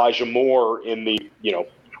might get Elijah Moore in the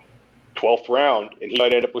 12th round, and he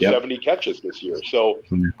might end up with 70 catches this year. So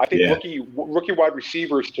I think rookie wide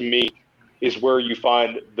receivers to me is where you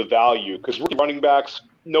find the value, because rookie running backs,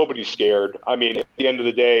 nobody's scared. I mean, at the end of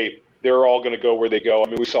the day, they're all going to go where they go. I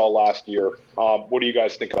mean, we saw last year. What do you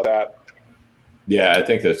guys think about that? Yeah, I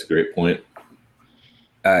think that's a great point.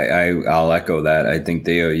 I'll echo that. I think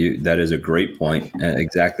that is a great point.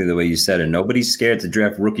 Exactly the way you said it. Nobody's scared to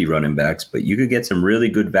draft rookie running backs, but you could get some really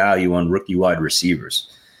good value on rookie wide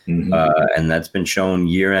receivers. Mm-hmm. And that's been shown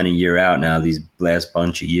year in and year out now, these last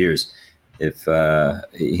bunch of years. If,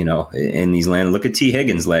 in these land, look at T.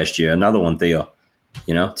 Higgins last year, another one, Theo.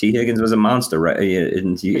 T. Higgins was a monster, right?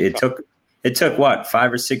 It took what,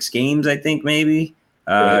 5 or 6 games, I think, maybe.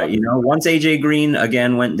 Once AJ Green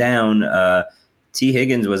again went down, T.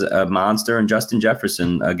 Higgins was a monster, and Justin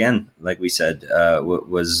Jefferson, again, like we said,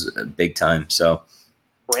 was big time. So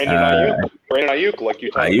Brandon Ayuk, like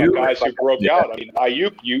you talked about guys who broke out. I mean,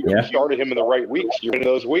 Ayuk, you started him in the right weeks. You're in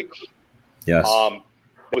those weeks. Yes.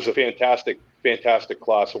 It was a fantastic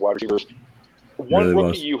class of wide receivers. One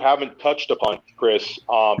rookie you haven't touched upon, Chris.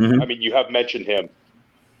 I mean, you have mentioned him.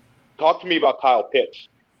 Talk to me about Kyle Pitts.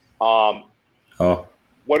 What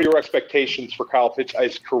are your expectations for Kyle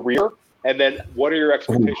Pitts' career? And then what are your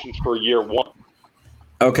expectations for year 1?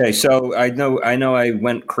 Okay, so I know I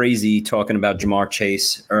went crazy talking about Jamar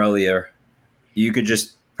Chase earlier. You could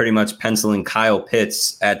just pretty much pencil in Kyle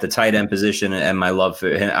Pitts at the tight end position and my love for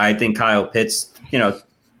him. I think Kyle Pitts,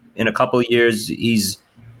 in a couple of years, he's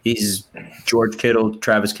George Kittle,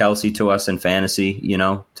 Travis Kelce to us in fantasy,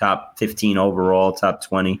 top 15 overall, top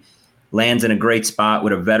 20. Lands in a great spot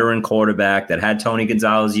with a veteran quarterback that had Tony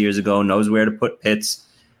Gonzalez years ago, knows where to put Pitts.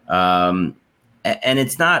 And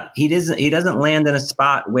it's not, he doesn't land in a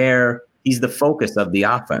spot where he's the focus of the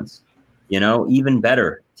offense, even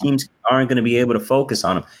better. Teams aren't going to be able to focus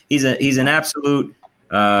on him. He's an absolute,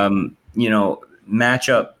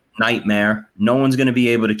 matchup nightmare. No one's going to be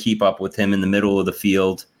able to keep up with him in the middle of the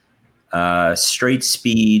field. Straight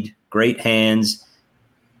speed, great hands,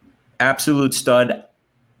 absolute stud.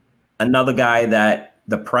 Another guy that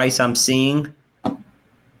the price I'm seeing,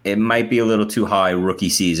 it might be a little too high rookie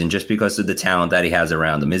season just because of the talent that he has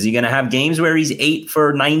around him. Is he going to have games where he's 8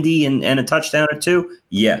 for 90 and a touchdown or 2?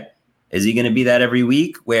 Yeah. Is he going to be that every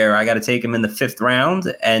week where I got to take him in the 5th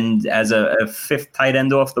round and as a 5th tight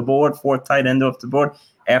end off the board, 4th tight end off the board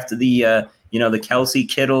after the Kelce,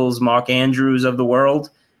 Kittles, Mark Andrews of the world?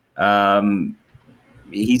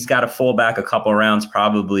 He's got to fall back a couple rounds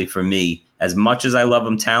probably for me. As much as I love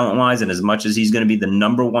him talent-wise and as much as he's going to be the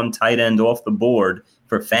number 1 tight end off the board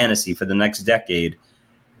for fantasy for the next decade,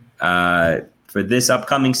 for this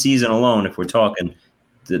upcoming season alone, if we're talking,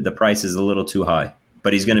 the price is a little too high.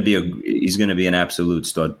 But he's going to be an absolute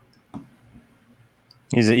stud.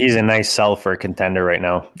 He's a nice sell for a contender right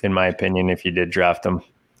now, in my opinion. If you did draft him,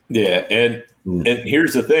 yeah, and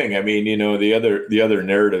here's the thing. I mean, the other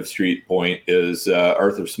narrative street point is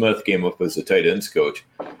Arthur Smith came up as a tight ends coach.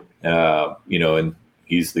 And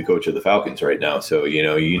he's the coach of the Falcons right now. So, he's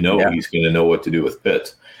going to know what to do with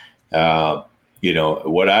Pitts.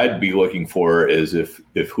 What I'd be looking for is if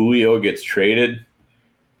Julio gets traded,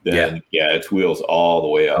 then it's wheels all the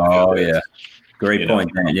way up. Oh yeah. Great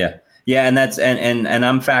point. Yeah. Yeah. And that's, and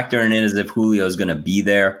I'm factoring in as if Julio is going to be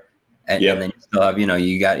there. And then you still have,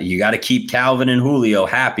 you got to keep Calvin and Julio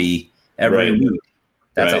happy every week.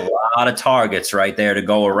 That's a lot of targets right there to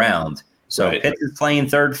go around. So Pitts is playing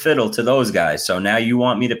third fiddle to those guys. So now you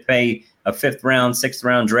want me to pay a 5th round, 6th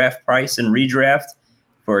round draft price and redraft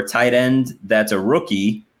for a tight end that's a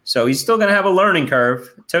rookie So he's still going to have a learning curve.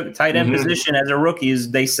 Tight end position as a rookie,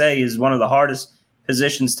 as they say, is one of the hardest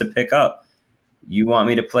positions to pick up. You want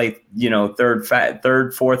me to play,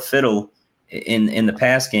 third, fourth fiddle in the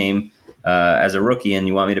pass game as a rookie, and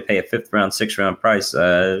you want me to pay a 5th round, 6th round price?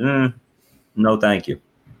 No, thank you.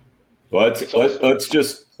 Let's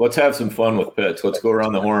have some fun with Pitts. Let's go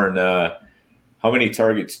around the horn. How many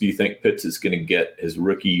targets do you think Pitts is going to get his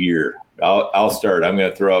rookie year? I'll start. I'm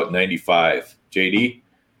going to throw out 95. JD?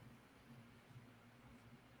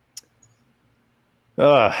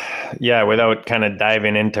 Yeah, without kind of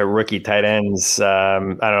diving into rookie tight ends, I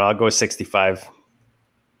don't know. I'll go 65.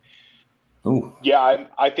 Ooh. Yeah,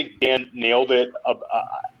 I think Dan nailed it.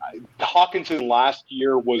 Hawkinson last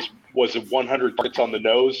year was 100 targets on the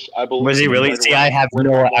nose, I believe. Was he really? See, I have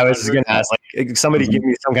no. I was going to ask, like, somebody give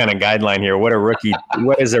me some kind of guideline here. What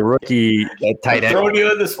is a rookie tight end? Throwing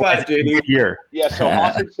you in the spot, JD. Year. Yeah, so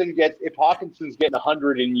if Hawkinson's getting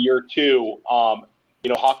 100 in year 2,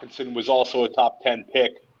 Hawkinson was also a top 10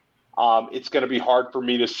 pick. It's going to be hard for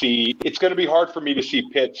me to see. It's going to be hard for me to see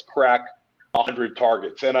Pitts crack 100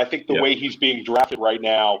 targets, and I think the way he's being drafted right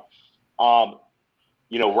now,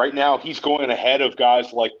 right now he's going ahead of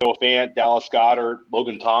guys like Noah Fant, Dallas Goedert,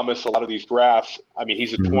 Logan Thomas. A lot of these drafts. I mean,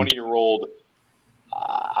 he's a 20-year-old.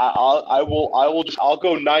 I'll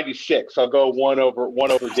go 96. I'll go one over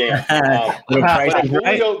Dan. But like you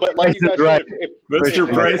guys said,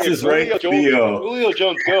 Mr. Price is right. Julio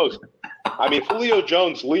Jones goes. I mean, if Julio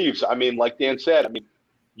Jones leaves, I mean, like Dan said, I mean,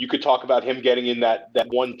 you could talk about him getting in that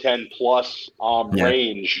 110 plus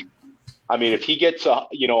range. I mean, if he gets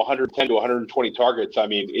 110 to 120 targets, I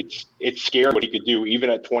mean, it's scary what he could do even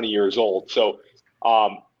at 20 years old. So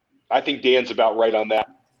I think Dan's about right on that.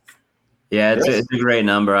 Yeah, it's a great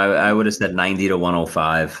number. I would have said 90 to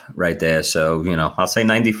 105 right there. So, I'll say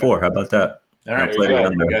 94. How about that? All right,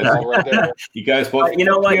 you guys both. You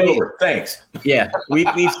know what? Thanks. Yeah, we've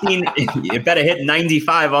seen. You better hit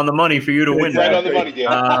 95 on the money for you to win. Right on the money, Dan.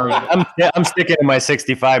 I'm sticking to my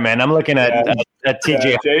 65, man. I'm looking at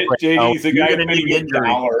TJ. JD's the guy going to need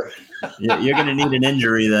injury. You're going to need an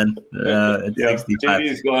injury then. At 65.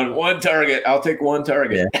 JD's going one target. I'll take one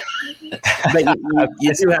target. Yeah. But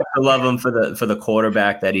you do have to love him for the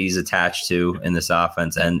quarterback that he's attached to in this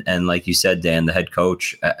offense, and like you said, Dan, the head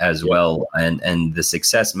coach as well, and the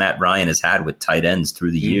success Matt Ryan has had with tight ends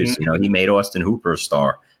through the years. He made Austin Hooper a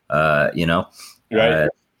star. Right.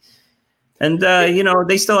 And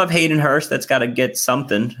they still have Hayden Hurst that's got to get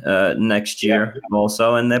something next year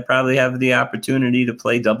also, and they probably have the opportunity to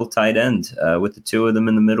play double tight end with the two of them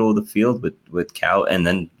in the middle of the field with Cal, and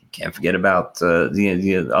then can't forget about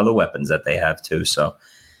the other weapons that they have too. So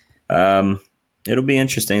it'll be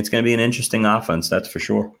interesting. It's going to be an interesting offense, that's for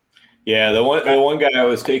sure. Yeah, the one guy I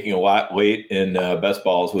was taking a lot late in best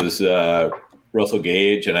balls was Russell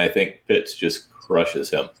Gage, and I think Pitts just crushes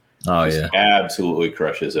him. Oh yeah, absolutely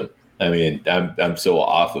crushes him. I mean, I'm so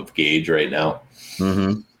off of Gage right now,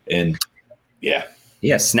 and yeah.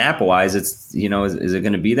 Snap wise, it's is it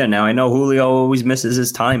going to be there now? I know Julio always misses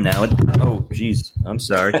his time now. Oh, geez, I'm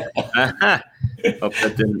sorry. Hope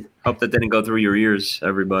that didn't go through your ears,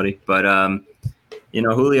 everybody. But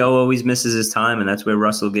Julio always misses his time, and that's where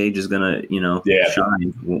Russell Gage is going to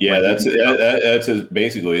shine. Yeah, that's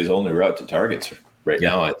basically his only route to targets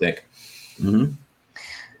now, I think. Mm-hmm.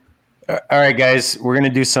 All right, guys, we're going to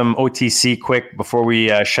do some OTC quick before we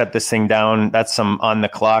shut this thing down. That's some on the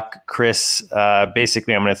clock. Chris,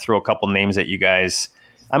 basically, I'm going to throw a couple names at you guys.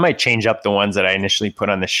 I might change up the ones that I initially put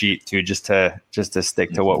on the sheet too, just to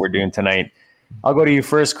stick to what we're doing tonight. I'll go to you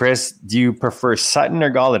first, Chris. Do you prefer Sutton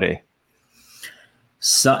or Golladay?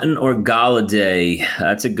 Sutton or Golladay?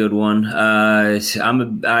 That's a good one.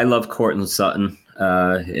 I love Courtland Sutton.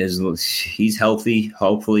 He's healthy,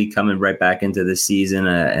 hopefully coming right back into the season,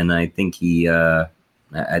 and I think he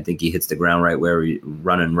hits the ground right where he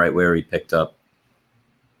picked up.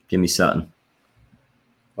 Give me Sutton.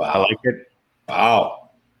 Wow, I like it.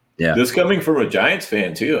 Wow, yeah. This coming from a Giants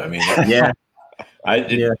fan too. I mean,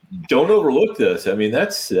 don't overlook this. I mean,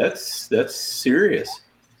 that's serious.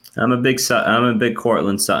 I'm a big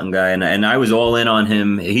Courtland Sutton guy, and I was all in on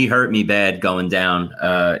him. He hurt me bad going down,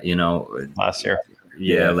 last year.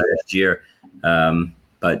 Last year.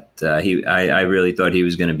 But I really thought he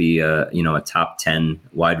was going to be a top 10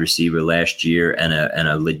 wide receiver last year and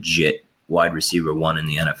a legit wide receiver one in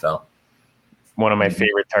the NFL. One of my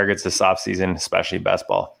favorite targets this offseason, especially best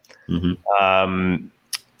ball. Mm-hmm.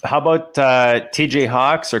 How about TJ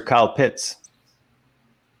Hawks or Kyle Pitts?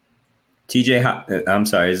 I'm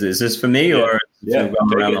sorry. Is this for me or? Yeah,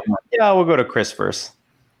 we'll go to Chris first.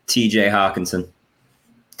 TJ Hawkinson,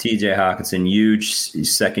 huge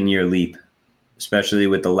second year leap. especially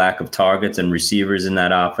with the lack of targets and receivers in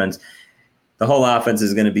that offense. The whole offense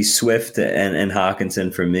is going to be Swift and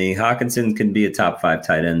Hockenson for me. Hockenson can be a top 5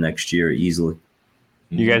 tight end next year easily.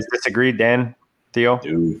 You guys disagree, Dan, Theo?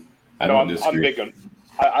 Dude, I'm big on.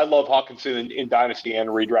 I love Hockenson in Dynasty and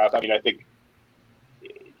redraft. I mean, I think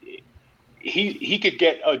he could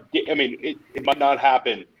get it might not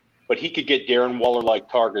happen, but he could get Darren Waller-like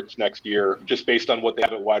targets next year just based on what they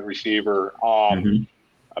have at wide receiver. I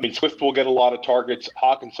mean, Swift will get a lot of targets.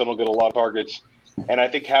 Hockenson will get a lot of targets. And I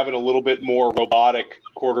think having a little bit more robotic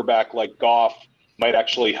quarterback like Goff might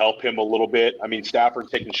actually help him a little bit. I mean,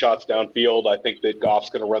 Stafford's taking shots downfield. I think that Goff's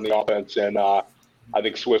going to run the offense, and I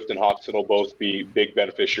think Swift and Hockenson will both be big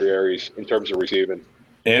beneficiaries in terms of receiving.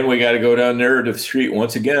 And we got to go down narrative street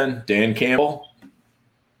once again. Dan Campbell,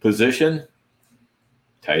 position,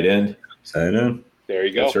 tight end. Tight end. There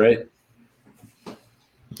you go. That's right.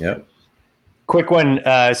 Yep. Quick one.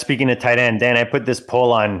 Speaking of tight end, Dan, I put this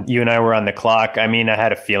poll on. You and I were on the clock. I mean, I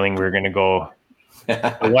had a feeling we were going to go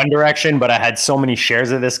one direction, but I had so many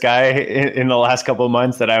shares of this guy in the last couple of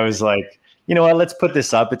months that I was like, you know what, let's put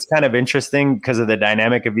this up. It's kind of interesting because of the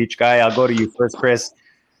dynamic of each guy. I'll go to you first, Chris.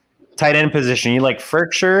 Tight end position. You like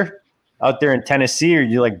Firkser out there in Tennessee, or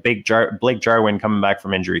you like Blake Jarwin coming back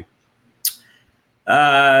from injury?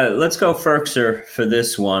 Let's go Firkser for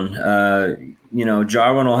this one.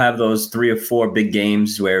 Jarwin will have those 3 or 4 big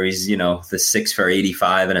games where he's, the 6 for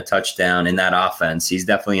 85 and a touchdown in that offense. He's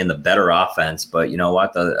definitely in the better offense, but you know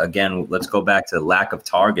what? Again, let's go back to the lack of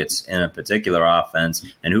targets in a particular offense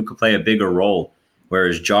and who could play a bigger role.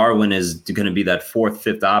 Whereas Jarwin is going to be that 4th,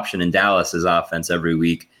 5th option in Dallas's offense every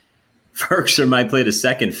week. Firkser might play the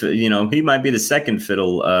second, he might be the second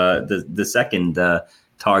fiddle, the second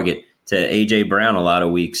target to A.J. Brown a lot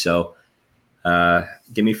of weeks. So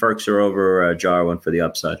give me Firkser over Jarwin for the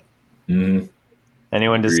upside.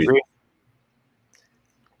 Anyone disagree?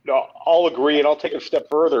 No, I'll agree, and I'll take a step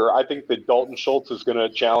further. I think that Dalton Schultz is going to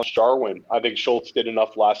challenge Jarwin. I think Schultz did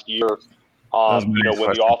enough last year. When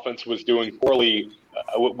the offense was doing poorly,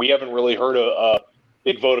 we haven't really heard a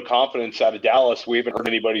big vote of confidence out of Dallas. We haven't heard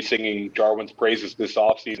anybody singing Jarwin's praises this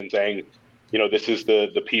offseason, saying, this is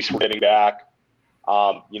the piece we're getting back.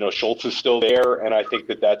 Schultz is still there, and I think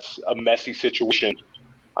that's a messy situation.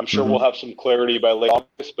 I'm sure we'll have some clarity by late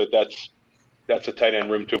August, but that's a tight end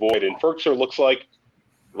room to avoid. And Firkser looks like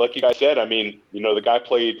you guys said, I mean, the guy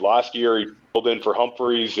played last year. He filled in for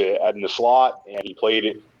Humphreys in the slot, and he played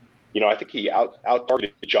it. I think he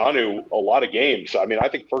out-targeted Jonnu a lot of games. I mean, I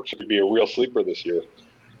think Firkser could be a real sleeper this year.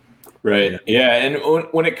 Right. Yeah. And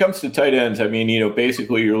when it comes to tight ends, I mean,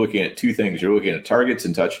 basically you're looking at 2 things. You're looking at targets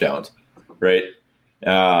and touchdowns, right?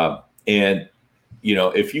 And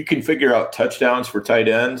if you can figure out touchdowns for tight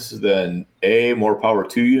ends, then A, more power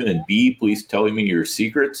to you, and B, please tell me your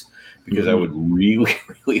secrets, because I would really,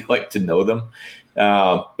 really like to know them.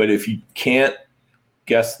 But if you can't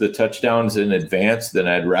guess the touchdowns in advance, then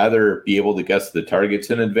I'd rather be able to guess the targets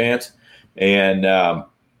in advance. And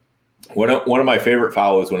one of my favorite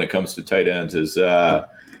follows when it comes to tight ends is a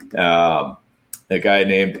guy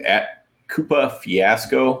named @Koopa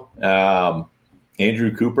Fiasco,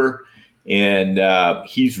 Andrew Cooper. And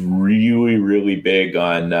he's really, really big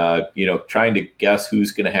on, trying to guess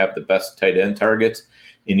who's going to have the best tight end targets.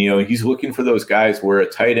 And, he's looking for those guys where a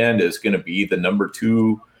tight end is going to be the number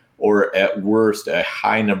 2 or at worst a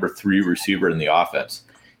high number 3 receiver in the offense,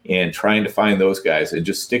 and trying to find those guys and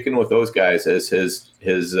just sticking with those guys as his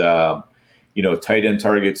tight end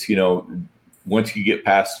targets. Once you get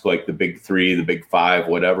past like the big 3, the big 5,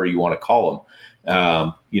 whatever you want to call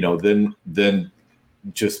them, then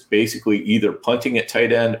just basically either punting at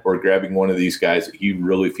tight end or grabbing one of these guys that he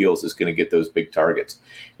really feels is going to get those big targets.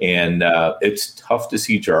 And it's tough to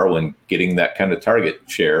see Jarwin getting that kind of target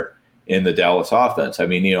share in the Dallas offense. I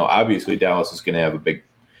mean, obviously Dallas is going to have a big,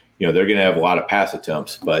 they're going to have a lot of pass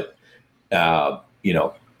attempts, but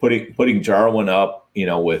putting Jarwin up,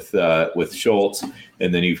 with Schultz,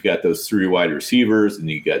 and then you've got those 3 wide receivers, and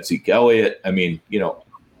you got Zeke Elliott. I mean,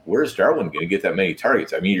 where's Jarwin going to get that many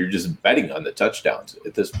targets? I mean, you're just betting on the touchdowns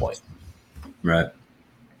at this point. Right.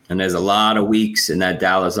 And there's a lot of weeks in that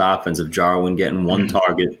Dallas offense of Jarwin getting 1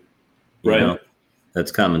 target. Right. That's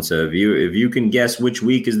coming. So if you can guess which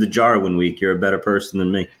week is the Jarwin week, you're a better person than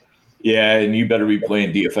me. Yeah, and you better be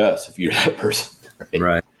playing DFS if you're that person.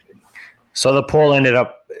 Right. So the poll ended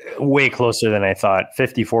up way closer than I thought.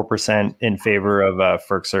 54% in favor of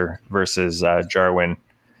Firkser versus Jarwin.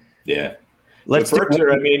 Yeah.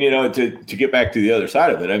 Firkser, I mean, to get back to the other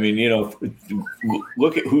side of it, I mean,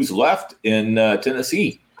 look at who's left in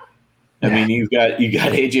Tennessee. I mean, you got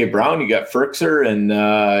A.J. Brown, you got Firkser, and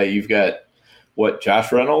you've got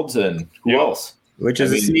Josh Reynolds and who else? Which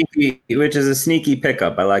is a sneaky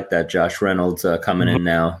pickup. I like that Josh Reynolds coming in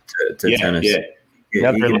now to tennis. Yeah.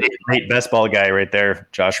 Another late best ball guy right there,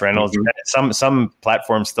 Josh Reynolds. Mm-hmm. Some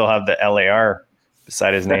platforms still have the LAR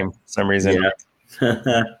beside his name for some reason.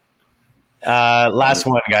 Yeah. Last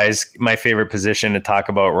one, guys. My favorite position to talk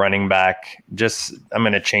about, running back. I'm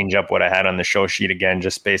going to change up what I had on the show sheet again,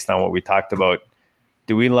 just based on what we talked about.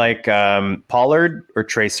 Do we like Pollard or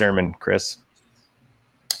Trey Sermon, Chris?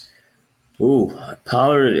 Ooh,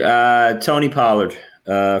 Pollard, Tony Pollard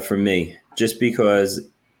for me, just because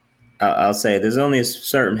I'll say there's only a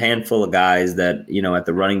certain handful of guys that, at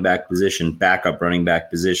the running back position, backup running back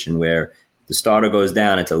position, where the starter goes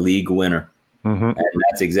down, it's a league winner. Mm-hmm. And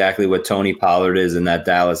that's exactly what Tony Pollard is in that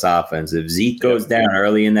Dallas offense. If Zeke goes down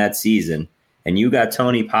early in that season and you got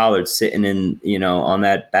Tony Pollard sitting in, on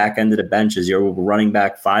that back end of the bench as your running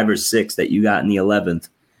back 5 or 6 that you got in the 11th,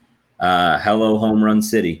 hello home run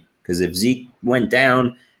city. Because if Zeke went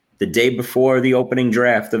down the day before the opening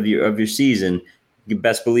draft of your season, you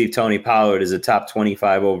best believe Tony Pollard is a top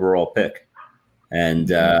 25 overall pick. And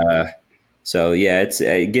so, it's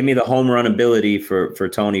give me the home run ability for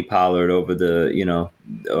Tony Pollard over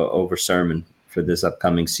over Sermon for this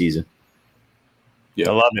upcoming season. Yeah,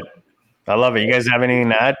 I love it. You guys have anything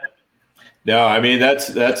to add? No, I mean,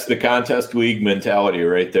 that's the contest league mentality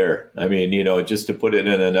right there. I mean, just to put it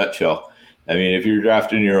in a nutshell. I mean, if you're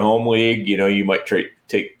drafting your home league, you might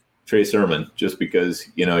take Trey Sermon just because,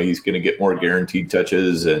 he's going to get more guaranteed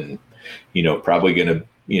touches and, probably going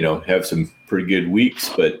to, have some pretty good weeks.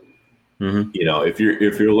 But, if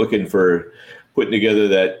you're looking for putting together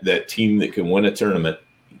that team that can win a tournament,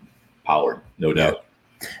 Pollard, no doubt.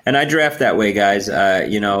 And I draft that way, guys. I'm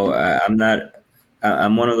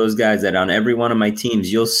one of those guys that on every one of my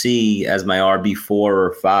teams, you'll see as my RB4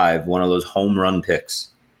 or 5, one of those home run picks.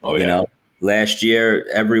 Oh, yeah. Last year,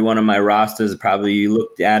 every one of my rosters, probably you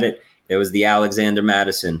looked at it, there was the Alexander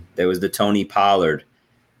Madison. There was the Tony Pollard.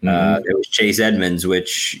 There was Chase Edmonds,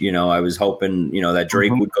 which, I was hoping, that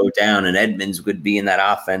Drake would go down and Edmonds would be in that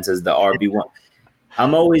offense as the RB1.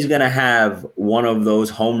 I'm always going to have one of those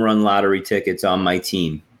home run lottery tickets on my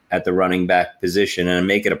team at the running back position. And I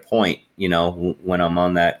make it a point, when I'm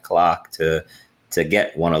on that clock to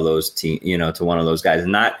get one of those to one of those guys.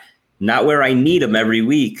 Not where I need him every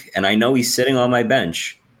week, and I know he's sitting on my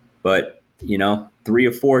bench, but 3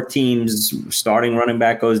 or 4 teams starting running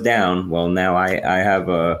back goes down. Well, now I have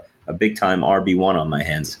a big time RB1 on my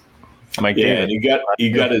hands. And you got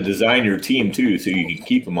to design your team too, so you can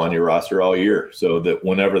keep them on your roster all year, so that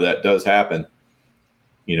whenever that does happen,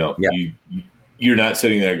 you're not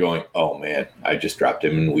sitting there going, "Oh man, I just dropped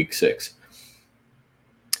him in week 6."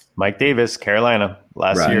 Mike Davis, Carolina,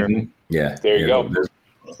 last year. Mm-hmm. Yeah, there you go.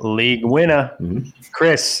 League winner.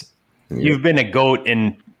 Chris, you've been a GOAT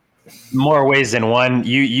in more ways than one.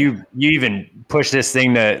 You even pushed this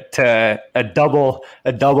thing to a double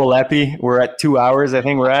epi. We're at 2 hours, I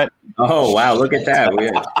think we're at. Oh wow, look at that.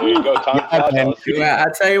 There you go. I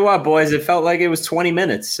tell you what, boys, it felt like it was 20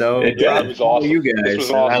 minutes. So it was awesome. You guys. This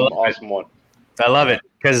was an awesome one. I love it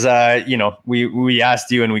because we asked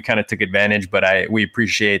you and we kind of took advantage, but we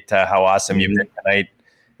appreciate how awesome you've been tonight.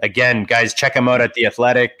 Again, guys, check them out at The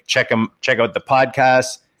Athletic. Check out the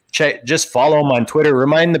podcast. Just follow them on Twitter.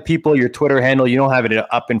 Remind the people your Twitter handle. You don't have it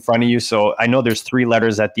up in front of you, so I know there's 3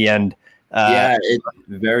 letters at the end. It's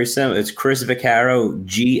very simple. It's Chris Vaccaro,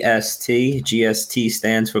 GST. GST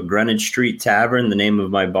stands for Greenwich Street Tavern, the name of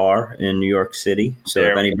my bar in New York City. So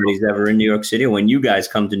if anybody's ever in New York City, or when you guys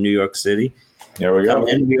come to New York City, there we go.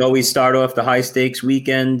 And we always start off the high stakes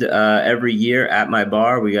weekend every year at my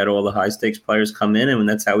bar. We got all the high stakes players come in, and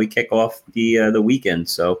that's how we kick off the weekend.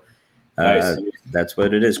 So nice. That's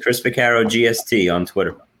what it is. Chris Vaccaro, GST on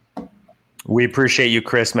Twitter. We appreciate you,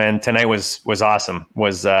 Chris, man. Tonight was awesome.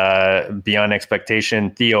 Was beyond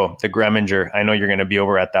expectation. Theo, the Greminger, I know you're going to be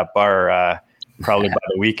over at that bar probably by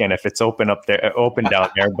the weekend if it's open down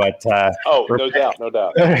there. But no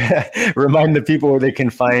doubt. Remind the people where they can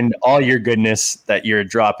find all your goodness that you're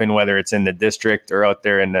dropping, whether it's in the district or out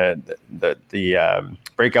there in the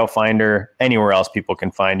Breakout Finder, anywhere else people can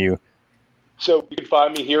find you. So you can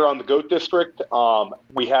find me here on the GOAT District.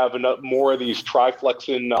 We have more of these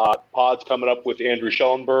Triflexin pods coming up with Andrew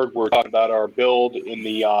Schellenberg. We're talking about our build in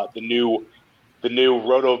the new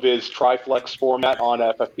RotoViz Triflex format on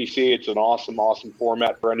FFPC. It's an awesome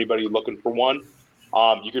format for anybody looking for one.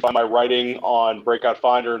 You can find my writing on Breakout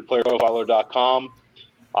Finder and PlayerProfiler.com.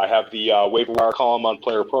 I have the waiver wire column on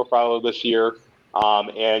Player Profiler this year.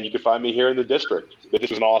 And you can find me here in the district.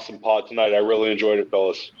 This was an awesome pod tonight. I really enjoyed it,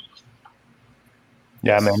 fellas.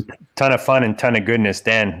 Yeah, man. Ton of fun and ton of goodness.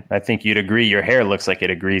 Dan, I think you'd agree. Your hair looks like it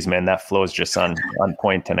agrees, man. That flow's just on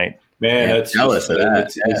point tonight. Man, Yeah, that's jealous of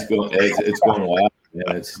that. It's going wild.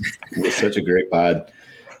 Yeah, it's such a great pod.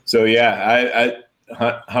 So yeah,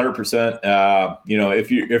 I 100%. You know, if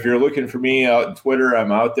you're looking for me out on Twitter,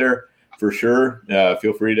 I'm out there for sure.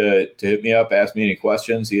 Feel free to hit me up, ask me any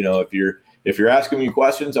questions. You know, if you're asking me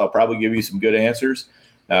questions, I'll probably give you some good answers.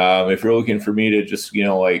 If you're looking for me to just, you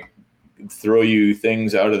know, like throw you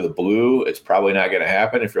things out of the blue, it's probably not going to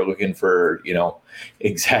happen. If you're looking for, you know,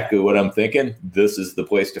 exactly what I'm thinking, this is the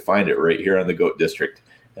place to find it, right here on the GOAT District,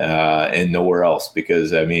 and nowhere else.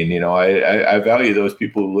 Because I mean, you know, I value those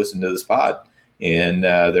people who listen to this pod, and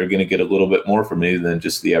they're going to get a little bit more from me than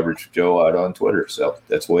just the average Joe out on Twitter. So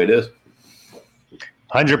that's the way it is.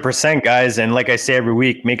 100%, guys. And like I say every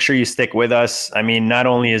week, make sure you stick with us. I mean, not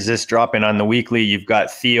only is this dropping on the weekly, you've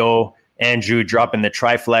got Theo, Andrew dropping the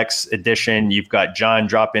Triflex edition. You've got John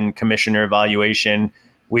dropping Commissioner Evaluation.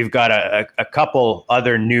 We've got a couple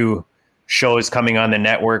other new shows coming on the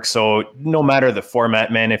network. So no matter the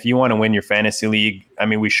format, man, if you want to win your fantasy league, I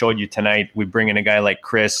mean, we showed you tonight, we bring in a guy like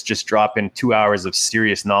Chris, just dropping 2 hours of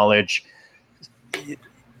serious knowledge.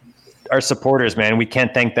 Our supporters, man, we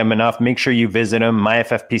can't thank them enough. Make sure you visit them,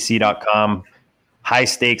 myffpc.com. High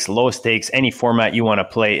stakes, low stakes, any format you want to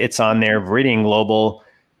play, it's on there. Viridian Global,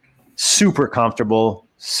 super comfortable,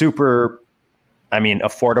 super, I mean,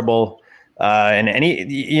 affordable. And any,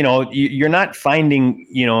 you know, you're not finding,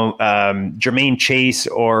 you know, Jermaine Chase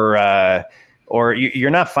or you're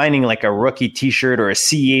not finding like a rookie t-shirt or a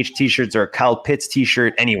CEH t-shirts or a Kyle Pitts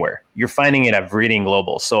t-shirt anywhere. You're finding it at Viridian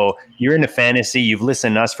Global. So you're into fantasy, you've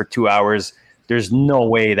listened to us for 2 hours. There's no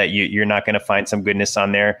way that you're not going to find some goodness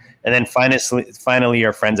on there. And then finally,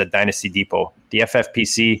 our friends at Dynasty Depot, the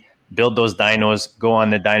FFPC, build those dinos, go on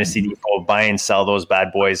the Dynasty Depot, buy and sell those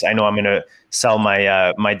bad boys. I know I'm going to sell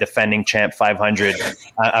my defending champ 500.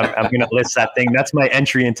 I'm going to list that thing. That's my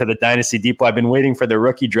entry into the Dynasty Depot. I've been waiting for the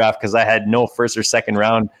rookie draft because I had no first or second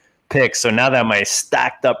round picks. So now that my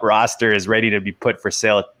stacked up roster is ready to be put for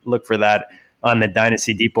sale, look for that on the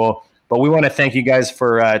Dynasty Depot. But we want to thank you guys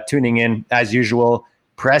for tuning in. As usual,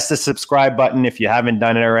 press the subscribe button if you haven't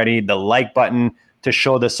done it already, the like button to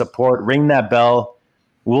show the support, ring that bell.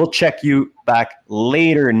 We'll check you back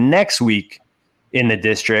later next week in the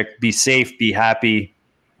district. Be safe, be happy,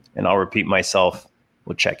 and I'll repeat myself.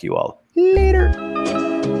 We'll check you all later.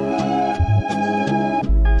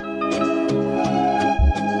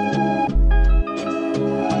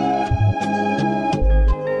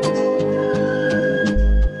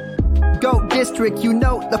 GOAT District, you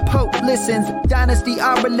know the Pope listens. Dynasty,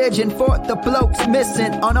 our religion, for the blokes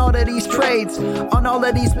missing. On all of these trades, on all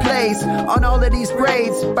of these plays, on all of these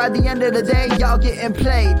grades. By the end of the day, y'all getting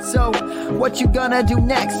played. So, what you gonna do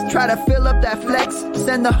next? Try to fill up that flex?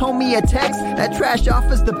 Send the homie a text? That trash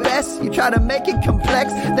offers the best? You try to make it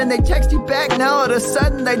complex, then they text you back. Now all of a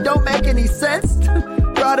sudden, they don't make any sense.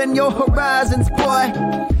 Broaden your horizons, boy.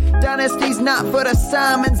 Dynasty's not for the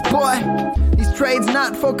Simons, boy. These trades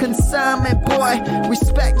not for consignment, boy.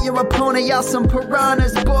 Respect your opponent, y'all some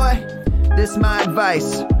piranhas, boy. This my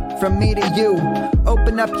advice from me to you.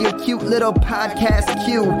 Open up your cute little podcast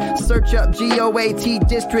queue. Search up GOAT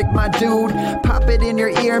District, my dude. Pop it in your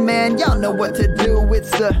ear, man. Y'all know what to do.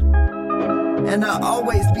 It's a... And I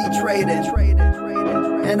always be traded.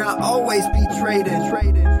 And I always be traded.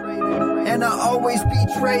 And I always be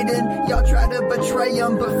trading. Y'all try to betray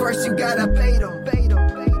them, but first you gotta bait them.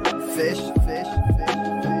 Fish.